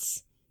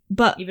ants,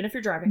 but Even if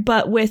you're driving.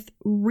 with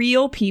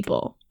real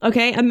people.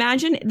 Okay,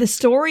 imagine the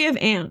story of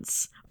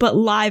ants, but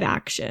live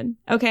action.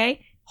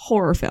 Okay,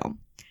 horror film.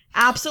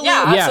 Absolutely,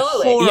 Yeah, Yeah.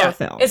 absolutely. horror Yeah.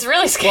 film. It's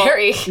really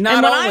scary. Not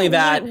And when only I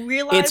that,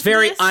 realized it's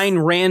very this- Ayn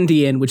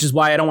Randian, which is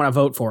why I don't want to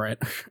vote for it.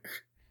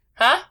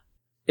 Huh?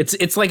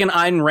 It's like an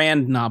Ayn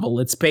Rand novel.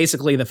 It's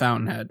basically The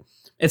Fountainhead.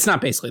 It's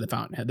not basically The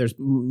Fountainhead. There's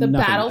nothing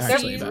battle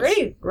actually scenes? about it.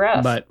 Pretty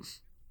rough. But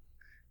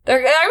I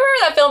remember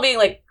that film being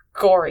like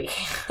gory.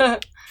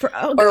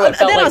 Oh, Or God. it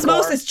felt And then like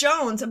Osmosis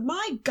Jones.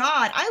 My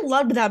God, I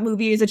loved that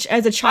movie as a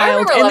child,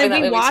 remember and loving then that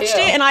we movie, watched too.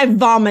 it, and I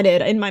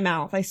vomited in my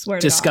mouth. I swear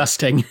to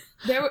disgusting.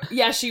 She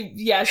almost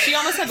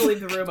had to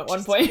leave the room at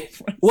one point.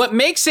 What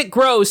makes it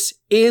gross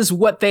is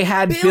what they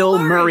had Bill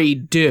Murray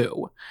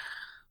do.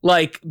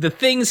 Like the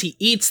things he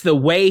eats, the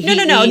way he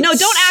God. No, eats.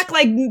 don't act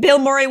like Bill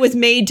Murray was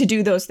made to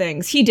do those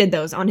things. He did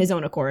those on his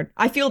own accord.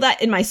 I feel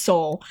that in my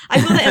soul.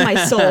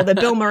 That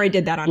Bill Murray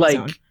did that on his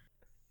own.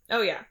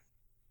 Oh yeah.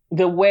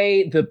 The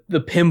way the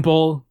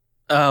pimple.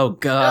 Oh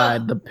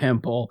God, the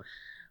pimple.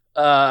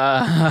 It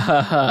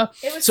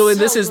was So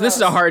this is a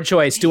gross. hard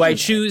choice. Do I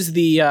choose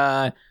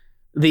the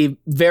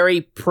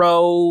very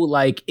pro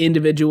like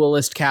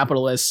individualist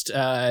capitalist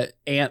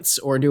ants,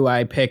 or do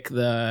I pick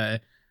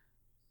the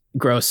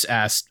gross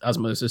ass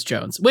Osmosis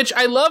Jones? Which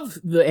I love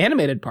the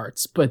animated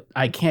parts, but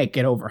I can't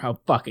get over how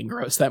fucking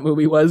gross that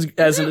movie was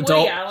as an Isn't it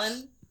adult. Woody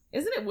Allen?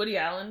 Isn't it Woody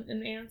Allen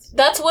in Ants?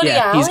 That's Woody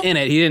yeah, Allen. he's in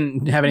it. He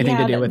didn't have anything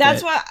to do with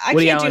that's it. why I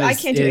Woody can't do. Allen I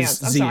is- can't do is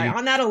ants. I'm Z. sorry.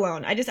 On that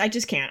alone, I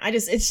just can't.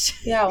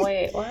 It's. Yeah,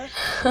 wait, what?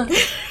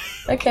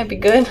 That can't be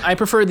good. I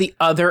prefer the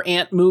other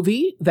Ant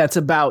movie that's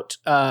about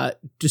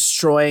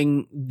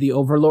destroying the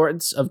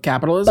overlords of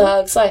capitalism.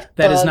 Bugs Life.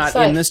 That is Bugs not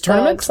Life, in this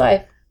tournament. Bugs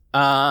Life.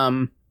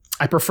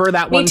 I prefer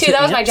that Me one. too, to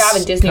that was my Ants job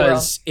in Disney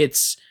World.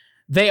 because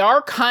they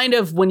are kind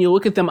of, when you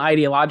look at them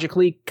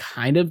ideologically,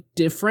 kind of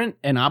different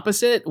and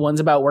opposite. One's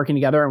about working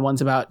together and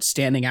one's about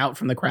standing out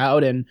from the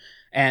crowd,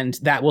 and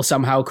that will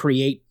somehow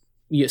create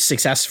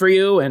success for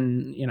you.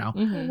 And you know,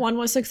 Mhm. One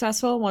was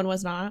successful, one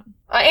was not.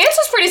 Ants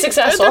was pretty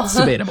successful. that's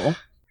debatable.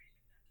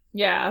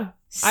 Yeah.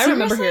 I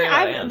remember Seriously? hearing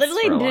about I ants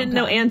literally for a long didn't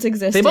know time. ants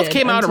existed. They both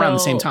came out around the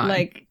same until, time.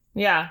 Like,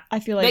 Yeah. I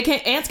feel like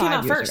Ants came 5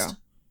 out years first. ago.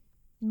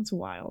 That's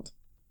wild.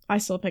 I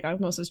still pick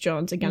Osmosis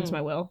Jones against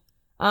my will.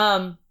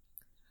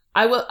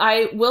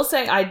 I will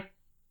say I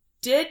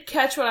did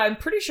catch what I'm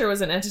pretty sure was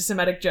an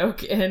anti-Semitic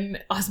joke in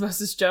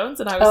Osmosis Jones,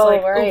 and I was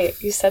like, right.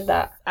 oof, You said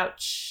that.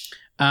 ouch.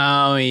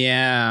 Oh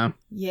yeah.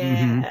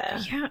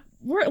 Yeah. Yeah,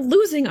 we're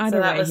losing either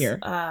So that way was, here.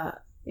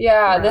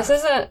 Yeah, Rough. this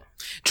isn't.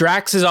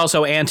 Drax is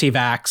also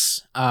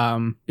anti-vax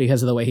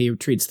because of the way he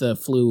treats the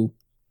flu,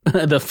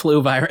 the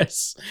flu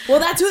virus. Well,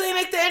 that's who they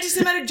make the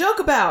anti-Semitic joke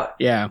about.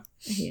 Yeah.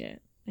 I hate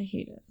it. I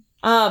hate it.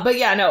 But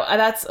yeah, no,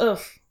 that's ugh.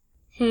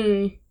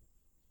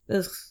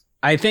 Ugh.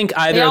 I think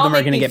either They of all them are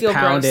make going to me get feel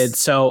pounded, gross.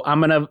 so I'm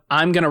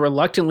gonna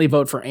reluctantly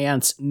vote for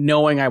Ants,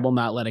 knowing I will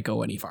not let it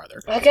go any farther.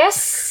 I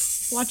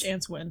guess. Watch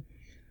ants win.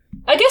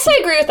 I guess I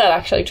agree with that,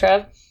 actually,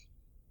 Trev.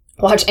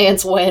 Watch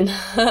ants win.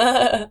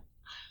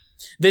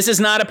 This is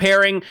not a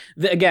pairing.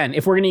 Again,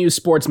 if we're going to use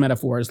sports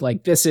metaphors,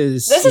 like this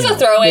is a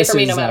throwaway this for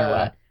me is, no matter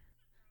what.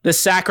 The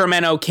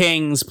Sacramento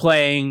Kings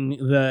playing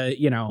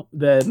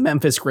the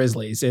Memphis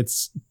Grizzlies.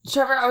 It's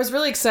Trevor, I was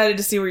really excited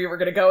to see where you were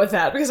going to go with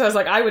that because I was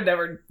like, I would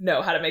never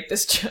know how to make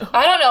this joke.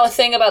 I don't know a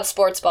thing about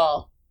sports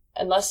ball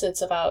unless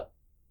it's about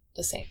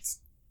the Saints.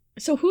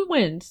 So who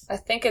wins? I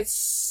think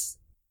it's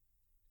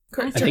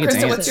think it's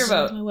Krista, ants. what's your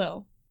vote? I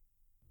will.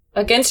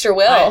 against your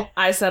will.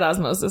 I said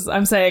Osmosis.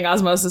 I'm saying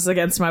Osmosis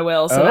against my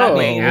will, so that Oh.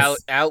 means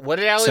What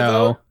did Allie so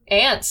vote?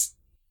 Ants.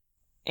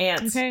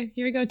 ants. Okay,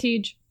 here we go,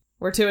 Tej.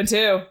 We're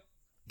 2-2.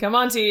 Come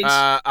on, Teach.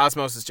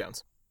 Osmosis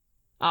Jones.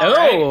 All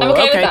right. I'm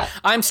okay with that.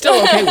 I'm still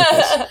okay with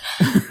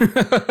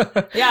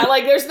this. Yeah,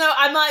 like there's no.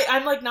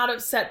 I'm like not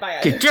upset by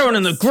it. Get down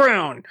on the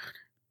ground.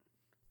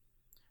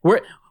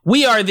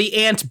 We are the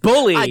ant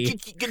bully.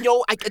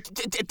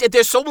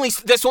 There's only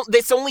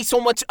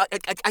so much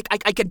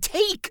I can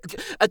take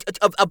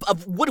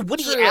of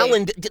Woody Truly.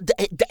 Allen,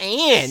 the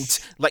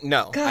ant. Like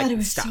no, God, it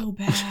was stop. so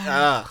bad.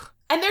 Ugh.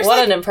 And there's What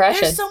like, an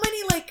impression. There's so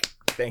many like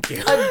Thank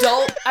you.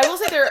 adult. I will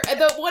say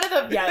one of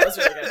the that was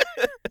really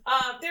good.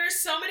 There's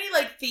so many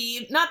like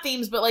not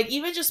themes, but like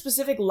even just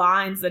specific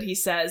lines that he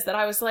says that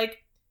I was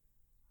like,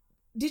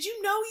 did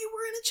you know you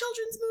were in a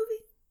children's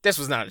movie? This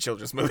was not a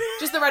children's movie.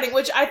 Just the writing,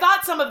 which I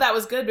thought some of that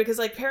was good because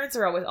like parents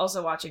are always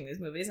also watching these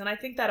movies, and I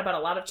think that about a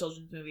lot of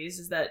children's movies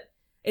is that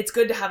it's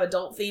good to have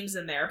adult themes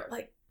in there, but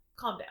like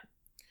calm down.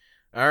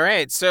 All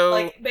right, so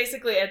Like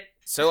basically,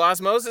 so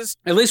Osmosis.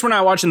 At least we're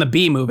not watching the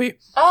B movie.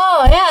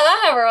 Oh, yeah,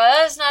 that never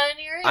was. Not in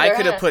here either. I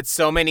could have huh? put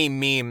so many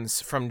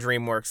memes from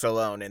DreamWorks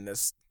alone in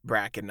this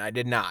bracket, and I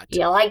did not.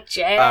 You like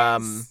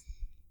jazz?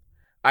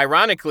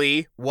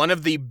 Ironically, one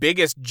of the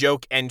biggest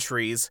joke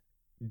entries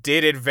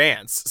did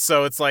advance,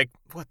 so it's like,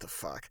 what the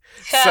fuck?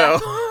 So,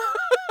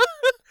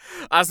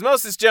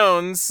 Osmosis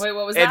Jones wait,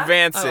 what was that?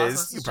 advances. Oh,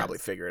 Osmosis You probably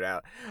Jones. figure it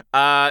out.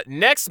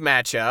 Next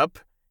matchup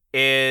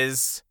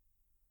is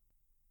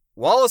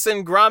Wallace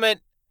and Gromit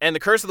and the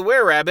Curse of the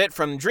Were-Rabbit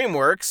from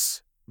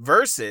DreamWorks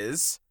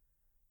versus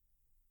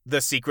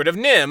The Secret of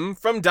Nim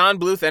from Don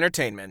Bluth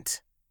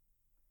Entertainment.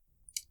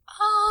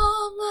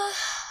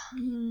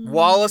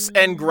 Wallace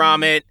and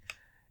Gromit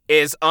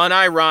is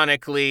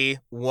unironically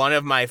one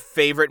of my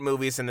favorite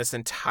movies in this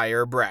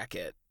entire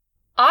bracket.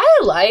 I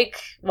like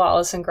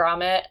Wallace and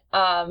Gromit.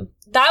 That one,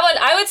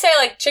 I would say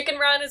like Chicken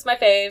Run is my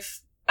fave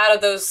out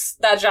of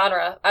that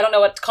genre. I don't know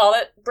what to call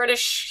it.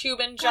 British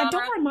human genre. God,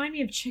 don't remind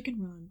me of Chicken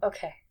Run.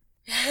 Okay.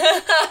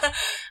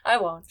 I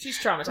won't. She's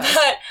traumatized.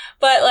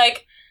 But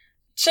like,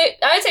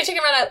 I would say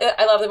Chicken Run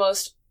I love the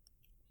most.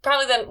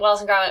 Probably then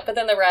Wallace and Gromit, but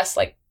then the rest,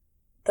 like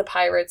the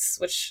Pirates,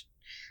 which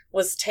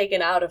was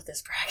taken out of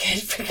this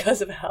bracket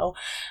because of how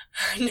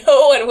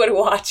no one would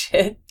watch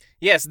it.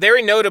 Yes,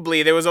 very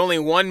notably, there was only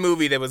one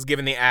movie that was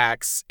given the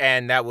axe,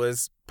 and that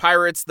was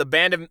Pirates,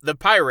 Band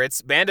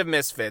of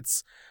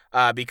Misfits,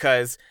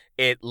 because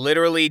it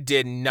literally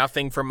did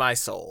nothing for my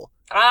soul.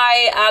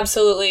 I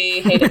absolutely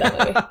hated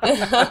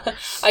that movie.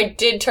 I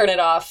did turn it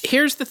off.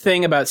 Here's the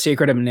thing about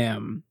Secret of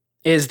Nim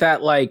is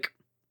that like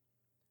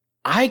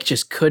I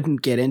just couldn't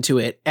get into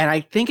it, and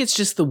I think it's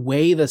just the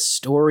way the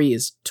story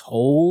is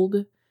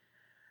told.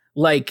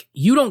 Like,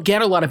 you don't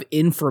get a lot of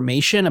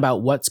information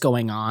about what's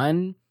going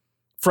on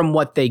from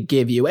what they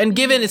give you. And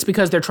given it's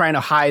because they're trying to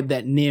hide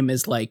that NIM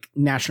is like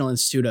National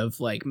Institute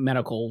of like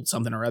Medical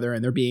something or other,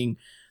 and they're being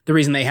the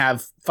reason they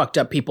have fucked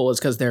up people is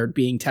because they're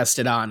being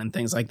tested on and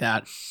things like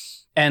that.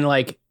 And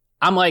like,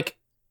 I'm like,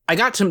 I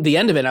got to the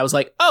end of it and I was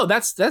like, oh,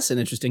 that's an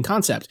interesting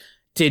concept.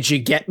 Did you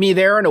get me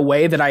there in a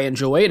way that I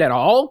enjoyed at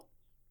all?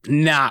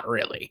 Not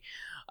really.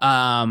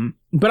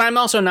 But I'm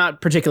also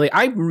not particularly,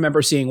 I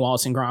remember seeing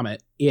Wallace and Gromit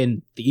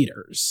in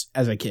theaters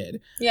as a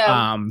kid.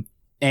 Yeah.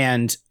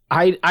 And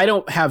I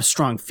don't have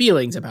strong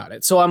feelings about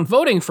it. So I'm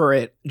voting for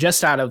it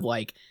just out of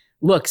like,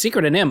 look,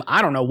 Secret of NIMH,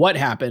 I don't know what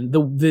happened.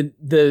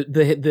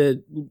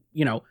 The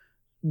you know,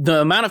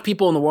 the amount of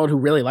people in the world who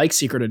really like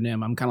Secret of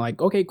NIMH, I'm kind of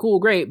like, okay, cool,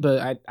 great,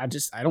 but I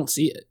don't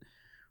see it.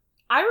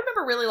 I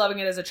remember really loving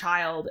it as a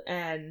child,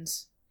 and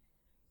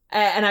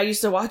I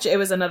used to watch it. It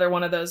was another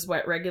one of those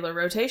regular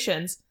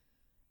rotations,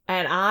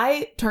 and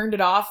I turned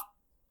it off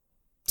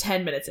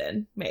 10 minutes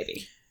in,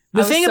 maybe.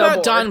 The thing about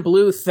bored. Don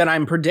Bluth that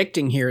I'm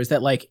predicting here is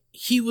that like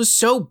he was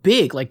so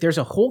big. Like there's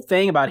a whole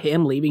thing about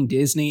him leaving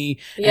Disney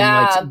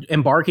and like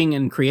embarking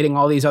and creating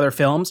all these other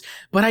films,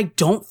 but I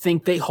don't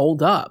think they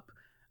hold up.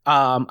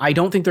 I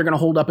don't think they're going to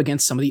hold up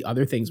against some of the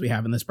other things we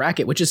have in this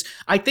bracket, which is,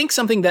 I think,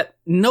 something that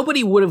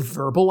nobody would have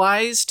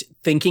verbalized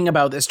thinking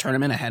about this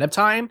tournament ahead of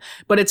time,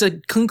 but it's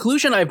a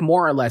conclusion I've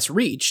more or less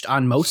reached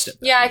on most of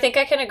them. Yeah, I think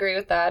I can agree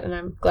with that, and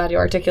I'm glad you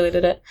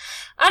articulated it.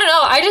 I don't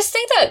know. I just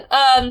think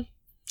that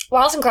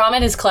Wallace and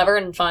Gromit is clever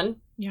and fun.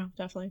 Yeah,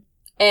 definitely.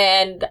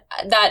 And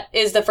that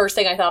is the first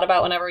thing I thought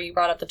about whenever you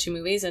brought up the two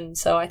movies, and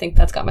so I think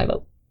that's got my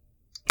vote.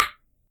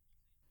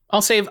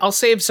 I'll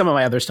save some of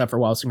my other stuff for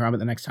Wallace and Gromit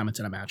the next time it's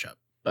in a matchup.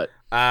 But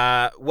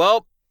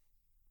well,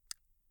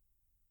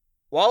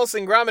 Wallace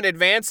and Gromit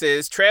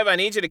advances. Trev, I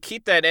need you to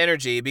keep that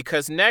energy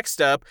because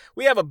next up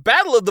we have a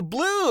battle of the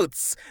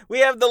Bluths.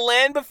 We have The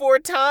Land Before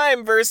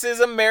Time versus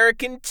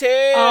American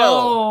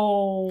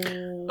Tail.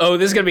 Oh,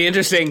 this is gonna be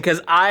interesting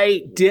because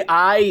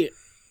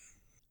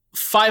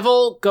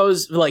Fievel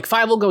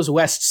Goes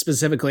West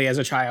specifically as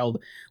a child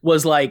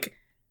was like,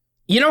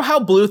 you know how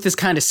Bluth is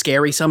kind of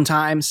scary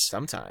sometimes?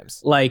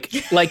 Sometimes. Like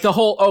the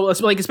whole,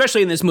 like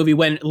especially in this movie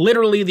when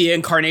literally the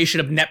incarnation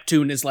of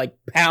Neptune is like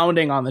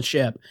pounding on the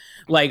ship.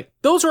 Like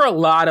those are a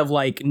lot of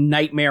like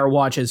nightmare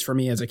watches for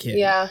me as a kid.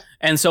 Yeah.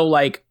 And so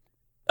like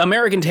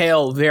American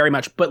Tail very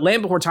much, but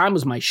Land Before Time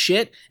was my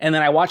shit. And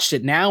then I watched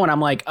it now and I'm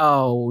like,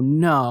 oh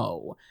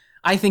no.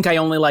 I think I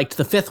only liked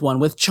the fifth one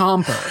with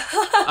Chomper.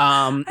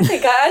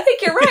 I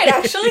think you're right,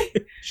 actually.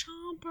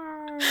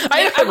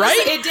 Right?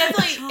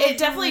 It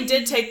definitely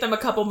did take them a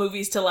couple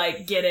movies to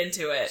like get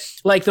into it.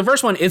 Like the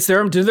first one,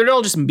 they're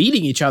all just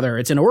meeting each other.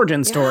 It's an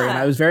origin story, and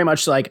I was very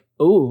much like,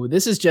 "Oh,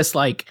 this is just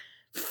like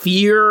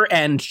fear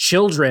and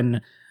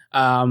children."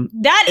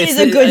 That is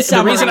a good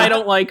summary. The reason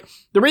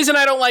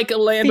I don't like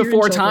Land Fear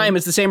Before and Time Children.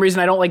 is the same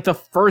reason I don't like the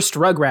first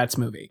Rugrats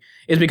movie.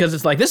 Is because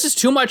it's like this is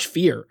too much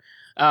fear.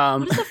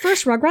 What is the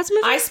first Rugrats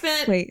movie?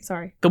 Wait,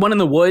 sorry. The one in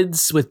the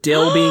woods with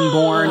Dill being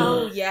born.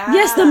 Oh yeah.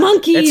 Yes, the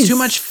monkeys. It's too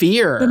much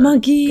fear. The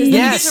monkeys.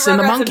 Yes, and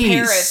the monkeys.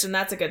 In Paris, and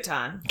that's a good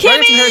time.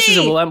 Rugrats in Paris is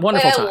a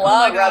wonderful time. I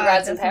love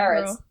Rugrats in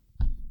Paris.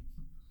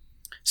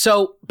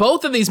 So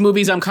both of these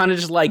movies, I'm kind of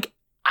just like,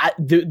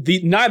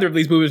 neither of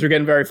these movies are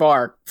getting very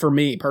far for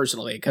me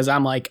personally, because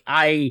I'm like,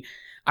 I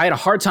had a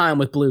hard time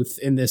with Bluth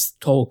in this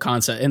whole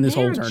concept, in this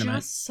whole tournament. They're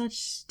just such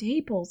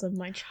staples of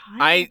my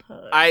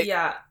childhood.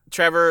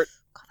 Trevor,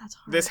 God, that's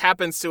hard. this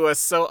happens to us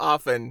so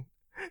often.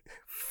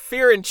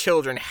 Fear in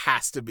Children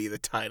has to be the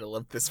title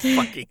of this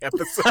fucking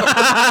episode.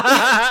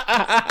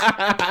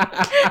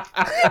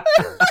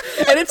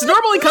 And it's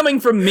normally coming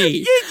from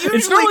me.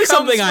 It's normally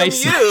something I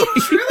say.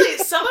 Really,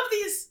 some of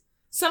these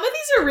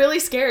are really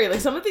scary. Like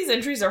some of these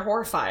entries are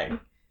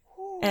horrifying.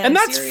 And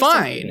that's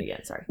fine.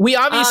 Again, sorry. We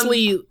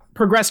obviously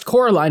progressed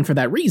Coraline for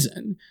that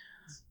reason.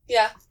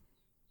 Yeah.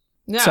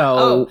 Yeah.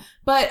 So,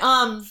 but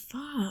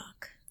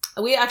Fuck.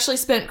 we actually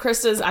spent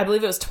Krista's, I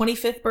believe it was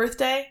 25th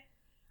birthday.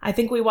 I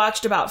think we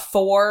watched about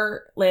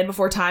 4 Land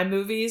Before Time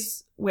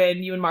movies when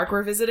you and Mark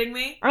were visiting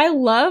me. I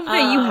love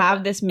that you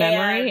have this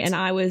memory, and and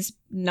I was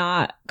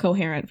not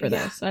coherent for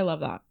this. I love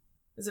that.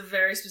 It's a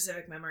very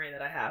specific memory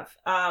that I have.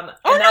 Oh,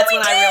 and that's no,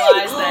 when I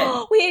realized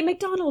that we ate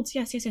McDonald's.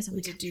 Yes. we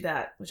did do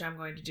that, which I'm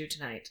going to do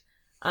tonight.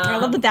 I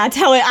love that. That's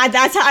how it.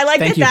 That's how I like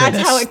Thank that. you for That's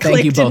this. how it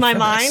Thank you clicked in both my for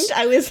mind. this.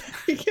 I was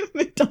thinking of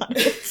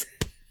McDonald's.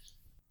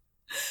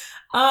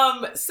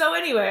 So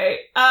anyway,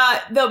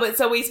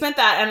 so we spent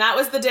that, and that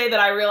was the day that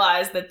I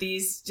realized that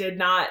these did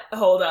not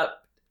hold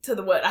up to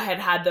what I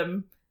had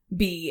them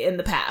be in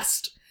the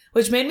past,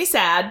 which made me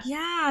sad.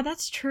 Yeah,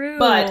 that's true.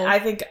 But I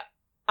think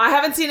I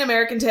haven't seen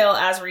American Tail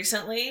as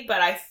recently, but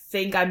I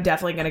think I'm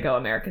definitely going to go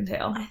American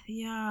Tail.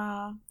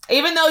 Yeah.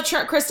 Even though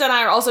Krista and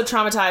I are also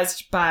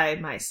traumatized by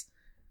mice.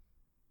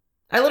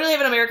 I literally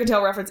have an American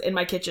Tail reference in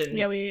my kitchen.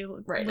 Yeah, we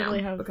right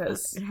literally now have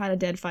because had a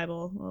dead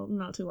Fievel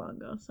not too long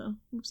ago. So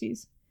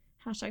oopsies.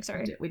 Hashtag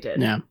sorry. we did.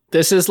 Yeah.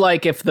 This is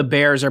like if the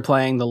Bears are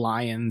playing the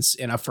Lions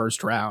in a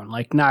first round.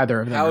 Like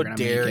neither of them How are going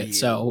to dare make it. you.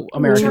 So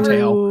American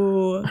Tail.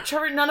 Ooh. you.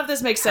 Trevor, none of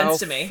this makes sense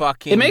to me.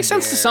 It makes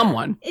sense to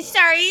someone.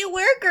 Sorry,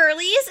 we're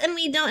girlies and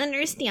we don't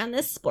understand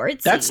the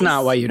sports. That's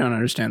not why you don't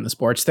understand the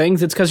sports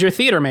things. It's because you're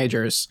theater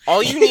majors.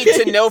 All you need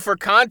to know for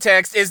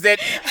context is that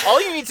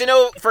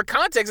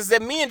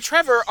me and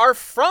Trevor are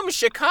from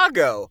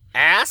Chicago.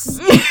 Ass.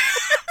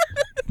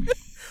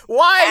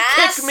 Why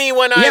kick me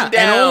when I'm down?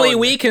 And only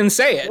we can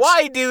say it.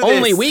 Why do this?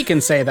 Only we can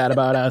say that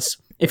about us.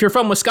 If you're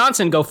from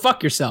Wisconsin, go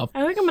fuck yourself.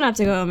 I think I'm gonna have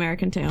to go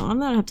American Tail. I'm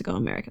gonna have to go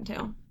American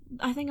Tail.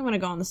 I think I'm gonna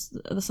go on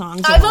the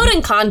songs. I vote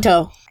in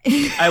Kanto.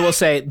 I will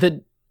say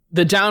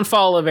the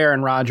downfall of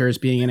Aaron Rodgers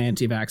being an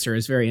anti-vaxxer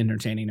is very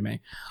entertaining to me.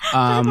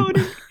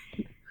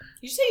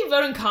 You say you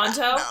vote in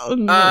Kanto?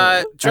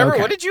 Trevor,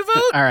 Okay. what did you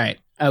vote? All right.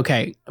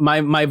 Okay.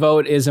 My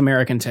vote is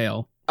American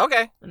Tail.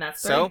 Okay. And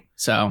that's So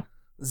So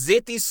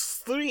that is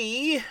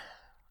 3.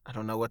 I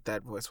don't know what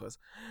that voice was.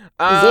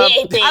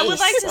 I would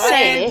like to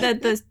say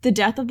that the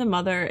death of the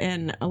mother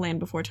in A Land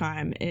Before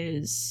Time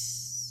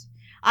is,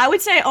 I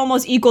would say,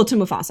 almost equal to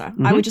Mufasa.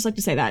 I would just like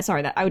to say that.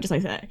 Sorry, I would just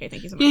like to say that. Okay,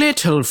 thank you so much.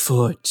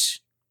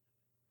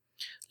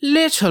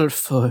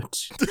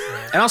 Littlefoot.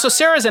 And also,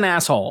 Sarah's an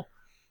asshole.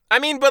 I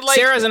mean, but like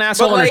Sarah's an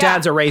asshole and her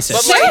dad's a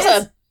racist. But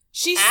like,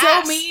 she's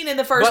ass. so mean in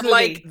the first but movie.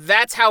 like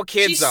that's how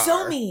kids She's are.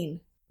 so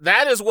mean.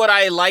 That is what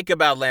I like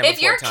about Land If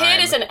Before your Time.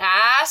 kid is an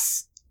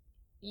ass,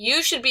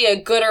 you should be a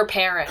gooder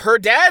parent. Her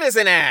dad is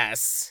an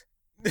ass.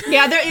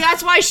 Yeah,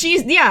 that's why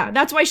she's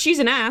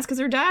an ass, because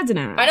her dad's an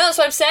ass. I know, that's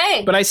what I'm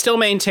saying. But I still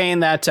maintain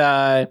that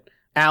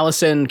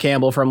Allison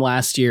Campbell from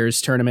last year's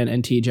tournament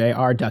and TJ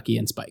are Ducky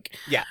and Spike.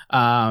 Yeah.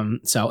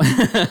 So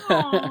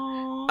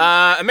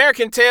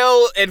American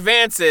Tail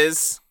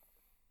advances.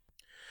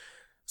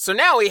 So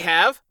now we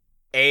have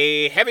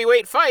a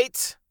heavyweight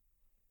fight.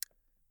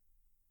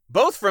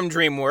 Both from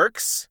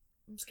DreamWorks.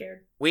 I'm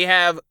scared. We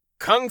have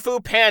Kung Fu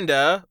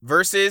Panda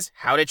versus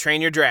How to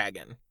Train Your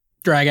Dragon.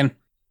 Dragon.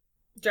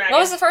 Dragon. What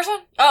was the first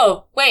one?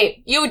 Oh,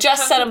 wait. You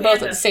just Kung said Fu them both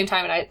Panda. at the same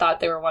time, and I thought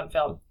they were one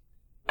film.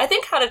 I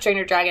think How to Train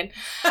Your Dragon.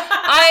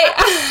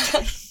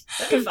 I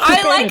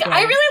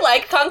really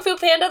like Kung Fu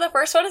Panda. The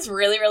first one is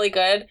really, really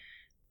good.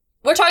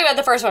 We're talking about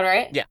the first one,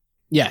 right? Yeah.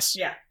 Yes.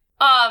 Yeah.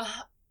 I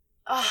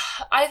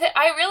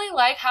really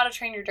like How to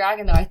Train Your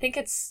Dragon, though. I think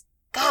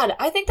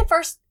the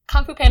first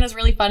Kung Fu Panda is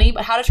really funny,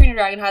 but How to Train Your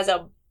Dragon has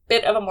a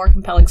bit of a more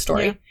compelling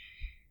story.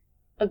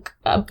 Yeah. A good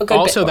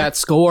Also, bit more. that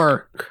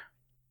score.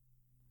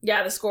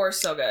 Yeah, the score is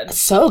so good.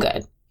 So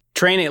good.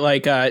 Train it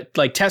like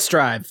Test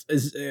Drive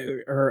is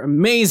or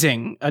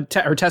amazing.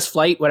 Or Test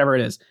Flight, whatever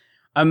it is.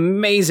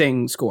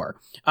 Amazing score.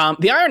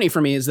 The irony for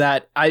me is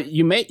that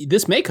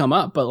this may come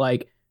up, but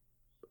like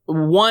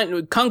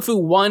Kung Fu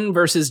 1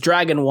 versus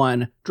Dragon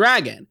 1,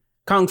 Dragon.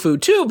 Kung Fu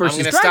 2 versus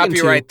I'm going to Dragon stop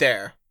you 2. right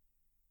there.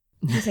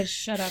 He said,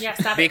 "Shut up." Yeah,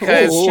 stop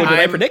Because Ooh, did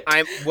I predict?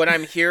 what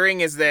I'm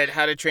hearing is that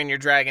How to Train Your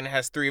Dragon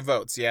has 3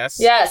 votes, yes?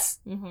 Yes.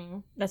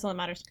 Mm-hmm. That's all that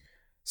matters.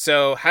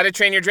 So How to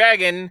Train Your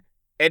Dragon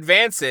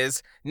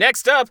advances.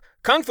 Next up,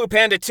 Kung Fu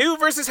Panda 2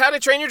 versus How to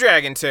Train Your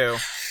Dragon 2.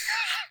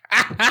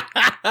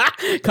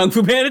 Kung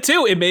Fu Panda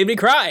 2, it made me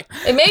cry.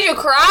 It made you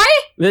cry?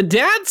 The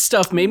dad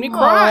stuff made me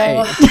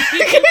cry.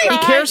 He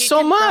cares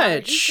so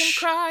much. He can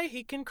cry,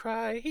 he can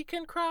cry, he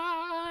can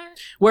cry.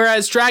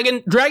 Whereas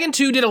Dragon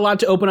 2 did a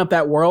lot to open up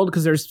that world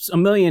because there's a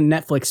million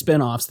Netflix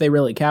spin-offs. They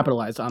really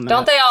capitalized on that.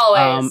 Don't they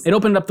always? It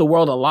opened up the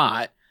world a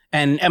lot,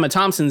 and Emma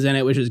Thompson's in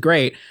it, which is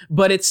great,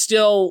 but it's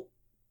still,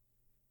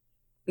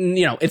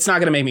 it's not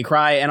going to make me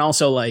cry. And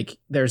also, like,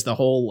 there's the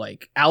whole,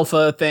 like,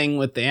 alpha thing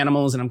with the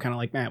animals, and I'm kind of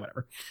like,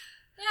 whatever.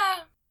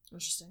 Yeah.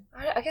 Interesting.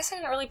 I guess I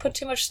didn't really put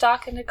too much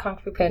stock into Kung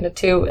Fu Panda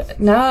 2.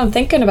 Now I'm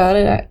thinking about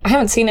it. I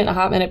haven't seen it in a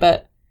hot minute,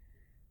 but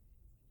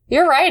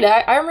you're right.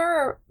 I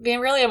remember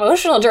being really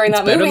emotional during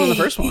that movie. Better than the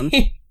first one. I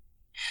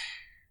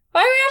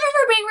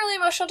remember being really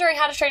emotional during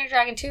How to Train Your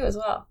Dragon 2 as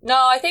well.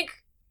 No, I think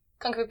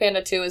Kung Fu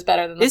Panda 2 is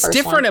better than the It's first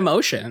different one.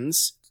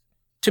 emotions.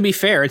 To be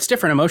fair, it's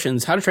different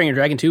emotions. How to Train Your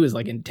Dragon 2 is,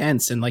 like,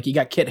 intense, and, like, you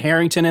got Kit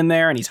Harington in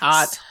there, and he's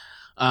hot.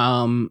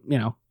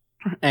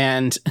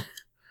 And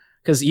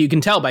because you can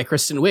tell by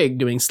Kristen Wiig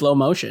doing slow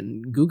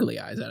motion googly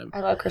eyes at him.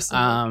 I love Kristen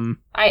Wiig.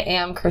 I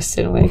am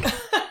Kristen Wiig.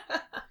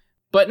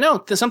 But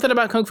no, there's something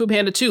about Kung Fu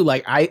Panda 2.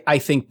 Like, I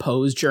think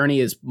Poe's journey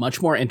is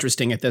much more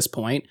interesting at this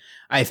point.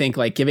 I think,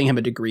 like, giving him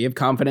a degree of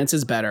confidence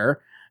is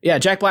better. Yeah,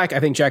 Jack Black.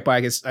 I think Jack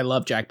Black is. I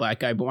love Jack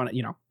Black. I want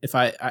to,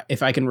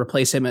 if I can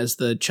replace him as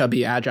the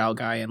chubby, agile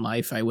guy in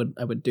life, I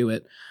would do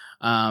it.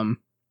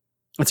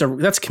 That's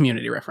a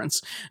Community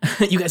reference.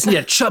 You guys need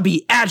a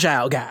chubby,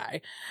 agile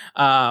guy.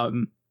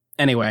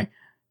 Anyway,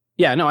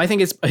 yeah, no, I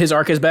think his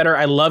arc is better.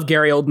 I love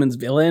Gary Oldman's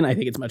villain. I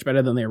think it's much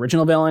better than the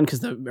original villain because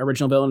the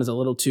original villain is a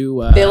little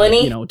too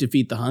villainy.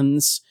 Defeat the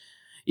Huns.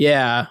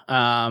 Yeah.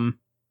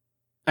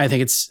 I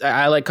think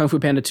I like Kung Fu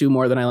Panda 2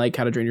 more than I like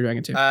How to Train Your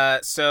Dragon 2.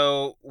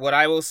 So what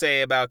I will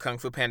say about Kung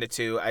Fu Panda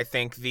 2, I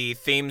think the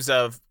themes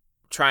of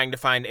trying to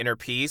find inner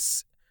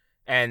peace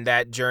and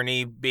that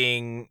journey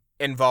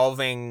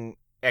involving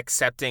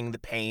accepting the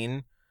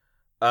pain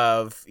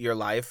of your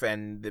life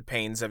and the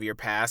pains of your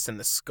past and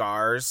the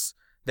scars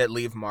that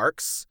leave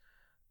marks.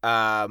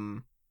 I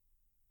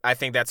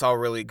think that's all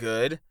really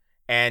good.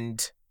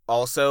 And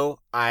also,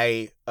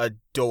 I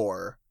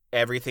adore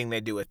everything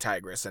they do with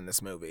Tigress in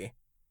this movie.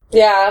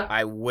 Yeah.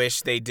 I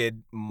wish they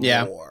did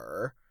Yeah.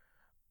 more,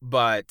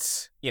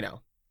 but you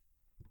know,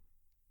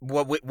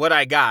 what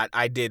I got,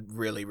 I did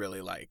really,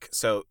 really like.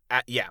 So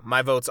yeah,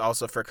 my vote's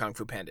also for Kung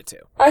Fu Panda 2.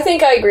 I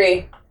think I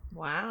agree.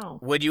 Wow.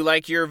 Would you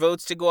like your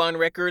votes to go on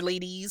record,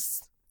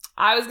 ladies?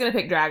 I was gonna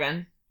pick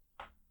Dragon.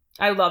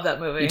 I love that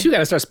movie. You two got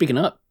to start speaking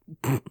up.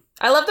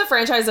 I love the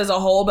franchise as a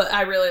whole, but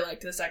I really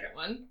liked the second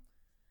one.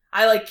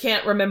 I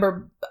can't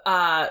remember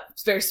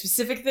very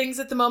specific things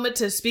at the moment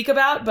to speak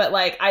about, but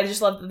I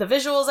just loved the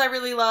visuals. I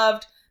really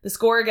loved the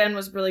score. Again,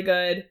 was really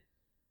good.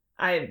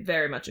 I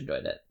very much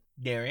enjoyed it.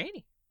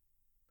 Alrighty.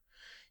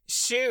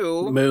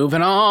 Sue.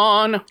 Moving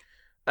on.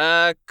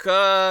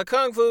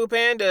 Kung Fu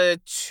Panda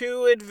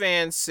 2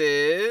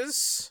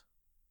 advances.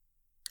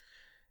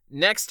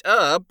 Next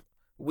up,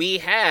 we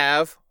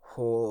have.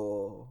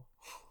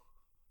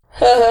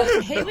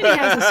 I hate when he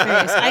has his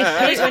face. I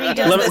hate when he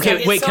does this.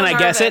 Okay, wait. so Can I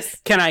guess nervous.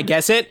 it? Can I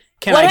guess it?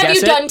 Can What I have guess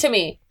you it? done to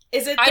me?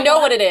 Is it? I the know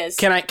one- what it is.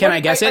 Can I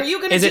guess are it?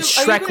 you gonna Is it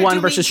do- are you Shrek gonna 1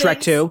 do versus mean Shrek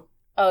things? 2?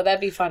 Oh,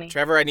 that'd be funny.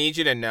 Trevor, I need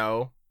you to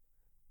know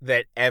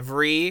that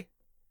every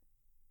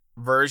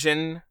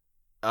version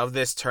of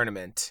this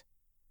tournament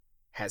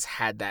has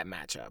had that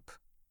matchup,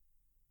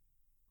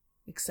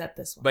 Except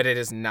this one. but it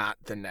is not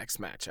the next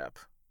matchup.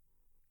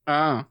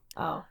 Oh.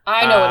 Oh.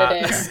 I know what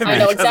it is. I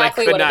know because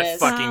exactly I could what not it is.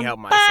 fucking help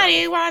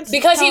Somebody myself. wants to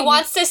Because he tell me-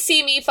 wants to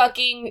see me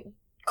fucking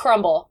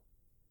crumble.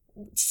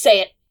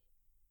 Say it.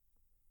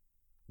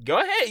 Go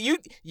ahead.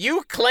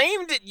 You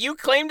claimed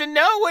to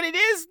know what it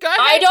is. Go ahead.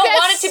 I don't guess.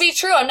 want it to be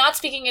true. I'm not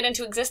speaking it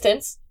into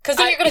existence. Because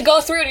then you're going to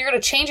go through and you're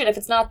going to change it if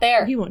it's not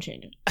there. He won't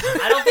change it.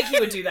 I don't think he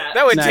would do that.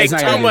 That would No, take he's not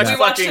too gonna do much that. We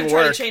watched him fucking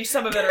try to work. change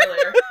some of it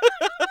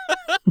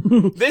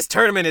earlier. This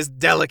tournament is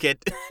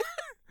delicate.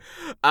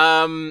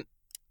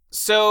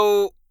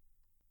 So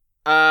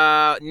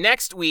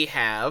next we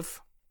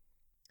have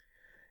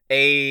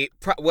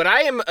what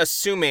I am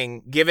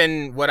assuming,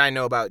 given what I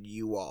know about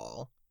you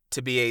all,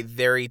 to be a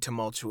very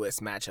tumultuous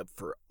matchup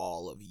for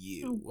all of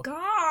you. Oh,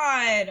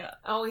 God.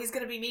 Oh, he's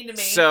gonna be mean to me.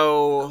 Oh,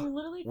 So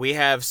literally. we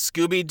have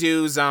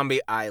Scooby-Doo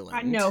Zombie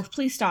Island No,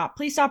 please stop.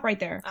 Please stop right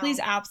there. Please,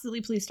 Oh.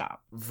 absolutely, please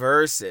stop.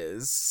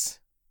 versus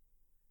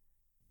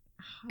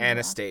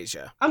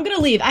Anastasia. I'm gonna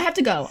leave. I have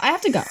to go.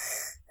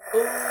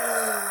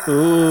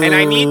 And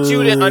I need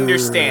you to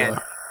understand,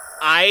 No,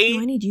 I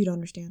I need you to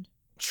understand.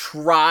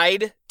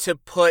 tried to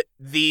put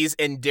these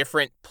in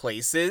different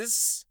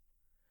places,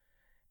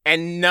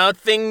 and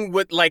nothing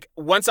would,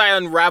 once I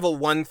unravel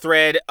one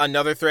thread,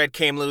 another thread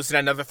came loose and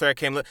another thread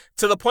came loose,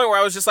 to the point where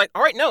I was just like,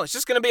 all right, no, it's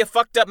just going to be a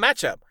fucked up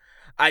matchup.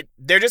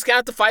 They're just going to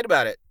have to fight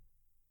about it.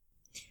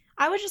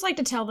 I would just like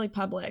to tell the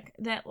public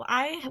that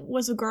I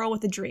was a girl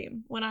with a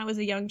dream when I was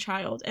a young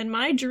child, and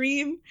my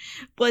dream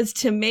was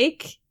to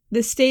make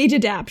the stage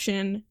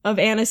adaptation of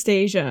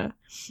Anastasia.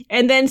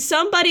 And then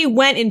somebody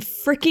went and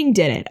freaking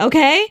did it,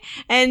 okay?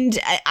 And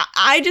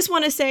I just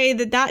want to say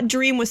that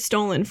dream was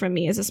stolen from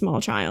me as a small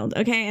child,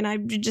 okay? And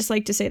I'd just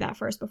like to say that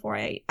first before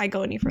I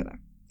go any further.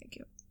 Thank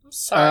you. I'm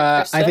sorry,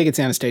 Krista. I think it's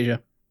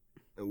Anastasia.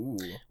 Ooh.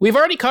 We've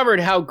already covered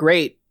how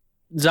great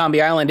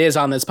Zombie Island is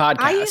on this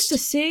podcast. I used to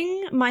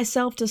sing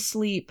myself to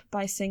sleep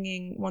by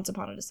singing Once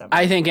Upon a December.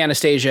 I think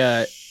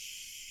Anastasia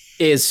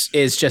is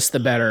just the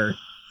better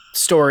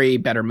story,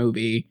 better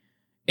movie.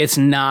 It's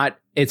not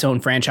its own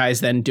franchise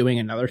then doing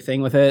another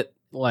thing with it.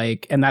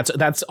 And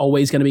that's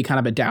always going to be kind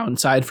of a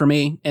downside for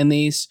me in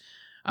these.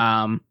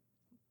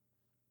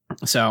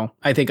 So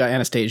I think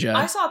Anastasia.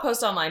 I saw a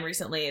post online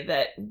recently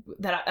that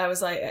I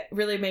was like, it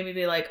really made me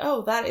be like,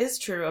 oh, that is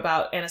true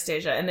about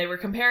Anastasia. And they were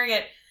comparing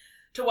it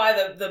to why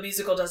the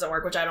musical doesn't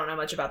work, which I don't know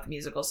much about the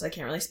musical, so I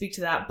can't really speak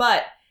to that.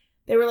 But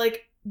they were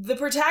like, the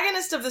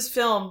protagonist of this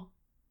film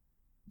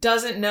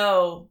doesn't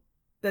know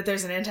that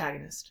there's an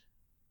antagonist.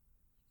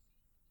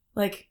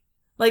 Like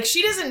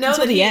she doesn't know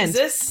Until that the he end.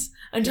 exists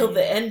until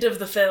the end of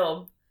the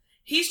film.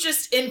 He's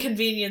just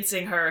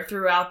inconveniencing her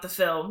throughout the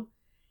film.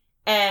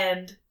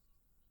 And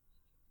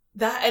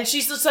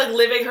she's just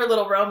living her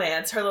little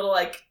romance, her little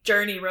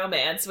journey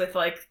romance with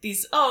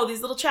these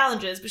little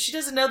challenges, but she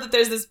doesn't know that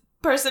there's this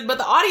person, but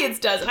the audience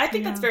does. And I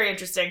think that's very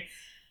interesting.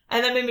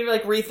 And that made me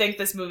rethink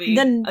this movie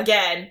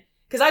again.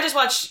 Because I just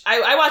watched,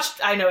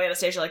 I know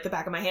Anastasia like the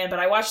back of my hand, but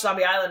I watched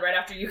Zombie Island right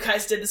after you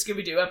guys did the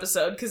Scooby-Doo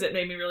episode because it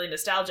made me really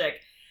nostalgic.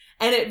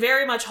 And it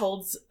very much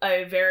holds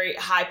a very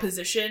high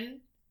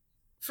position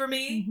for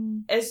me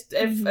as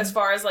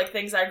far as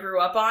things I grew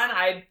up on.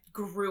 I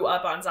grew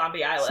up on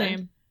Zombie Island.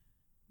 Same.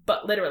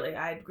 But literally,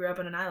 I grew up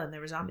on an island.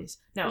 There were zombies.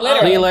 No,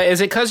 Literally. Leela,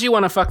 is it because you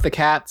want to fuck the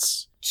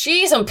cats?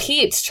 Jeez and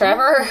Pete's,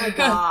 Trevor. Oh my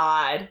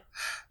god.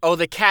 Oh,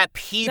 the cat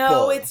people.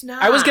 No, it's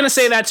not. I was going to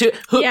say that too.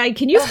 Yeah,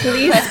 can you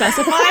please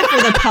specify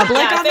for the public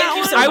Yeah, on thank that you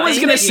one? so I much. was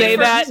gonna Thank say you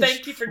for- that.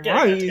 Thank you for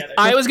getting that together.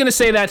 I was going to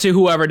say that to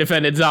whoever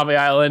defended Zombie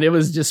Island. It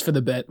was just for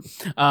the bit.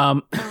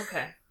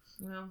 Okay.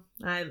 Well,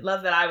 I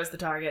love that I was the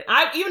target.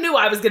 I even knew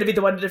I was going to be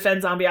the one to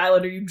defend Zombie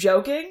Island. Are you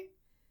joking?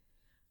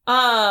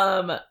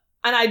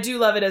 And I do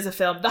love it as a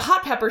film. The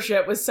hot pepper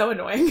shit was so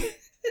annoying.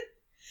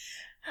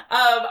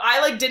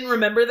 I didn't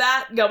remember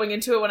that going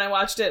into it when I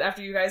watched it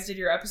after you guys did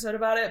your episode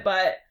about it,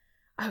 but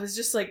I was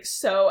just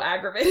so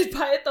aggravated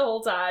by it the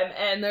whole time,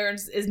 and there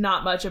is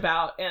not much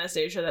about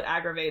Anastasia that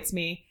aggravates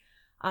me.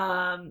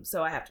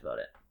 So I have to vote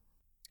it.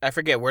 I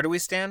forget, where do we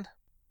stand?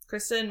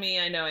 Krista and me,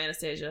 I know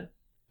Anastasia.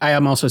 I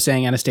am also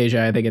saying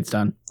Anastasia. I think it's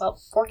done. Well,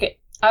 fork it.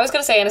 I was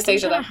gonna say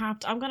Anastasia though.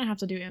 I'm gonna have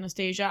to do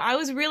Anastasia. I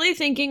was really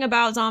thinking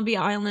about Zombie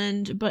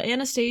Island, but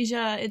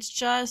Anastasia, it's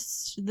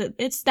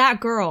that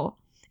girl.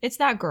 It's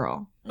that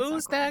girl.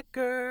 Who's that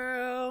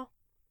girl?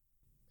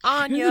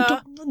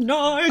 Anya.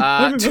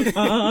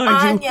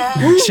 Anya.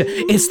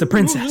 It's the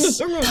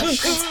princess.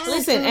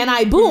 Listen, and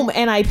I boom,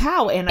 and I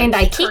pow, and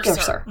I kick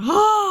her.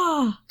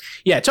 Ah.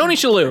 Yeah, Tony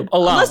Shalhoub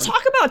alone. Let's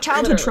talk about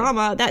childhood Literally.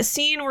 trauma. That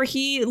scene where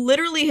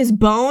his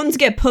bones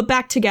get put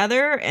back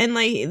together and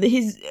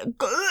his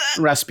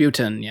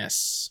Rasputin,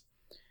 yes.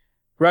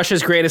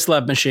 Russia's greatest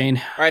love machine.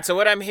 All right, so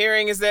what I'm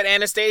hearing is that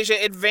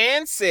Anastasia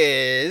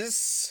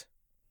advances.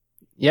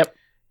 Yep.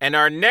 And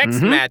our next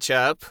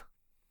matchup,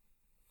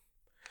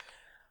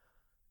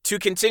 to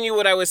continue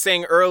what I was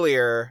saying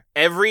earlier,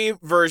 every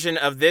version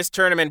of this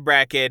tournament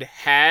bracket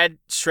had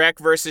Shrek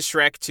versus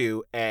Shrek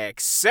 2,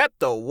 except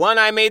the one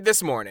I made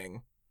this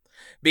morning.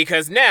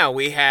 Because now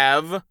we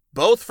have,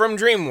 both from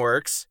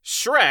DreamWorks,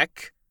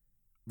 Shrek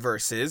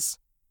versus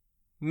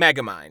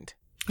Megamind.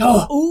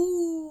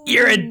 Oh,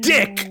 you're a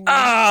dick.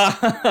 Oh,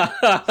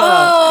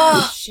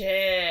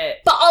 shit.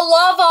 But I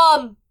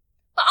love them.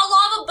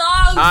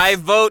 Both. I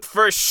vote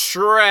for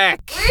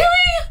Shrek. Really?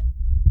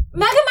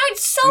 Megamind's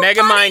so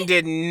Megamind funny.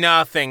 did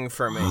nothing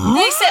for me.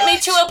 They sent me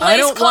to a place I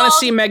don't want to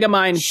see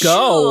Megamind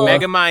go.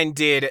 Megamind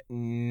did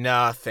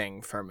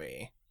nothing for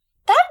me.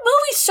 That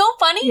movie's so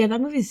funny. Yeah, that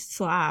movie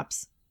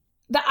slaps.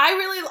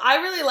 I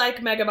really like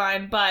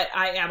Megamind, but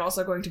I am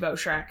also going to vote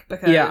Shrek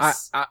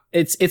because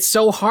it's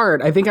so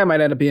hard. I think I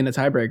might end up being a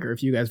tiebreaker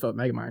if you guys vote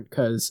Megamind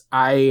because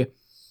I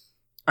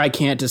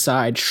can't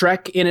decide.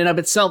 Shrek in and of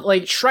itself,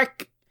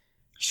 Shrek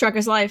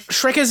is life.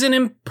 Shrek is an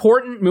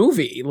important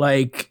movie.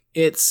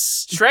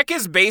 Shrek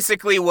is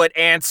basically what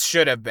Ants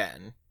should have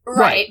been.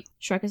 Right.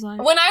 Shrek is life.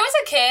 When I was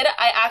a kid,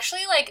 I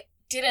actually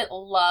didn't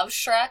love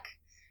Shrek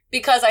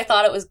because I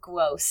thought it was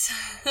gross.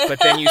 But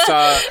then you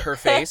saw her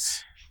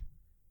face,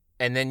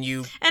 and then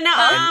you and now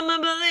I'm a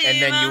believer.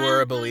 And then you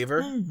were a believer.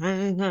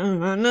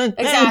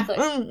 Exactly.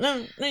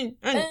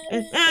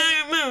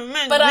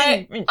 But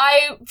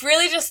I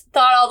really just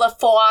thought all the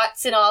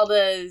thoughts and all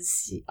it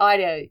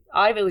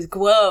was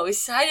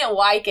gross. I didn't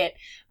like it.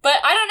 But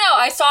I don't know.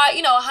 I saw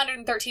it,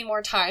 113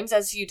 more times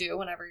as you do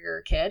whenever you're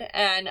a kid.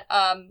 And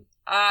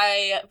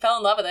I fell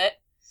in love with it.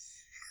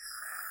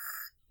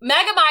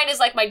 Megamind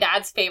is my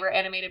dad's favorite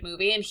animated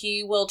movie, and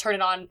he will turn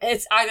it on.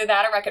 It's either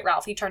that or Wreck-It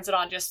Ralph. He turns it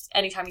on just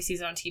anytime he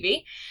sees it on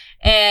TV.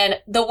 And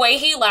the way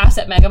he laughs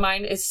at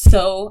Megamind is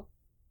so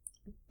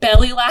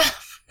belly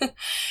laugh.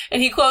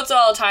 And he quotes it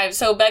all the time.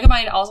 So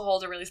Megamind also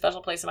holds a really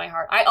special place in my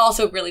heart. I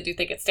also really do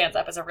think it stands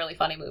up as a really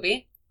funny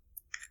movie.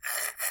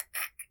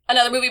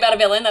 Another movie about a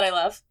villain that I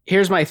love.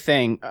 Here's my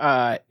thing,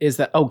 is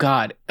that, oh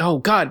God,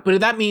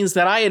 but that means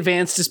that I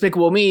advance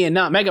Despicable Me and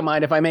not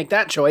Megamind if I make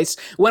that choice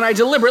when I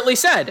deliberately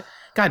said,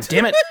 God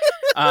damn it.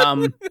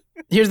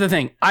 Here's the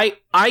thing.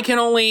 I can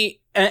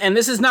only, and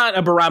this is not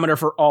a barometer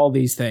for all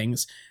these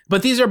things,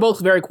 but these are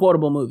both very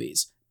quotable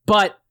movies.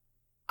 But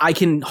I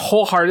can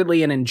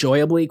wholeheartedly and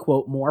enjoyably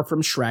quote more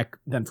from Shrek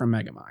than from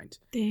Megamind.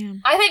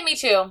 Damn. I think me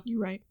too.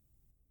 You're right.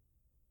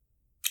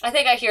 I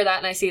think I hear that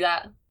and I see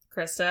that.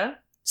 Krista?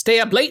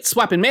 Stay up late,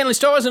 swapping manly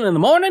stores, and in the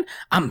morning,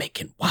 I'm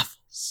making waffles.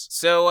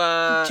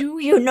 So, do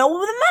you know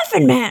the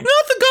Muffin Man?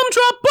 Not the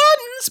gumdrop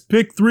buttons!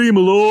 Pick 3,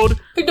 my lord.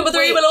 Pick number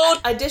 3, my lord.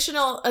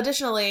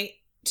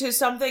 Additionally, to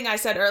something I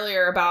said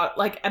earlier about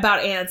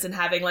ants and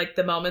having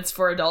the moments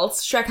for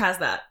adults, Shrek has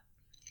that.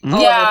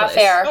 Yeah,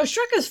 fair. Oh,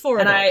 Shrek is for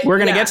adults. We're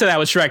gonna get to that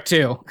with Shrek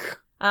too.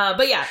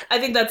 But yeah, I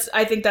think that's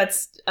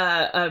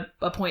a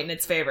point in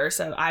its favor.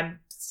 So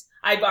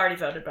I've already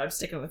voted, but I'm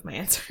sticking with my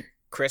answer.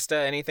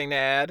 Krista, anything to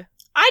add?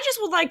 I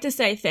just would like to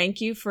say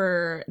thank you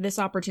for this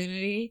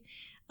opportunity,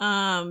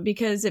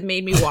 because it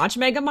made me watch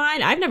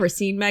Megamind. I've never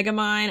seen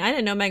Megamind. I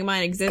didn't know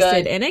Megamind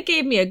existed, and it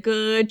gave me a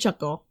good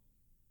chuckle.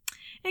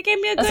 It gave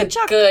me a good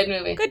chuck. Good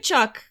movie. Good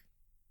chuck.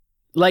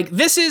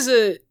 This is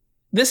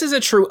a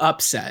true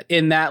upset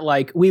in that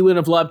we would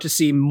have loved to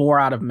see more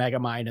out of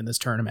Megamind in this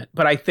tournament,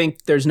 but I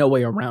think there's no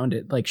way around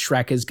it.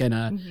 Shrek is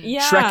gonna,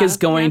 Shrek is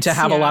going to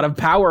have a lot of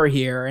power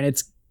here, and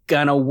it's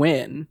gonna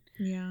win.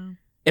 Yeah.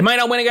 It might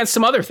not win against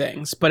some other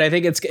things, but I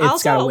think it's got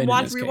to win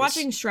in this case.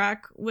 Rewatching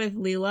Shrek with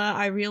Leela,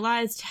 I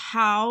realized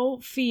how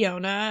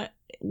Fiona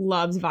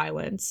loves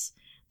violence.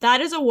 That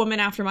is a woman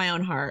after my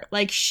own heart.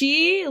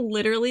 She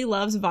literally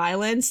loves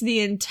violence the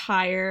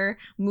entire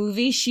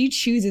movie. She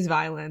chooses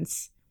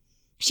violence.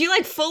 She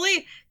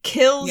fully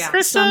kills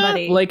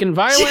somebody. In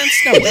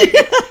violence? No.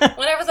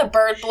 Whenever the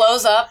bird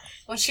blows up,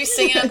 when she's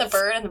singing at the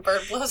bird and the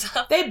bird blows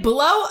up. They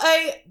blow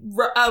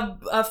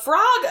a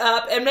frog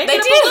up and make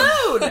it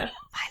a balloon.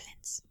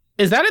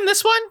 Is that in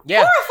this one?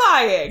 Yeah.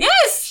 Horrifying.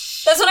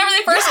 Yes! That's whenever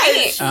they first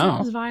meet. She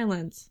loves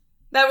violence.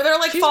 That they're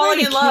like She's falling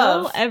ready in to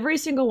love. kill every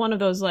single one of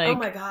those Oh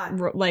my god.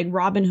 like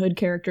Robin Hood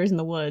characters in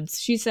the woods.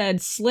 She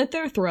said, "Slit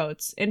their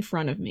throats in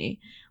front of me."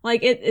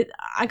 Like it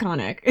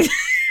iconic.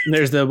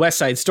 There's the West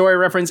Side Story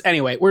reference.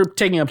 Anyway, we're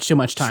taking up too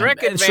much time.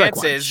 Shrek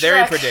advances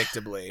very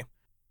predictably.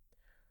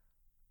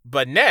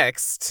 But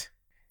next,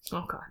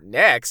 Oh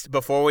god.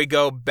 before we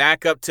go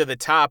back up to the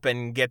top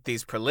and get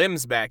these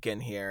prelims back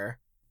in here,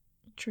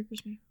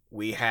 Triggers me.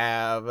 we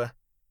have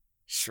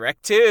Shrek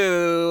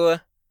 2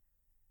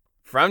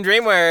 from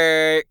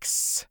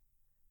DreamWorks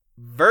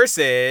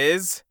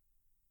versus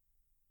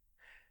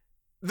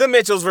The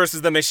Mitchells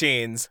versus the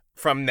Machines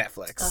from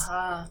Netflix.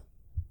 Uh-huh.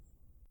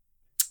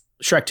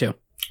 Shrek 2.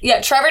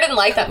 Yeah, Trevor didn't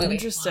like that movie.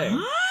 Interesting.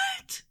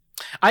 What?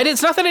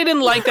 It's not that I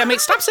didn't like that.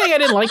 Stop saying I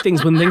didn't like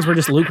things when things were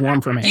just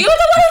lukewarm for me. You were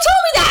the one who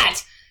told me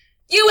that!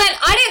 You went,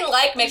 I didn't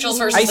like Mitchell's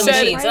versus I the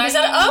said- Machines. And I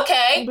said,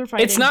 okay, They're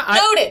fighting. It's not.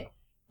 noted.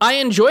 I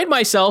enjoyed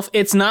myself.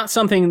 It's not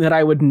something that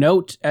I would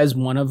note as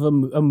one of a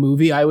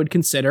movie I would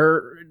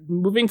consider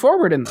moving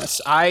forward in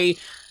this.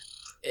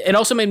 It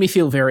also made me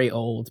feel very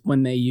old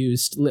when they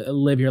used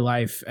 "Live Your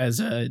Life" as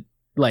a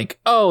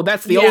oh,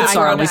 that's the old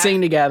song we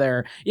sing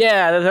together.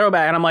 Yeah, the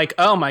throwback. And I'm like,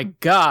 oh my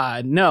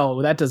god,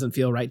 no, that doesn't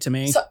feel right to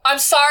me. So, I'm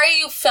sorry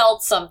you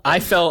felt something. I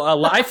feel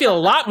a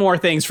lot more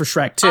things for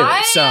Shrek 2.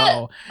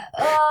 I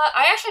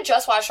actually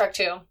just watched Shrek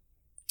 2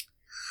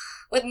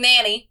 with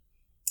Nanny.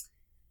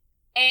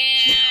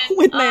 And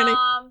With Nanny.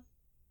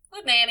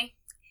 With Nanny.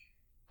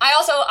 I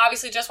also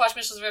obviously just watched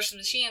Mitchell's vs.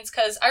 Machines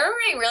because I remember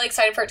being really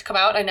excited for it to come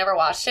out. I never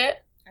watched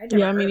it.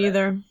 Yeah, me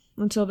neither.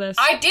 Until this.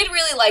 I did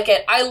really like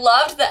it. I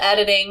loved the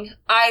editing.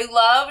 I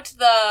loved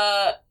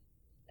the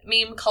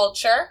meme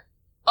culture.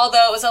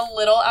 Although it was a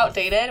little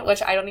outdated,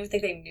 which I don't even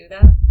think they knew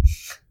that.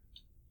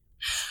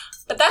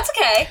 But that's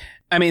okay.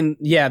 I mean,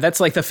 yeah, that's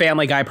like the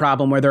Family Guy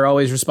problem where they're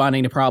always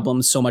responding to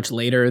problems so much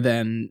later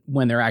than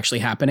when they're actually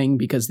happening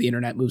because the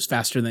internet moves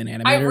faster than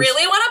animators. I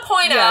really want to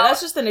point out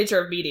that's just the nature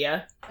of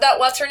media. that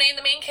what's her name,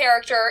 the main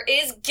character,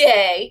 is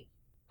gay.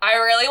 I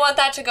really want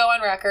that to go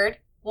on record.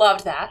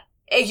 Loved that.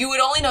 You would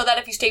only know that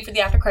if you stayed for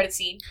the after credit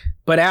scene.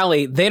 But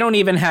Allie, they don't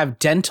even have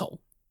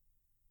dental.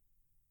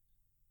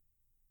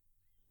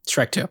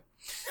 Shrek 2.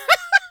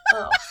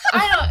 Oh,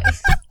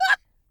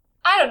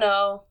 I don't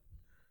know.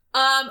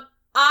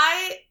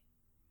 I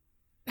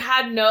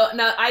had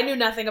I knew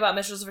nothing about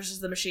Mitchell's versus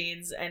the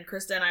Machines, and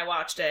Krista and I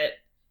watched it,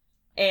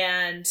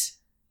 and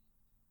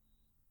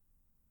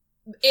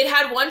it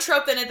had one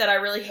trope in it that I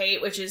really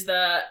hate, which is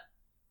the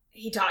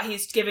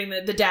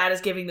dad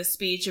is giving the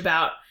speech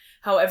about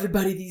how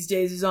everybody these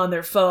days is on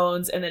their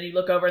phones, and then you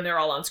look over and they're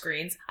all on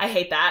screens. I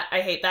hate that.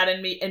 I hate that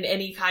in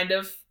any kind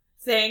of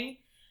thing.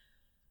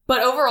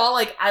 But overall,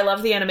 I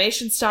love the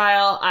animation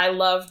style. I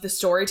love the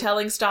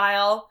storytelling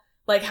style.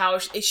 How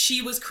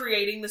she was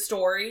creating the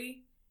story.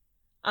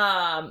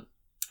 I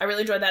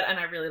really enjoyed that, and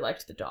I really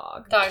liked the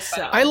dog. Dog's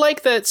funny. I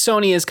like that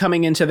Sony is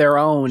coming into their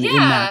own in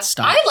that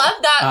style. I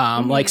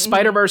love that.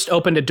 Spider-Verse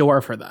opened a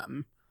door for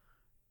them.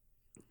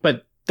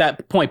 But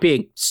that point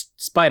being,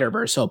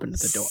 Spider-Verse opened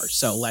the door.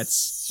 So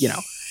let's,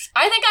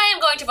 I think I am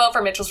going to vote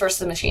for Mitchell's versus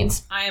the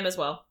Machines. I am as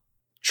well.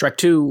 Shrek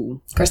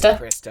 2.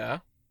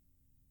 Krista.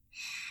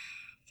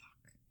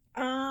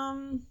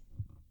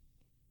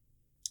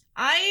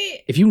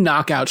 If you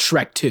knock out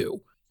Shrek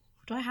 2.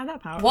 Do I have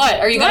that power? What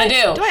are you going to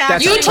do? Do I That's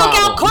actually? a You took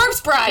problem. out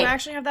Corpse Bride. Do I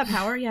actually have that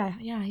power? Yeah.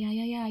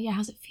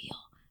 How's it feel?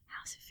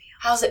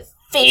 How's it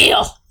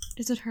feel?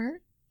 Does it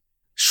hurt?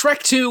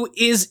 Shrek 2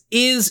 is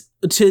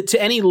to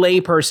any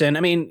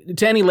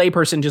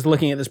layperson just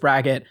looking at this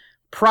bracket,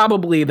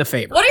 probably the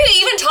favorite. What are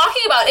you even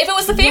talking about? If it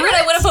was the favorite,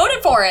 I would have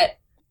voted for it.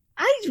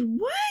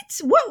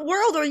 What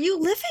world are you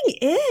living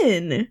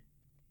in?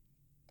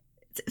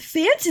 It's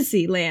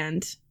fantasy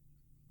land.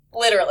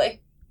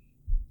 Literally.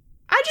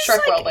 I just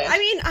Shrek World Land.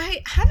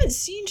 I haven't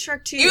seen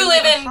Shrek 2 You in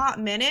live a in- hot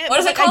minute. what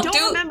is but, it called? I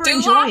don't remember Dula?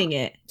 enjoying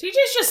it.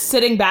 TJ's just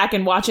sitting back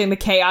and watching the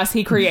chaos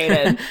he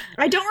created.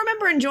 I don't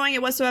remember enjoying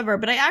it whatsoever,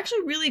 but I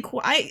actually really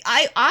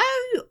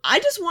I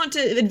just want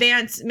to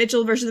advance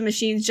Mitchell versus the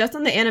Machines just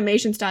on the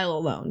animation style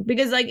alone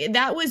because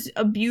that was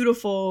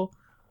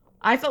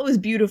I felt it was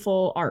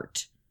beautiful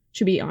art,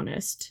 to be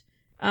honest.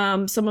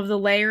 Some of the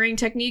layering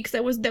techniques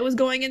that was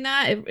going in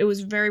that it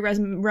was very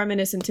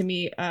reminiscent to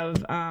me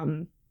of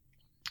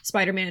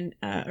Spider-Man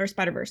or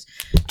Spider-Verse.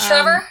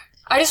 Trevor,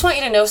 I just want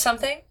you to know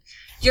something.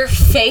 Your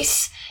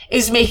face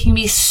is making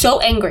me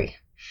so angry.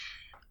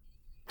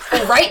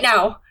 Right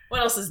now, What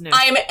else is new?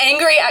 I am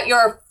angry at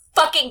your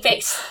fucking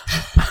face.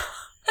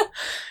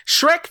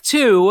 Shrek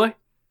 2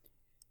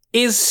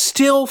 is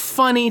still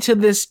funny to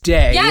this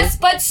day. Yes,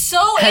 but so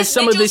has is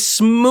some of the Mitchell's-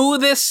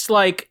 smoothest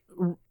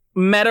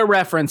meta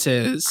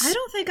references. I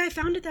don't think I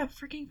found it that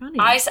freaking funny.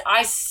 I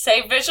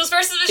say Mitchell's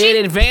versus Machines.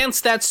 It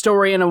advanced that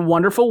story in a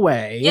wonderful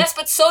way. Yes,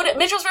 but so did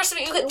Mitchell's versus.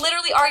 You could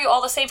literally argue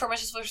all the same for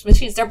Mitchell's versus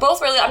Machines. They're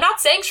both really. I'm not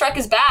saying Shrek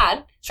is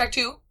bad. Shrek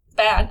 2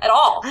 bad at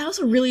all. I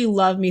also really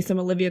love me some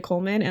Olivia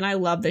Colman, and I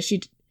love that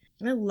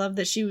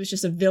she was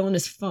just a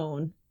villainous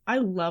phone. I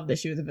love that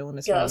she was a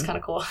villainous. Yeah, that was kind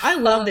of cool. I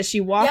love that she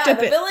walked Yeah, up.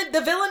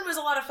 the villain was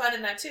a lot of fun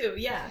in that too.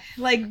 Yeah,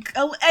 and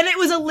it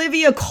was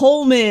Olivia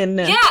Colman.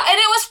 Yeah, and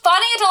it was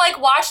funny to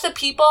like watch the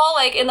people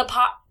like in the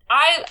pot.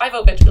 I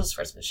vote Mitchell's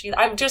first machine.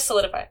 I'm just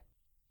solidified.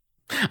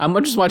 I'm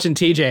just watching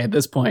TJ at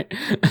this point.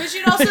 because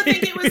you'd also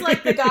think it was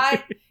like the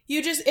guy.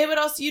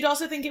 You'd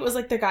also think it was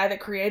like the guy that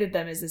created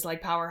them is this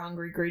like power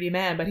hungry greedy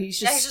man, but he's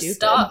just stupid.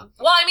 Dumb.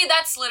 Well, I mean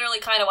that's literally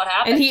kind of what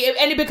happened. And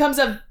he becomes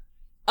a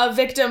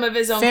victim of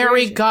his own Fairy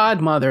creation.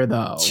 godmother,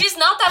 though. She's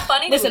not that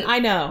funny. Listen, I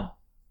know,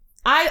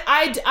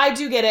 I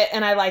do get it,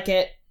 and I like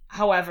it.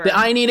 However, The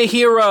I need a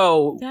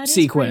hero That is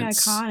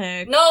sequence. pretty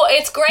iconic. No,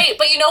 it's great,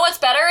 but you know what's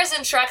better is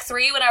in Shrek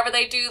 3 whenever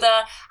they do the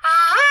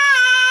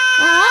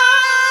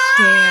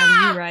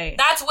Damn, you're right.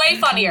 That's way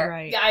funnier. You're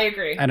right. yeah, I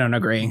agree. I don't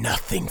agree.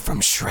 Nothing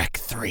from Shrek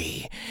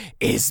 3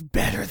 is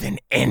better than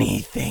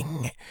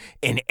anything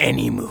in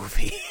any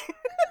movie.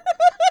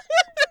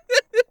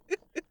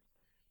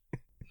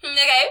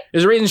 Okay.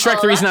 There's a reason Shrek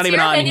Oh, 3 is that's not even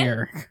your on opinion.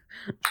 here.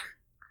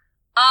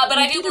 But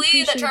I do did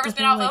believe that appreciate Trevor's the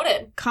been whole, like,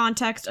 outvoted.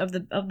 context of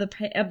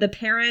the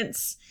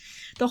parents,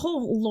 the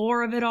whole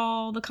lore of it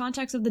all, the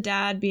context of the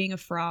dad being a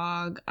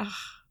frog. Ugh.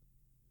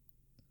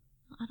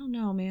 I don't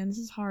know, man. This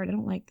is hard. I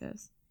don't like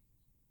this.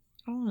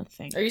 I don't want to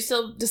think. Are you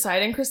still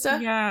deciding,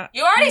 Krista? Yeah.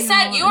 You already I know, said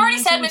I Mitchell's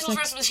know, it's like-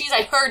 vs. Machines.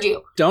 I heard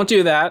you. Don't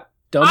do that.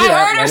 Don't do I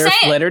that. heard her say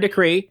it. Let her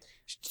decree.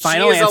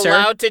 Final she is answer.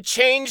 allowed to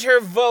change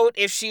her vote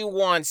if she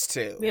wants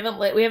to. We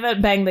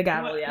haven't banged the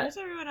gavel yet. What's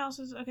everyone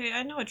else's? Okay,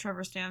 I know what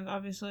Trevor stands.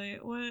 Obviously,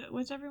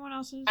 what's everyone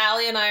else's?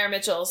 Allie and I are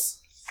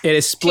Mitchell's. It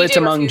is split TJ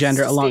among refuses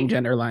to along speak.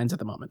 gender lines at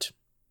the moment.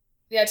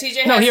 Yeah,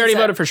 TJ. No, hasn't he already said-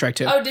 voted for Shrek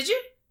 2. Oh, did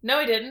you? No,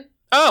 he didn't.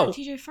 Oh,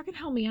 TJ, fucking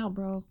help me out,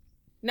 bro.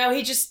 No,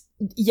 he just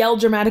yelled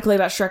dramatically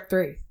about Shrek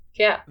 3.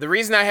 Yeah. The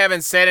reason I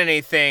haven't said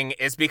anything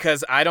is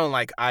because I don't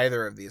like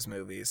either of these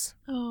movies.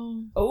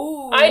 Oh.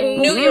 Oh, I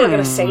knew you were going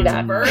to say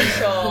that.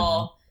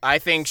 Controversial. I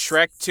think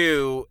Shrek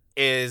 2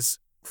 is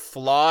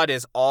flawed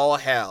as all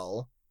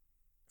hell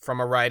from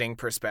a writing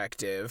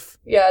perspective.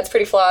 Yeah, it's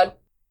pretty flawed.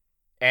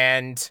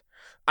 And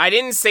I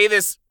didn't say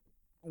this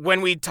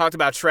when we talked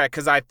about Shrek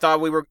because I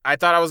thought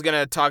I was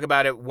going to talk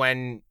about it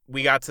when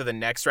we got to the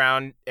next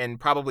round and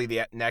probably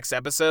the next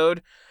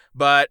episode,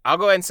 but I'll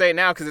go ahead and say it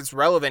now because it's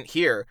relevant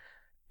here.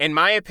 In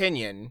my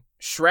opinion,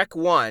 Shrek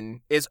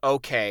 1 is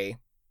okay.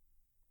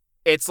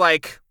 It's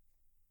like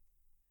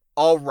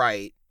all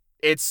right.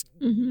 It's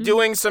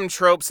doing some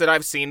tropes that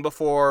I've seen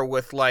before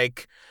with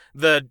like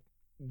the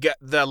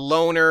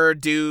loner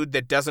dude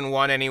that doesn't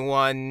want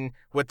anyone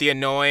with the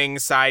annoying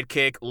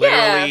sidekick.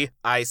 Literally,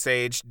 Ice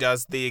Age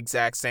does the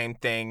exact same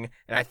thing,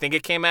 and I think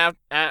it came out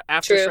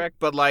after True. Shrek.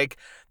 But like,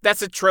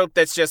 that's a trope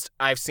that's just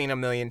I've seen a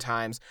million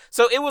times.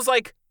 So it was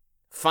like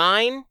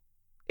fine,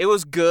 it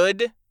was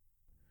good,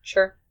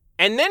 Sure.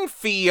 and then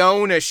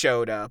Fiona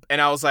showed up,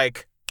 and I was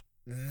like,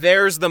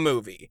 there's the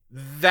movie.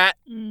 That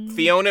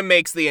Fiona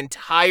makes the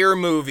entire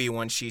movie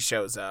when she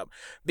shows up.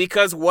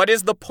 Because what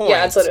is the point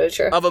Yeah, that's literally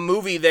true. of a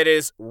movie that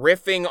is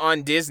riffing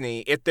on Disney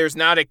if there's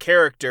not a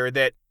character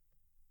that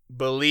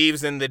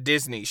believes in the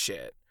Disney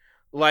shit?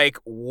 Like,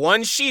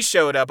 once she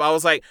showed up, I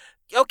was like,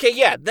 okay,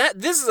 yeah,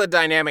 this is a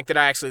dynamic that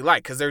I actually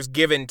like because there's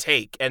give and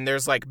take and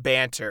there's like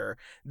banter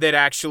that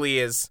actually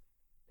is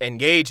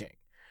engaging.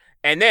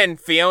 And then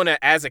Fiona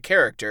as a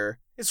character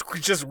is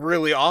just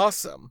really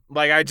awesome.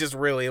 Like, I just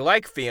really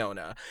like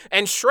Fiona.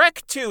 And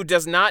Shrek 2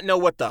 does not know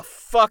what the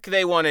fuck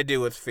they want to do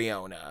with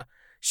Fiona.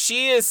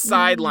 She is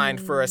sidelined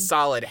for a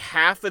solid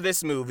half of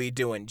this movie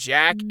doing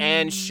jack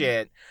and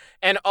shit.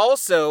 And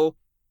also,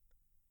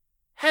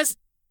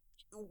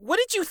 what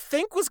did you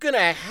think was going to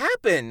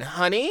happen,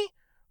 honey?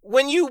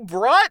 When you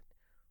brought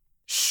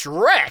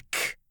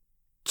Shrek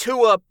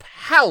to a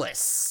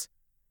palace.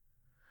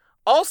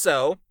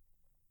 Also,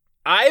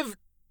 I've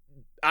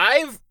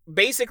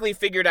basically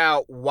figured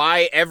out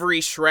why every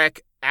Shrek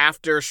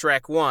after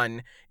Shrek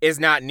 1 is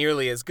not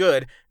nearly as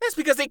good. That's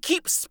because they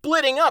keep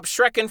splitting up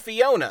Shrek and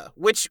Fiona,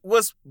 which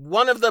was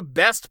one of the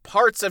best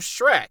parts of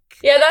Shrek.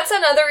 Yeah, that's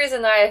another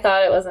reason that I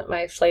thought it wasn't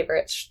my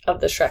favorite of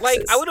the Shreks.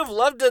 Like, I would have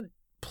loved a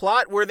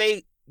plot where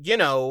they,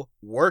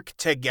 work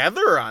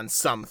together on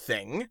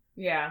something.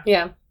 Yeah.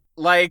 Yeah.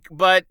 Like,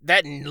 but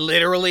that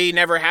literally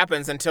never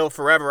happens until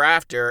Forever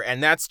After,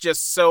 and that's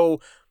just so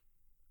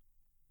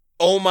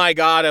oh my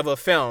god of a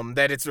film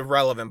that it's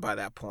irrelevant by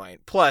that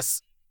point.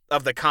 Plus,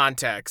 of the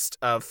context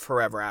of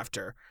Forever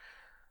After.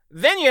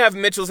 Then you have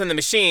Mitchell's and the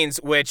Machines,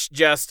 which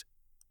just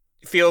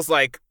feels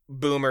like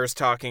boomers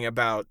talking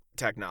about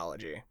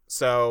technology.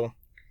 So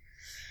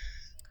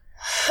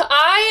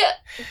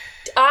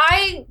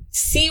I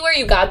see where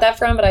you got that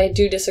from, but I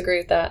do disagree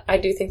with that. I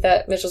do think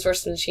that Mitchell's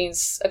vs.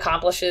 Machines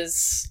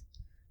accomplishes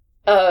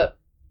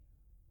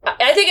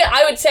I think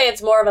I would say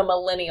it's more of a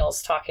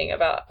millennials talking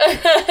about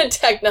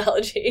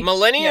technology.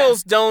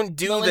 Millennials don't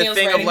do Millennials the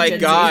thing of writing like, Gen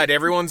Z. God,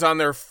 everyone's on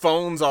their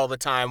phones all the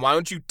time. Why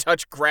don't you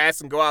touch grass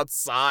and go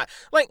outside?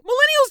 Like,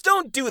 millennials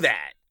don't do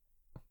that.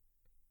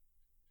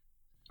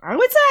 I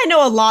would say I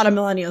know a lot of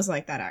millennials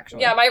like that,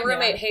 actually. Yeah, my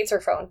roommate hates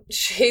her phone.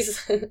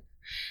 She's Well,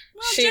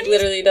 She Jenny's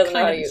literally doesn't know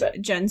how to kind use of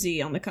it. Gen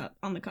Z on the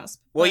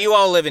cusp. Well, you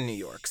all live in New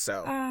York,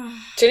 so.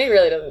 Ginny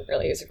really doesn't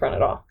really use her phone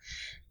at all.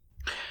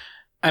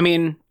 I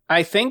mean,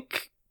 I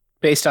think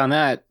based on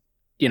that,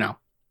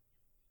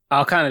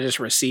 I'll kind of just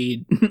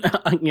recede.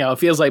 It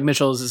feels like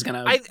Mitchell's is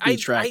gonna beat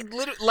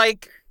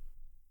Shrek.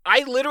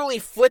 I literally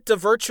flipped a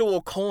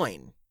virtual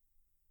coin.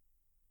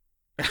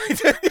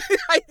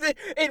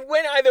 It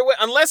went either way,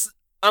 unless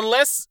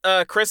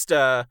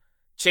Krista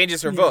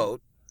changes her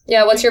vote.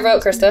 Yeah, what's your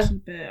vote, Krista?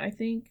 Keep it.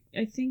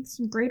 I think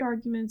some great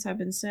arguments have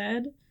been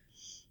said.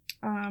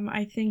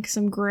 I think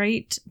some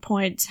great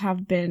points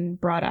have been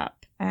brought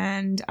up,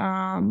 and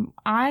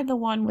I, the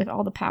one with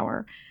all the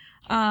power,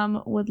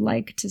 would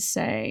like to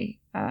say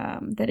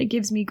that it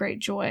gives me great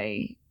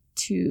joy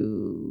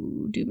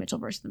to do Mitchell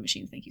versus the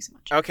Machines. Thank you so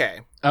much.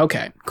 Okay,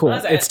 cool.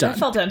 That was It's it. done. It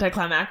felt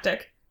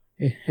anticlimactic.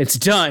 It's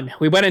done.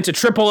 We went into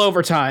triple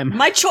overtime.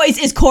 My choice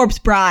is Corpse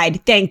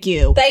Bride. Thank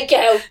you. Thank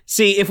you.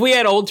 See, if we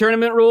had old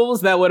tournament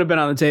rules, that would have been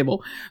on the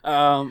table.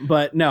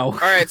 But no. All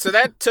right, so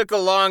that took a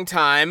long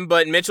time,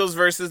 but Mitchell's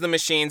versus the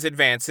Machines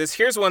advances.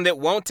 Here's one that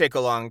won't take a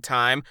long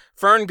time.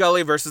 Fern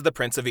Gully versus the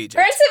Prince of Egypt.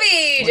 Prince of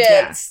Egypt.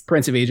 Yeah.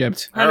 Prince of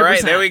Egypt. All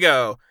right, 100%. there we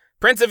go.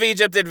 Prince of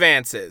Egypt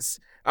advances.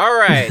 All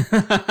right.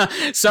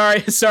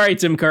 Sorry,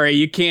 Tim Curry.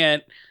 You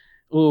can't.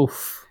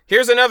 Oof.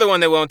 Here's another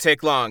one that won't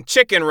take long.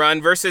 Chicken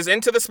Run versus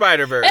Into the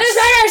Spider-Verse.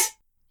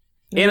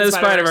 Into the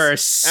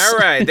Spider-Verse. All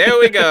right, there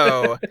we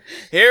go.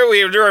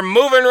 We're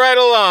moving right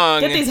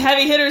along. Get these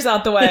heavy hitters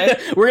out the way.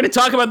 We're going to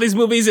talk about these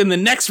movies in the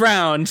next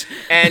round.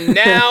 And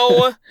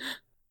now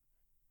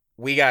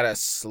we gotta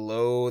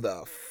slow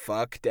the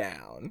fuck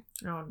down.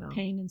 Oh no.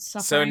 Pain and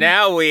suffering. So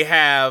now we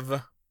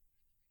have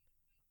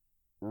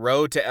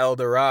Road to El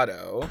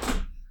Dorado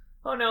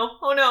Oh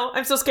no.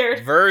 I'm so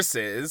scared.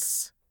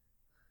 versus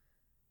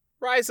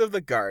Rise of the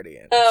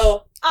Guardians.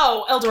 Oh,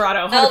 El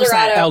Dorado. 100%. El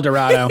Dorado. El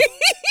Dorado.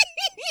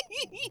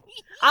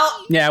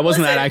 Yeah, it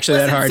wasn't that actually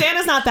that hard.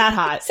 Santa's not that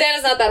hot.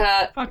 Santa's not that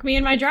hot. Fuck me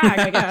in my drag,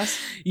 I guess.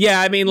 Yeah,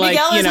 I mean, like,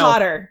 Miguel is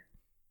hotter.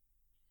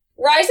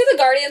 Rise of the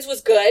Guardians was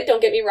good,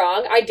 don't get me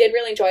wrong. I did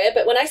really enjoy it,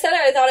 but when I said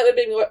I thought it would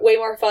be way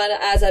more fun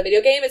as a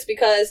video game, it's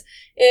because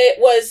it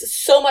was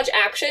so much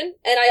action,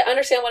 and I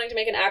understand wanting to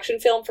make an action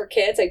film for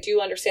kids. I do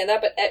understand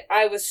that, but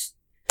I was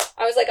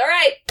like, all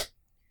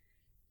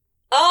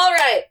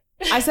right.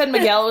 I said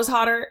Miguel was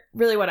hotter.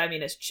 Really what I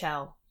mean is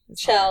Chell.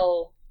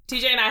 Chell.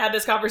 TJ and I had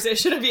this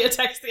conversation via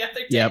text the other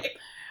day. Yep.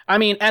 I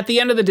mean, at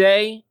the end of the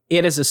day,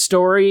 it is a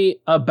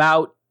story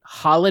about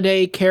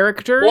holiday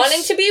characters.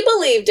 Wanting to be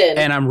believed in.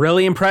 And I'm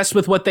really impressed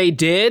with what they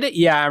did.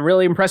 Yeah, I'm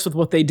really impressed with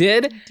what they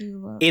did. I do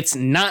love It's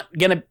not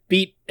going to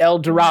beat El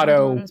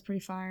Dorado Dorado's pretty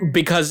fire.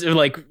 because,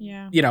 like,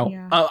 Yeah.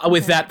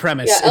 with Okay. that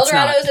premise. Yeah, El it's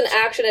not. Dorado is an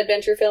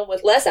action-adventure film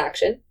with less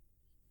action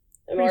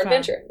and more Pretty fire.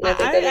 adventure. And I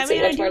think that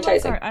makes it much more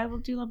enticing. I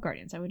do love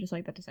Guardians. I would just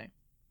like that to say.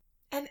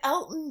 And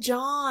Elton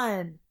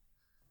John.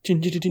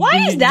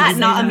 Why is that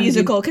not a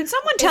musical? Can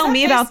someone tell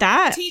me about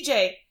that?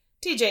 TJ,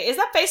 is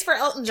that face for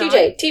Elton John?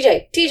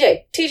 TJ.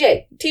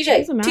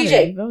 Doesn't matter.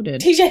 You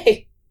voted.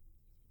 TJ.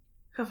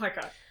 Oh my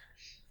god.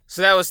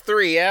 So that was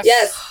 3, yes?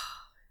 Yes.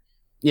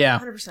 Yeah.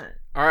 100%.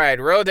 All right,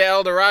 Road to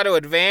El Dorado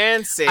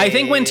advances. I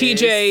think when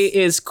TJ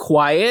is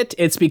quiet,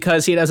 it's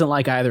because he doesn't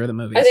like either of the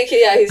movies. I think,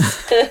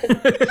 he's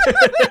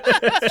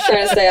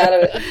trying to stay out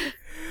of it.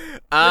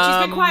 But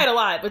she's been quiet a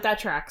lot, but that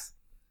tracks.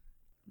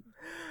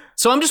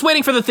 So I'm just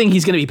waiting for the thing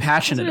he's going to be I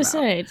passionate was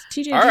about. gonna say it's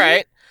TJ. All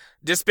right.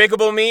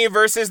 Despicable Me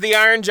versus the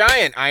Iron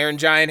Giant. Iron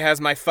Giant has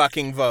my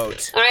fucking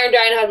vote. Iron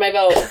Giant had my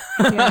vote.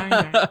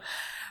 Yeah,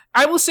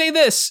 I will say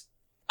this.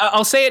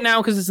 I'll say it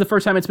now because it's the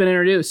first time it's been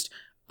introduced.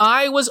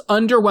 I was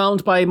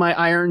underwhelmed by my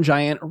Iron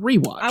Giant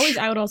rewatch.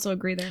 I would also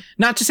agree there.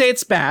 Not to say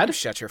it's bad.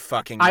 Shut your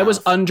fucking mouth. I was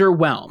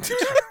underwhelmed.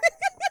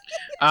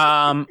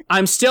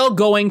 I'm still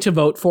going to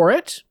vote for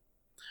it.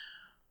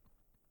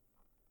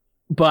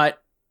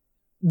 But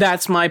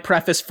that's my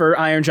preface for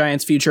Iron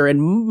Giant's future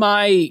in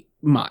my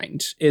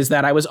mind, is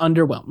that I was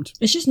underwhelmed.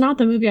 It's just not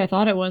the movie I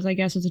thought it was, I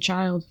guess, as a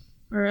child.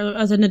 Or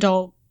as an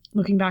adult,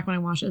 looking back when I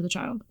watched it as a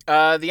child.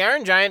 The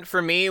Iron Giant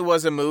for me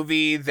was a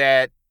movie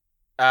that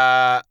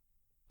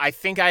I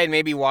think I had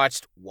maybe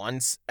watched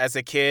once as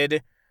a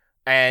kid,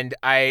 and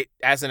I,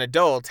 as an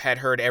adult, had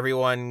heard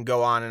everyone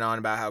go on and on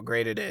about how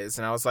great it is,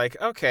 and I was like,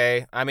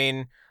 okay, I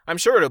mean, I'm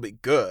sure it'll be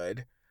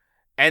good.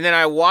 And then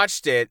I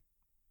watched it,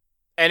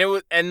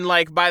 and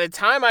like by the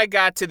time I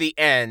got to the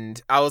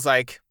end, I was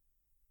like,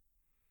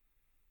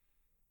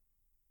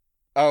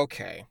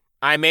 okay,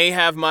 I may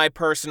have my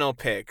personal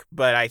pick,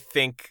 but I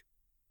think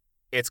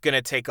it's going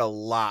to take a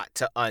lot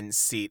to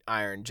unseat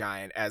Iron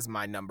Giant as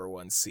my number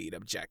one seed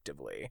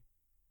objectively.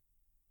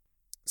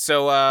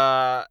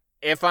 So,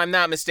 if I'm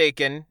not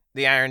mistaken,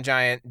 the Iron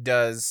Giant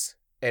does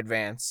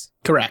advance.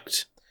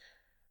 Correct.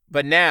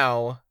 But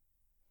now,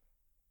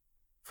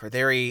 for a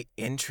very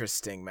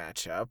interesting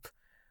matchup,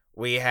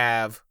 we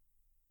have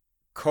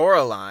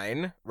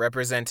Coraline,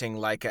 representing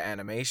Laika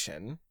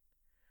Animation,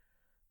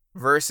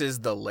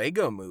 versus the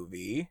Lego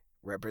Movie,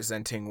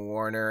 representing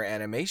Warner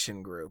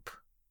Animation Group.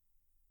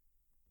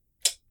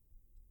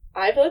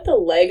 I vote the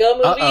Lego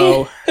movie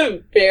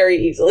Uh-oh. very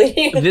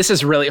easily. This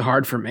is really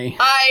hard for me.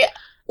 I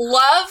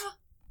love.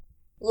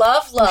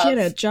 You should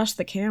adjust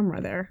the camera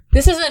there.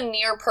 This is a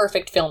near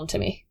perfect film to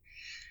me.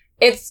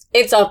 It's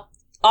a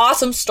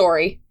awesome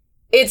story.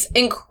 It's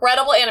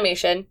incredible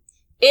animation.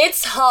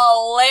 It's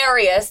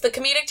hilarious. The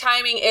comedic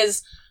timing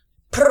is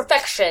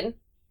perfection.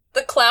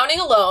 The clowning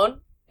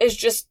alone is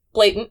just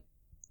blatant.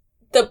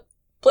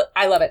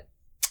 I love it.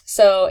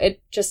 So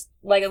it just,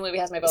 Lego Movie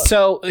has my vote.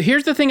 So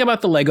here's the thing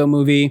about the Lego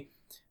Movie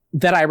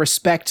that I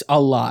respect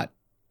a lot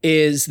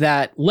is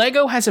that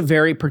Lego has a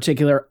very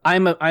particular, I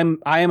am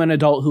an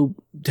adult who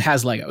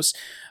has Legos.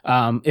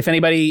 If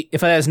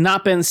it has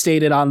not been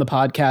stated on the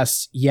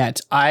podcast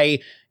yet, I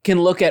can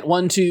look at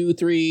 1, 2,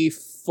 3,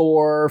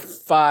 4,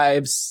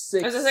 5,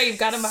 6, I was gonna say, you've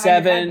got them behind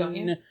your head, don't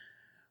 7 you?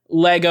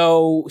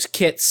 Lego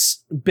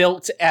kits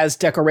built as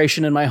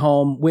decoration in my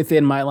home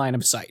within my line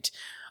of sight.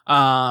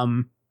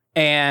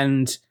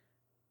 And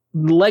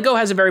Lego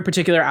has a very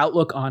particular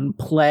outlook on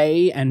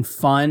play and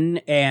fun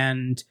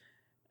and,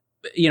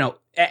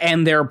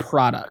 and their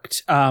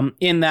product,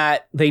 in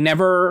that they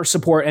never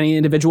support any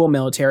individual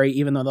military,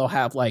 even though they'll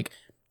have like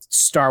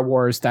Star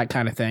Wars, that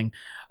kind of thing.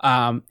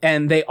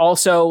 And they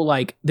also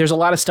there's a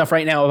lot of stuff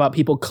right now about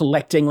people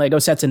collecting Lego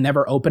sets and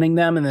never opening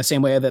them in the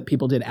same way that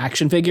people did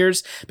action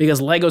figures,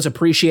 because Legos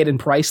appreciate in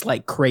price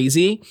like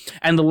crazy.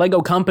 And the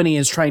Lego company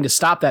is trying to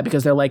stop that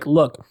because they're like,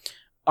 look,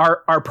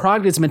 our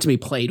product is meant to be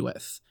played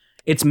with.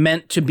 It's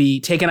meant to be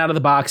taken out of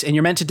the box, and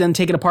you're meant to then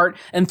take it apart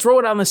and throw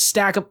it on the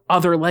stack of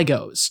other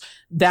Legos.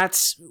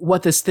 That's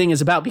what this thing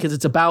is about, because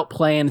it's about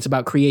play and it's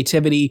about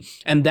creativity,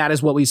 and that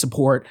is what we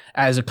support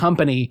as a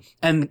company.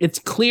 And it's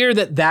clear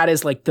that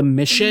is like the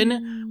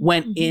mission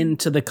went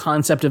into the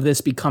concept of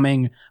this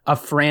becoming a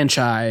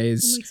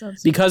franchise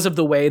because of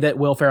the way that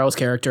Will Ferrell's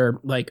character,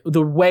 like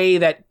the way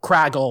that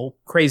Craggle,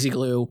 Crazy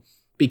Glue,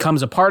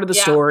 becomes a part of the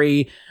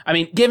story. I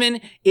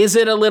mean, is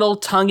it a little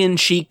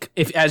tongue-in-cheek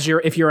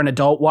if you're an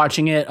adult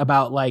watching it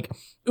about like,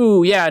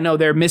 ooh, yeah, no,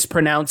 they're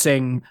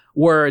mispronouncing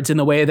words in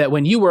the way that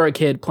when you were a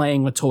kid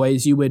playing with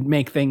toys, you would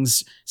make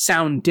things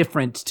sound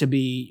different to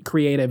be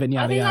creative and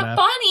yada yada. I think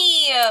that's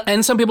funny.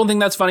 And some people think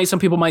that's funny. Some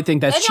people might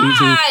think that's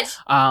cheesy.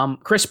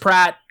 Chris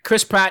Pratt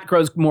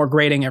grows more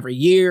grating every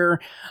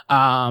year.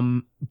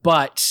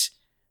 But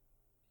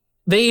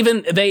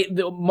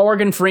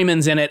Morgan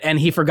Freeman's in it and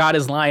he forgot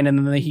his line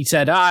and then he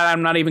said,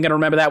 I'm not even going to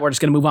remember that. We're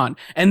just going to move on.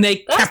 And they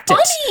kept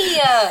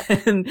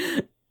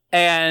it.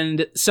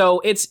 and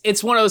so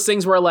it's one of those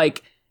things where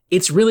like,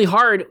 it's really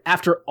hard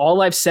after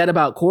all I've said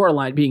about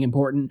Coraline being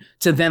important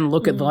to then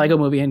look at the Lego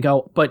Movie and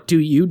go, but do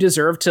you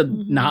deserve to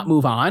not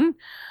move on?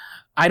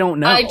 I don't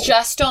know. I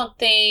just am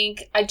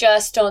pretty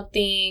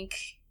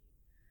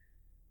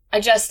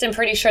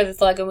sure that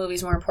the Lego Movie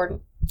is more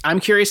important. I'm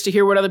curious to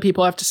hear what other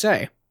people have to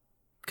say,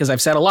 because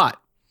I've said a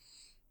lot.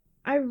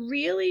 I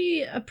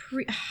really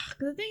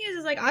the thing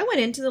is like I went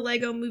into the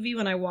Lego Movie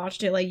when I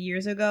watched it like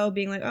years ago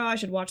being like, oh, I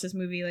should watch this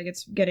movie, like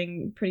it's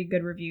getting pretty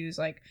good reviews,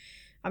 like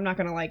I'm not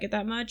gonna like it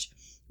that much.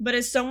 But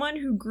as someone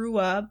who grew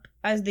up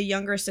as the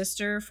younger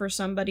sister for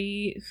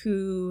somebody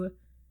who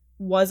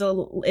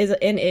is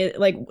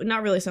like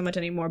not really so much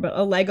anymore, but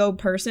a Lego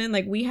person,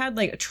 like we had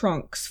like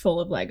trunks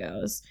full of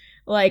Legos.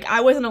 Like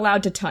I wasn't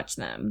allowed to touch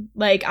them.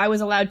 Like I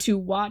was allowed to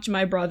watch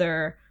my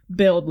brother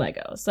build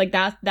Legos. Like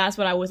that's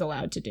what I was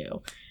allowed to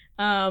do.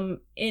 I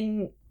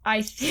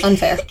think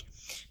unfair.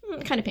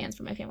 Kind of pans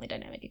for my family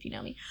dynamic, if you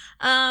know me.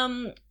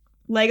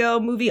 Lego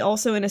Movie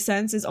also in a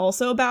sense is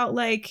also about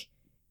like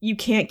you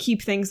can't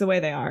keep things the way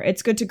they are.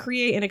 It's good to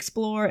create and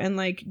explore and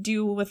like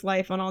deal with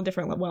life on all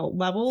different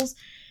levels.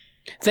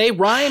 They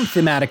rhyme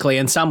thematically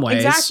in some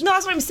ways. Exactly. No,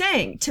 that's what I'm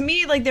saying. To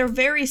me, like they're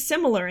very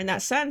similar in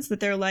that sense that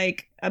they're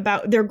like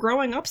about their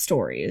growing up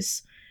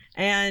stories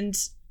and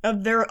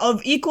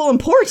of equal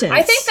importance.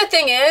 I think the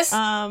thing is,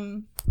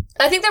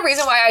 I think the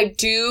reason why I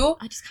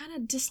just kind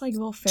of dislike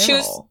Will Ferrell.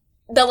 Choose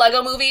the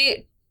Lego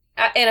Movie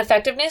in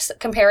effectiveness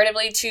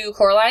comparatively to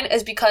Coraline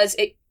is because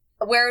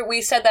where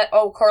we said that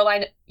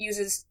Coraline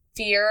uses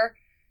fear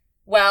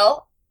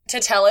well to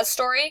tell its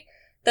story.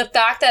 The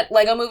fact that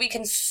Lego Movie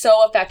can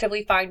so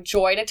effectively find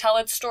joy to tell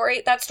that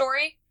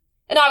story,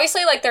 and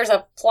obviously, like, there's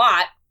a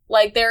plot,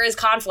 like, there is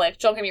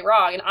conflict, don't get me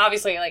wrong, and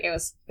obviously, like, it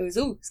was,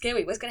 ooh,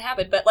 scary, what's gonna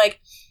happen, but, like,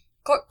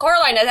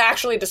 Coraline is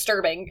actually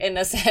disturbing in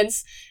a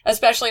sense,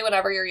 especially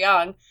whenever you're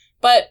young,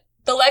 but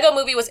the Lego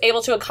Movie was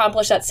able to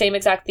accomplish that same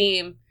exact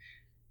theme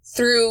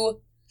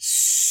through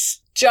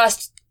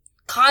just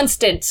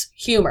constant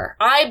humor.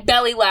 I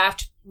belly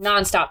laughed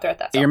nonstop throughout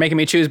that film. You're making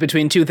me choose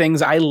between two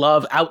things I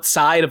love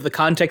outside of the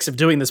context of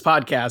doing this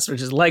podcast,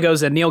 which is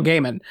Legos and Neil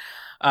Gaiman.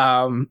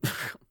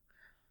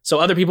 So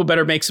other people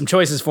better make some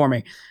choices for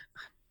me.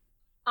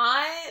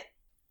 I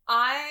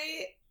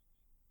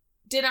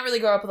did not really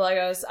grow up with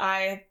Legos.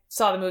 I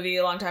saw the movie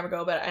a long time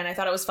ago, and I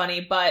thought it was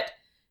funny, but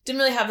didn't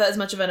really have that as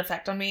much of an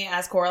effect on me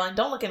as Coraline.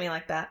 Don't look at me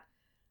like that.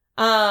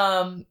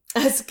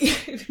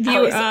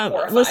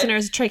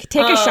 Listeners, take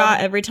a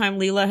shot every time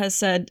Leela has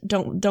said,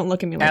 "Don't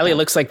look at me." Like Allie that.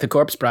 looks like the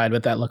corpse bride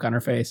with that look on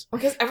her face.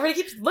 Because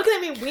everybody keeps looking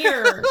at me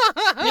weird.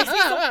 Makes me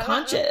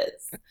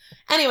self-conscious.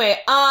 Anyway,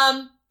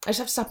 I just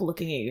have to stop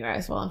looking at you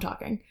guys while I'm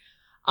talking.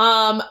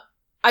 I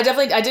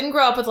didn't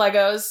grow up with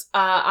Legos.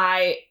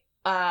 I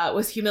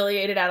was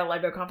humiliated at a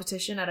Lego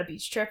competition at a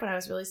beach trip when I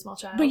was a really small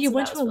child. But you so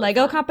went that to a was really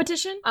Lego fun.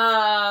 competition?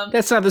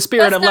 That's not the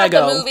spirit of That's not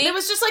Lego. the movie. It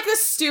was just like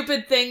this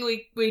stupid thing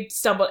we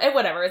stumbled.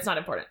 Whatever, it's not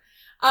important.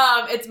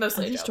 It's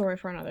mostly a That's a joke. story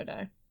for another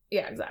day.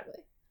 Yeah, exactly.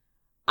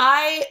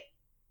 I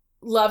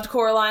loved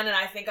Coraline, and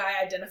I think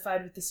I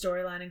identified with the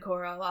storyline in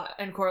Cora a lot,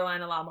 and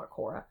Coraline a lot more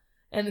Cora.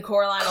 And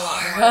Coraline a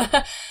lot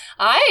more.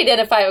 I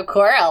identify with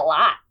Cora a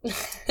lot.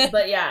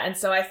 But yeah, and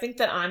so I think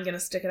that I'm going to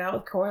stick it out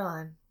with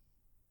Coraline.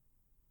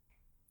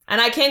 And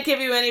I can't give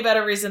you any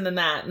better reason than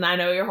that. And I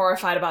know you're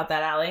horrified about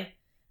that, Allie,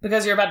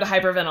 because you're about to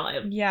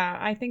hyperventilate. Yeah,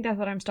 I think that's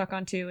what I'm stuck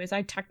on too. Is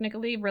I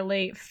technically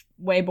relate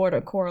way more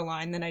to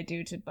Coraline than I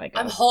do to Lego.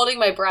 I'm holding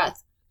my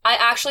breath. I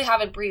actually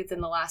haven't breathed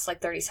in the last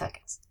 30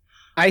 seconds.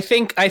 I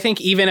think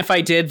even if I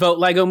did vote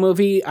Lego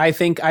Movie, I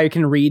think I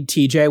can read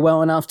TJ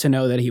well enough to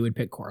know that he would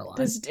pick Coraline.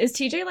 Is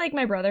TJ like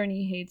my brother and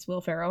he hates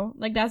Will Ferrell?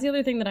 Like that's the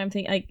other thing that I'm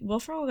thinking. Like Will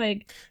Ferrell,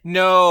 like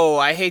No,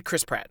 I hate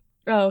Chris Pratt.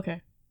 oh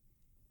okay.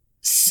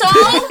 So,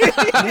 this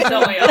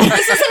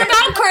isn't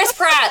about Chris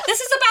Pratt.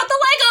 This is about the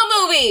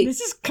Lego movie. This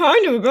is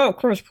kind of about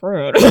Chris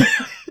Pratt.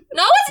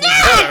 No, it's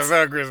not.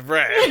 About Chris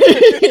Pratt.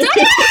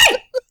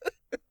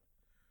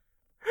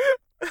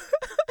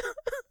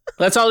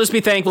 Let's all just be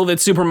thankful that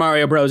Super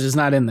Mario Bros. Is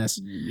not in this.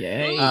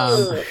 Yay.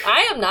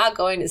 I am not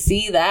going to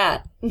see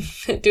that.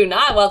 Do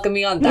not welcome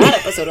me on that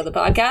episode of the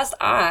podcast.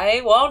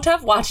 I won't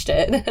have watched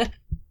it.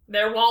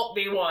 There won't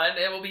be one.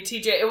 It will be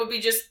TJ. It will be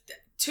just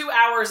 2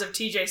 hours of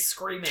TJ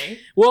screaming.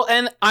 Well,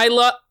 and I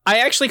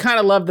actually kind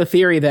of love the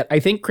theory that I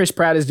think Chris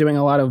Pratt is doing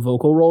a lot of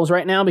vocal roles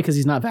right now because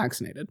he's not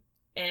vaccinated.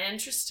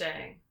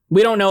 Interesting.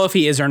 We don't know if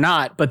he is or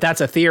not, but that's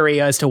a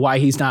theory as to why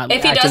he's not.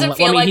 If he acting doesn't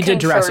feel he like did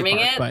Jurassic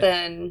confirming Park, it, but-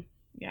 then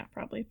Yeah,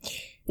 probably.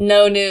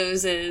 no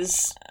news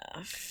is...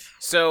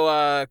 So,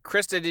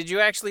 Krista, did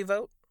you actually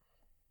vote?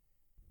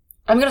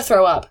 I'm going to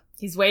throw up.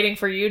 He's waiting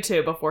for you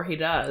to before he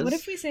does. What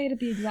if we say it at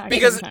the exact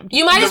Because same time?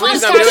 You might The as well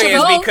reason just I'm cast doing your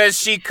it vote. is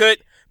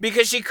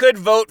because she could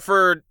vote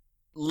for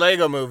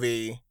Lego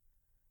Movie,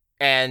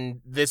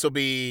 and this will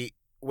be.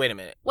 Wait a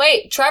minute.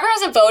 Wait, Trevor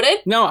hasn't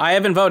voted? No, I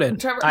haven't voted.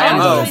 Trevor- I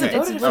haven't Oh, voted. okay. It's voted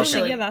officially,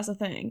 officially. yeah, that's the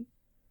thing.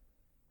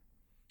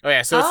 Oh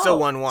yeah, so it's still Oh.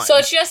 1-1. So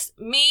it's just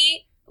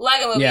me,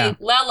 Lego movie, Yeah.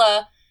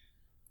 Lella,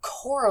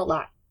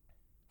 Coraline.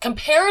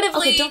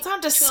 Comparatively, Okay, don't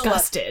sound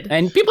disgusted.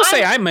 And people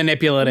say I'm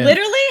manipulative.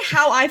 Literally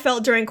how I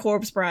felt during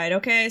Corpse Bride,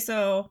 okay?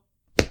 So,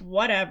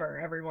 whatever,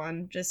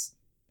 everyone. Just,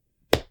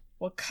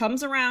 what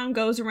comes around,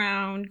 goes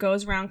around,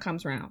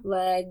 comes around.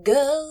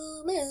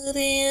 Lego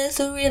movie is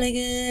really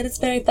good. It's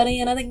very funny,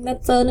 and I think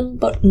that's an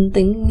important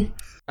thing.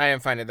 I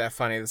didn't find it that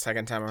funny the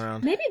second time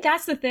around. Maybe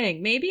that's the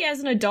thing. Maybe as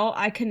an adult,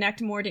 I connect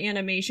more to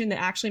animation that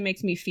actually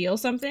makes me feel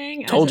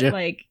something. Told you.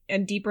 Like,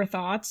 and deeper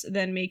thoughts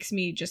than makes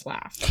me just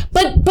laugh.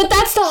 But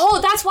that's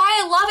that's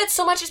why I love it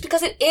so much, is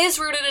because it is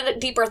rooted in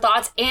deeper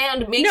thoughts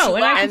and makes you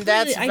laugh. And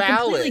that's I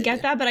completely valid.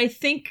 get that, but I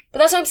think But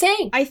that's what I'm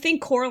saying. I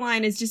think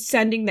Coraline is just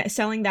selling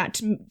that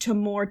to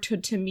more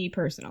to me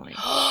personally.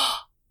 I'm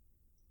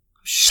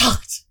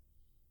shocked.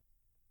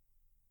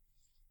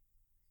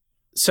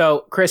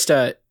 So,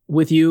 Krista,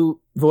 with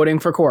you voting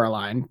for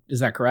Coraline, is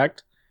that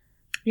correct?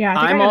 Yeah, I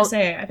think I'm I gotta all-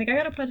 say it. I think I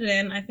gotta put it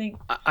in. I think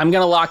I'm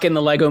going to lock in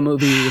the Lego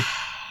Movie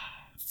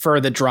for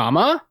the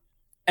drama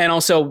and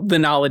also the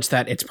knowledge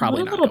that it's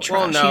probably what a not. little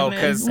going trash Well, no, human.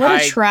 'cause What a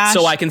I- trash.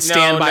 So I can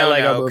stand by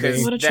Lego Movie.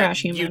 'cause What a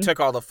trash human. You took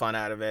all the fun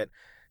out of it.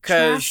 trash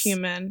Because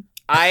human.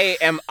 I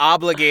am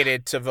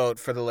obligated to vote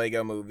for the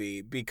Lego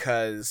Movie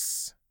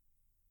because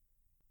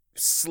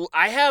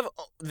I have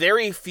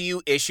very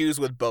few issues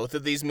with both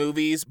of these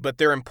movies, but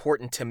they're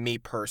important to me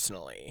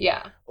personally.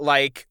 Yeah.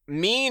 Like,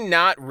 me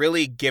not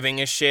really giving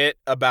a shit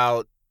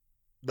about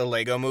the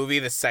Lego Movie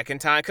the second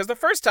time, because the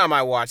first time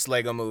I watched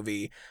Lego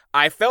Movie,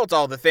 I felt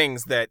all the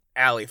things that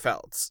Allie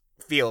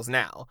feels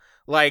now.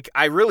 Like,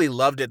 I really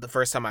loved it the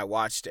first time I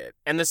watched it.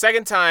 And the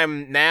second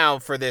time now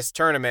for this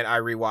tournament, I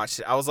rewatched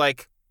it. I was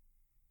like,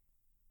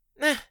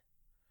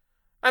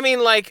 I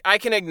mean, like, I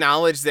can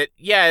acknowledge that,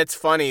 yeah, it's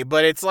funny,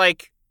 but it's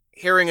like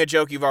hearing a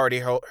joke you've already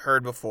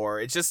heard before.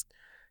 It just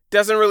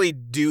doesn't really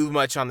do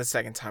much on the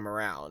second time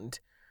around.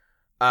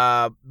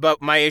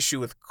 But my issue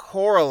with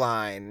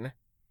Coraline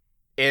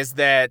is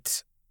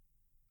that,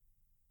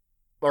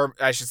 or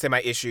I should say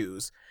my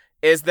issues,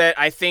 is that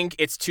I think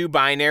it's too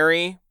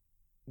binary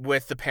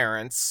with the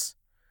parents.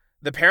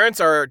 The parents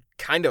are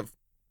kind of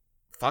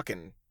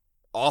fucking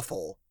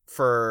awful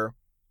for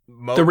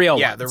The real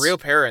Yeah, ones. the real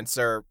parents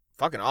are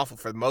fucking awful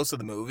for most of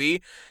the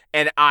movie,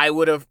 and I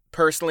would have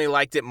personally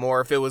liked it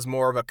more if it was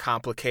more of a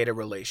complicated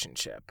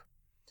relationship.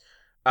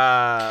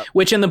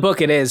 Which in the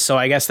book it is, so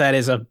I guess that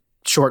is a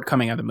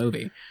shortcoming of the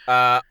movie.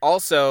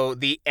 Also,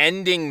 the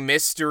ending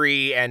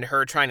mystery and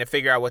her trying to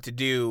figure out what to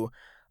do,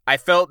 I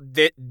felt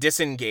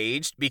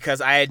disengaged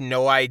because I had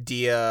no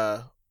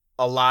idea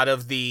a lot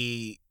of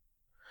the,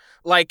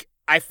 like,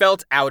 I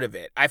felt out of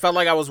it. I felt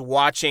like I was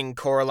watching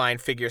Coraline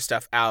figure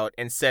stuff out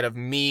instead of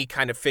me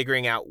kind of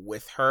figuring out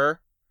with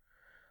her.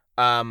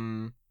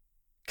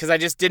 Because I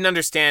just didn't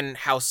understand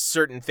how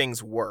certain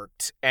things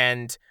worked.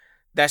 And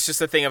that's just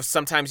the thing of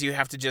sometimes you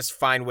have to just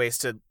find ways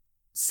to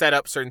set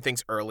up certain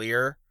things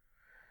earlier.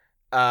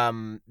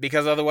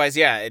 Because otherwise,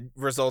 yeah, it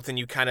results in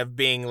you kind of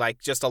being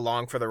like just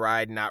along for the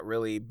ride, not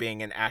really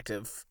being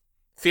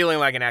feeling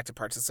like an active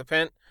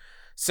participant.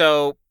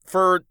 So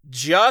for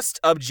just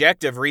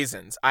objective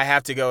reasons, I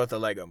have to go with the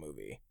Lego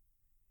Movie.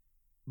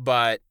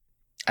 But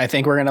I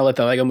think we're going to let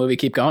the Lego Movie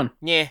keep going.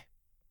 Yeah.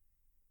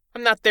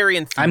 I'm not very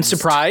enthused. I'm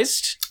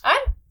surprised. I'm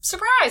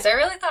surprised. I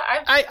really thought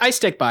I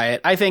stick by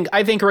it. I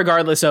think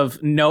regardless of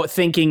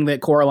thinking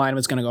that Coraline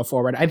was going to go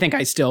forward, I think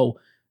I still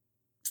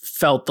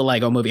felt the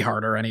Lego Movie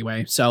harder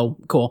anyway. So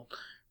cool.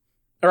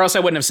 Or else I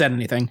wouldn't have said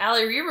anything.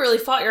 Allie, you really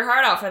fought your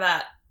heart out for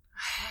that.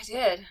 I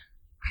did.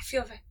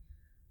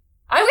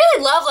 I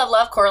really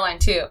love Coraline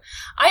too.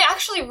 I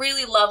actually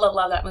really love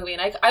that movie,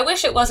 and I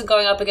wish it wasn't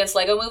going up against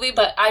Lego Movie,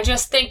 but I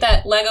just think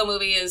that Lego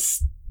Movie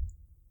is,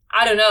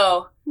 I don't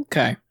know.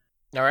 Okay.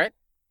 All right.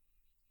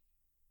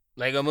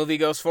 Lego Movie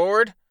goes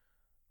forward.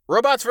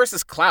 Robots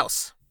versus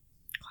Klaus.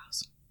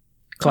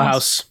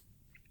 Klaus.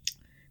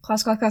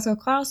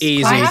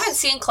 Easy. I haven't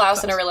seen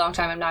Klaus in a really long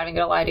time, I'm not even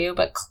going to lie to you,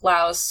 but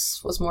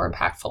Klaus was more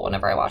impactful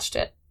whenever I watched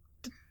it.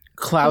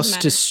 Klaus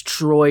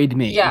destroyed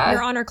me. Yeah.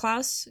 Your Honor,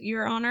 Klaus.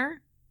 Your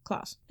Honor,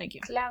 Klaus. Thank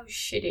you.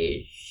 Klaus it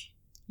is.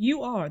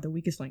 You are the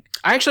weakest link.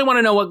 I actually want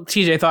to know what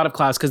TJ thought of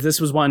Klaus, because this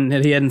was one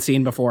that he hadn't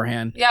seen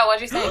beforehand. Yeah,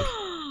 what'd you think?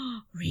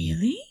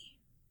 Really?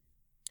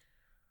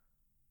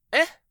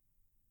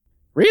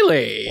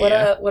 Really? What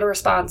a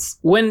response.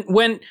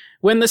 When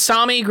the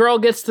Sami girl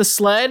gets the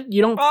sled,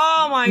 you don't...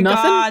 Oh my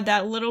nothing? god,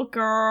 that little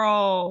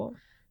girl.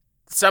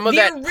 Some of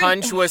that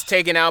punch was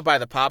taken out by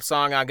the pop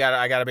song. I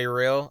gotta be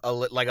real,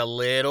 like a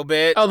little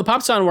bit. Oh, the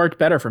pop song worked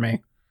better for me.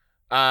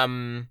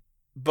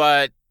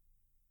 But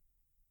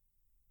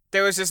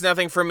there was just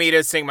nothing for me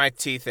to sink my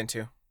teeth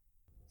into.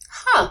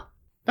 Huh.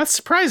 That's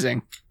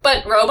surprising.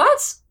 But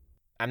robots?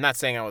 I'm not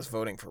saying I was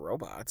voting for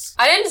robots.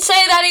 I didn't say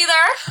that either.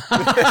 I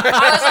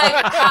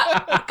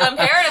was like,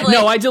 comparatively.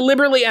 No, I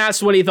deliberately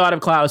asked what he thought of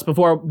Klaus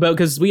before,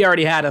 because we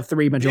already had a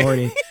 3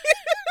 majority.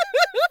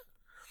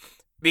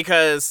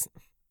 Because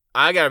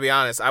I gotta be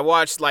honest, I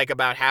watched like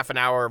about half an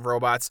hour of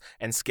robots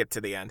and skipped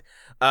to the end.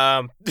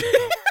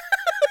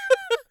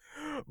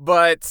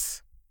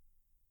 But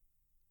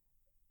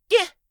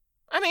yeah,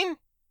 I mean,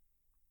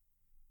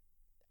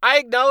 I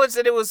acknowledge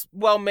that it was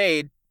well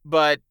made,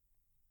 but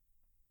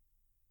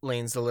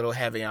leans a little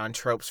heavy on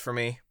tropes for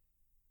me.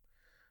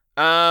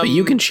 But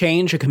you can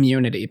change a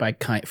community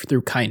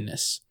through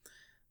kindness,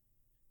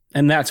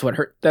 and that's what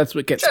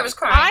gets. Trevor's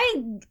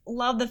crying. I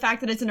love the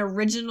fact that it's an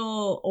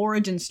original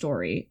origin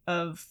story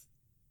of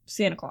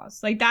Santa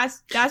Claus. Like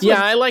that's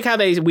yeah, I like how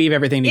they weave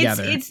everything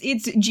together.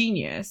 It's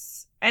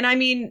genius. And I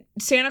mean,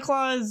 Santa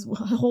Claus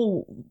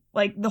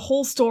the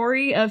whole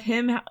story of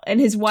him and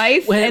his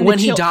wife when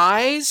he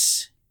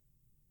dies.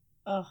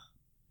 Ugh.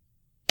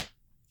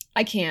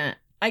 I can't.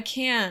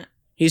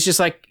 He's just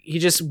like, he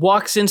just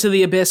walks into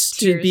the abyss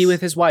to be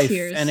with his wife,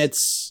 tears, and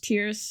it's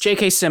tears.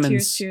 J.K.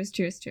 Simmons. Tears.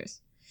 Fucking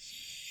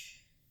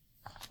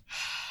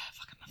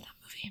love that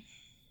movie.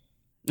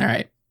 All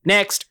right,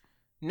 next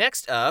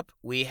up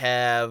we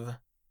have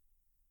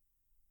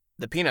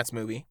the Peanuts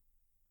movie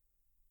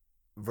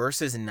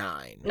versus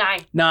 9.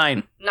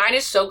 9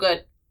 is so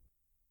good.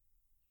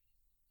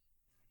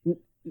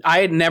 I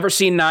had never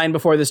seen 9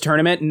 before this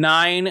tournament.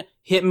 9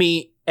 hit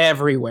me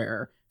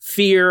everywhere.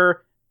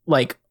 Fear,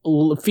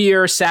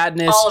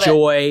 sadness,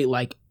 joy,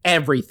 like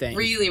everything.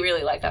 Really,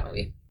 really like that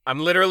movie. I'm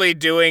literally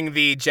doing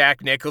the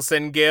Jack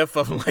Nicholson gif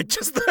of like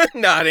just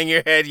nodding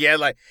your head, yeah,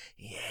 like,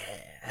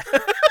 yeah.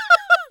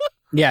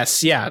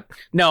 Yes, yeah.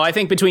 No, I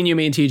think between you,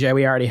 me, and TJ,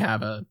 we already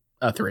have a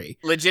 3.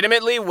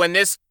 Legitimately, when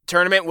this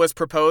tournament was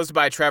proposed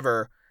by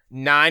Trevor,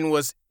 9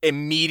 was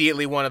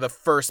immediately one of the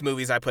first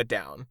movies I put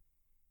down.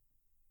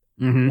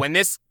 Mm-hmm. When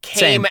this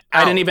came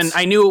out,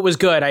 I knew it was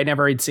good. I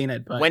never had seen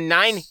it, but when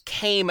 9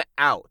 came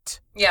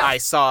out, I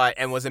saw it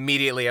and was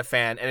immediately a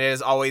fan, and it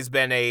has always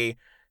been a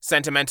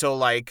sentimental,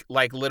 like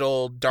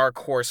little dark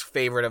horse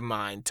favorite of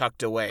mine,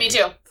 tucked away. Me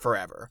too.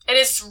 Forever. It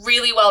is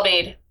really well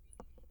made.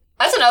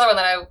 That's another one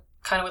that I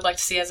kind of would like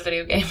to see as a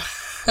video game.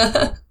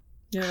 Yeah,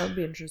 that would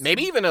be interesting.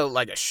 Maybe even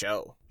a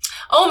show.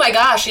 Oh my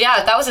gosh,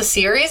 yeah, if that was a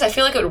series, I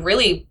feel like it would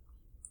really,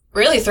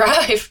 really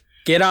thrive.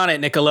 Get on it,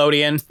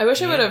 Nickelodeon. I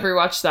wish I would have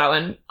rewatched that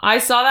one. I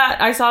saw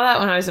that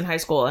when I was in high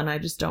school, and I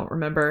just don't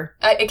remember.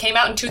 It came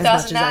out in 2009.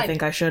 As much as I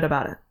think I should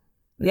about it.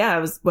 Yeah,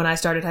 it was when I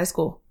started high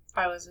school.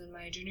 I was in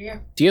my junior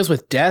year. Deals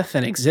with death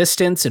and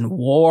existence and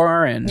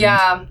war and...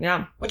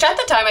 Yeah. Which at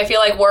the time, I feel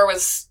like war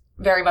was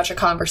very much a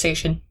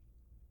conversation.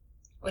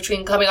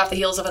 Between coming off the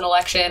heels of an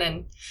election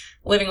and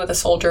living with a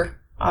soldier,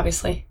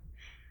 obviously.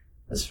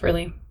 It was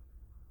really...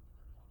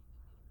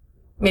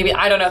 Maybe,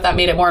 I don't know if that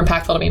made it more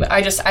impactful to me, but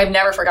I've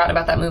never forgotten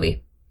about that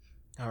movie.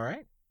 All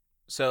right.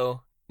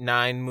 So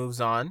 9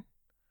 moves on.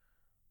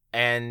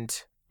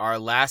 And our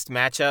last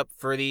matchup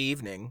for the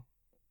evening.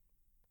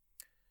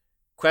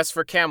 Quest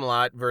for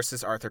Camelot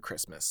versus Arthur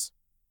Christmas.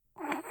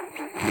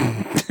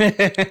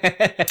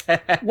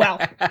 Well,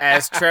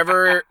 As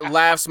Trevor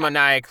laughs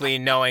maniacally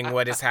knowing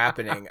what is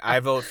happening, I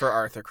vote for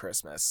Arthur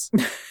Christmas.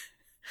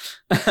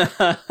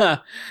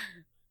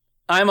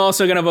 I'm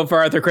also going to vote for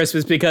Arthur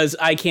Christmas because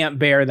I can't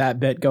bear that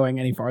bit going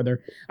any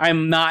farther.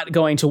 I'm not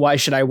going to Why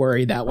Should I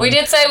Worry that one. We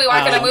did say we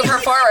weren't going to move her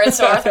forward,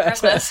 so Arthur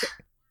Christmas.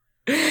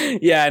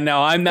 Yeah,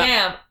 no, I'm not.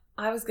 Damn,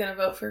 I was gonna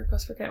vote for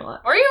Quest for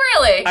Camelot. Were you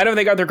really? I don't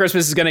think Arthur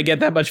Christmas is going to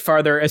get that much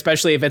farther,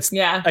 especially if it's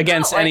Yeah,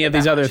 against I don't any like of it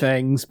these that other much.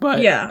 things.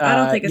 But yeah, I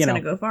don't think it's you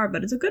going know, to go far,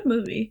 but it's a good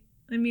movie.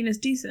 I mean, it's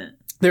decent.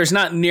 there's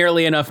not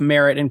nearly enough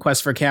merit in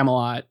Quest for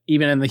Camelot,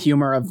 even in the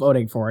humor of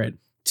voting for it,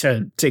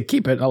 to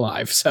keep it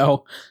alive.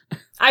 So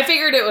I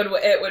figured it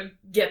would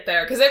get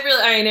there because it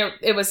really. I mean,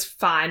 it was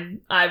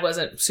fine. I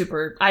wasn't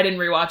super. I didn't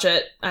rewatch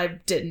it. I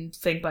didn't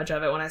think much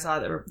of it when I saw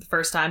it the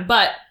first time.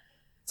 But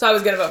so I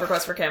was gonna vote for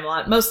Quest for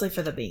Camelot, mostly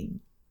for the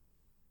bean,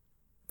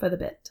 for the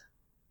bit,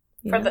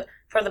 you know?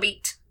 For the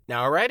beat.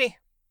 Alrighty.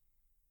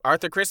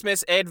 Arthur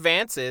Christmas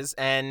advances,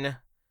 and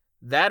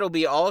that'll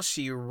be all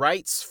she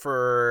writes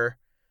for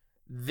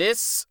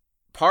this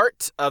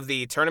part of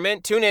the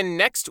tournament. Tune in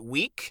next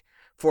week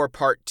for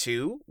part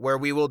 2, where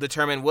we will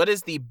determine what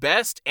is the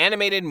best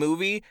animated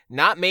movie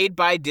not made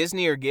by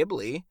Disney or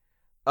Ghibli,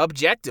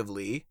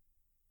 objectively,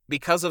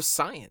 because of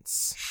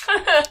science.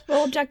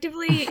 Well,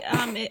 objectively,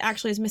 it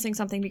actually is missing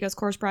something because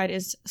Corpse Bride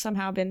is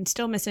somehow been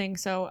still missing.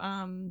 So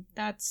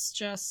that's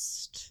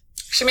just.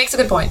 She makes a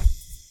good point.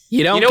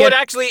 you don't You know get what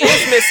actually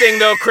is missing,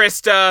 though,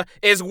 Krista,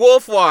 is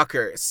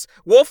Wolfwalkers.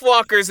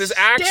 Wolfwalkers is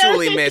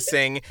actually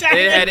missing, and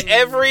it had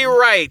every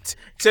right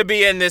to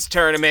be in this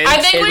tournament.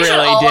 I think It we should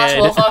really all watch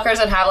did.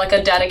 Wolfwalkers and have like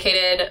a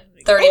dedicated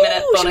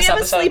 30-minute Ooh, bonus should we have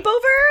episode. a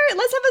sleepover?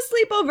 Let's have a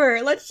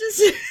sleepover. Let's just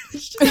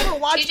have a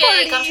watch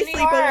TJ, come party to New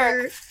York.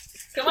 sleepover.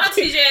 Come on,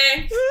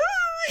 TJ.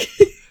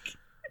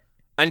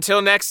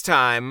 Until next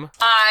time.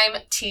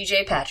 I'm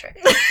TJ Patrick.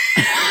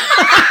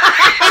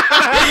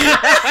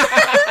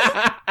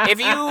 If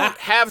you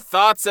have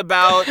thoughts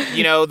about,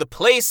 the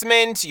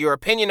placement, your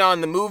opinion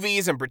on the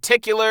movies in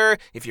particular,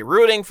 if you're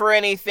rooting for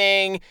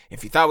anything,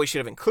 if you thought we should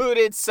have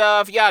included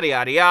stuff, yada,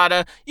 yada,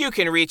 yada, you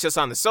can reach us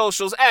on the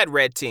socials at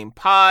Red Team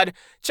Pod.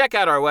 Check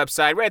out our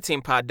website,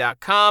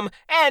 redteampod.com,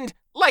 and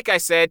like I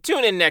said,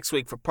 tune in next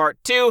week for part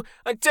 2.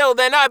 Until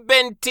then, I've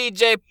been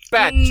TJ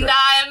Patrick.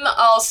 I'm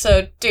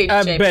also DJ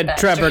I've been Patrick.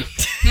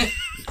 Trevor.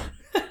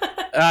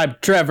 I'm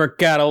Trevor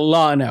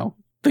Catalano.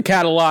 The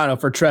Catalano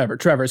for Trevor.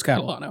 Trevor's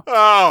Catalano.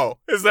 Oh,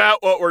 is that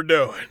what we're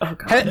doing? Oh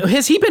God.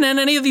 Has he been in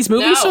any of these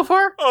movies No. so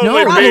far?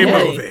 Only probably. me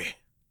movie.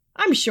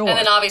 I'm sure. And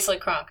then obviously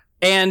Kronk.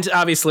 And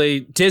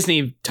obviously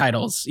Disney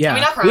titles. Yeah. I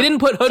mean, not Kronk. We didn't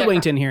put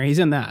Hoodwinked Sorry. in here. He's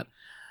in that.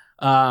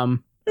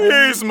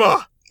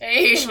 Yzma.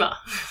 Ishma.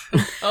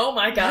 Oh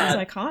my That's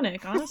God.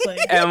 iconic, honestly.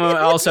 And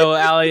also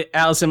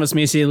Allison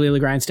Wasmisi, Leela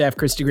Grindstaff,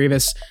 Christy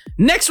Grievous.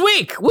 Next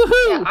week! Woohoo!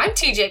 Yeah, I'm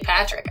TJ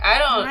Patrick. I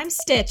don't. I'm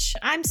Stitch.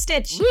 I'm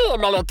Stitch.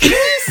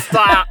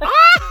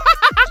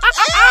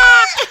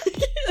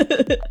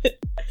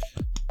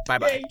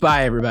 Bye-bye.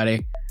 Bye,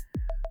 everybody.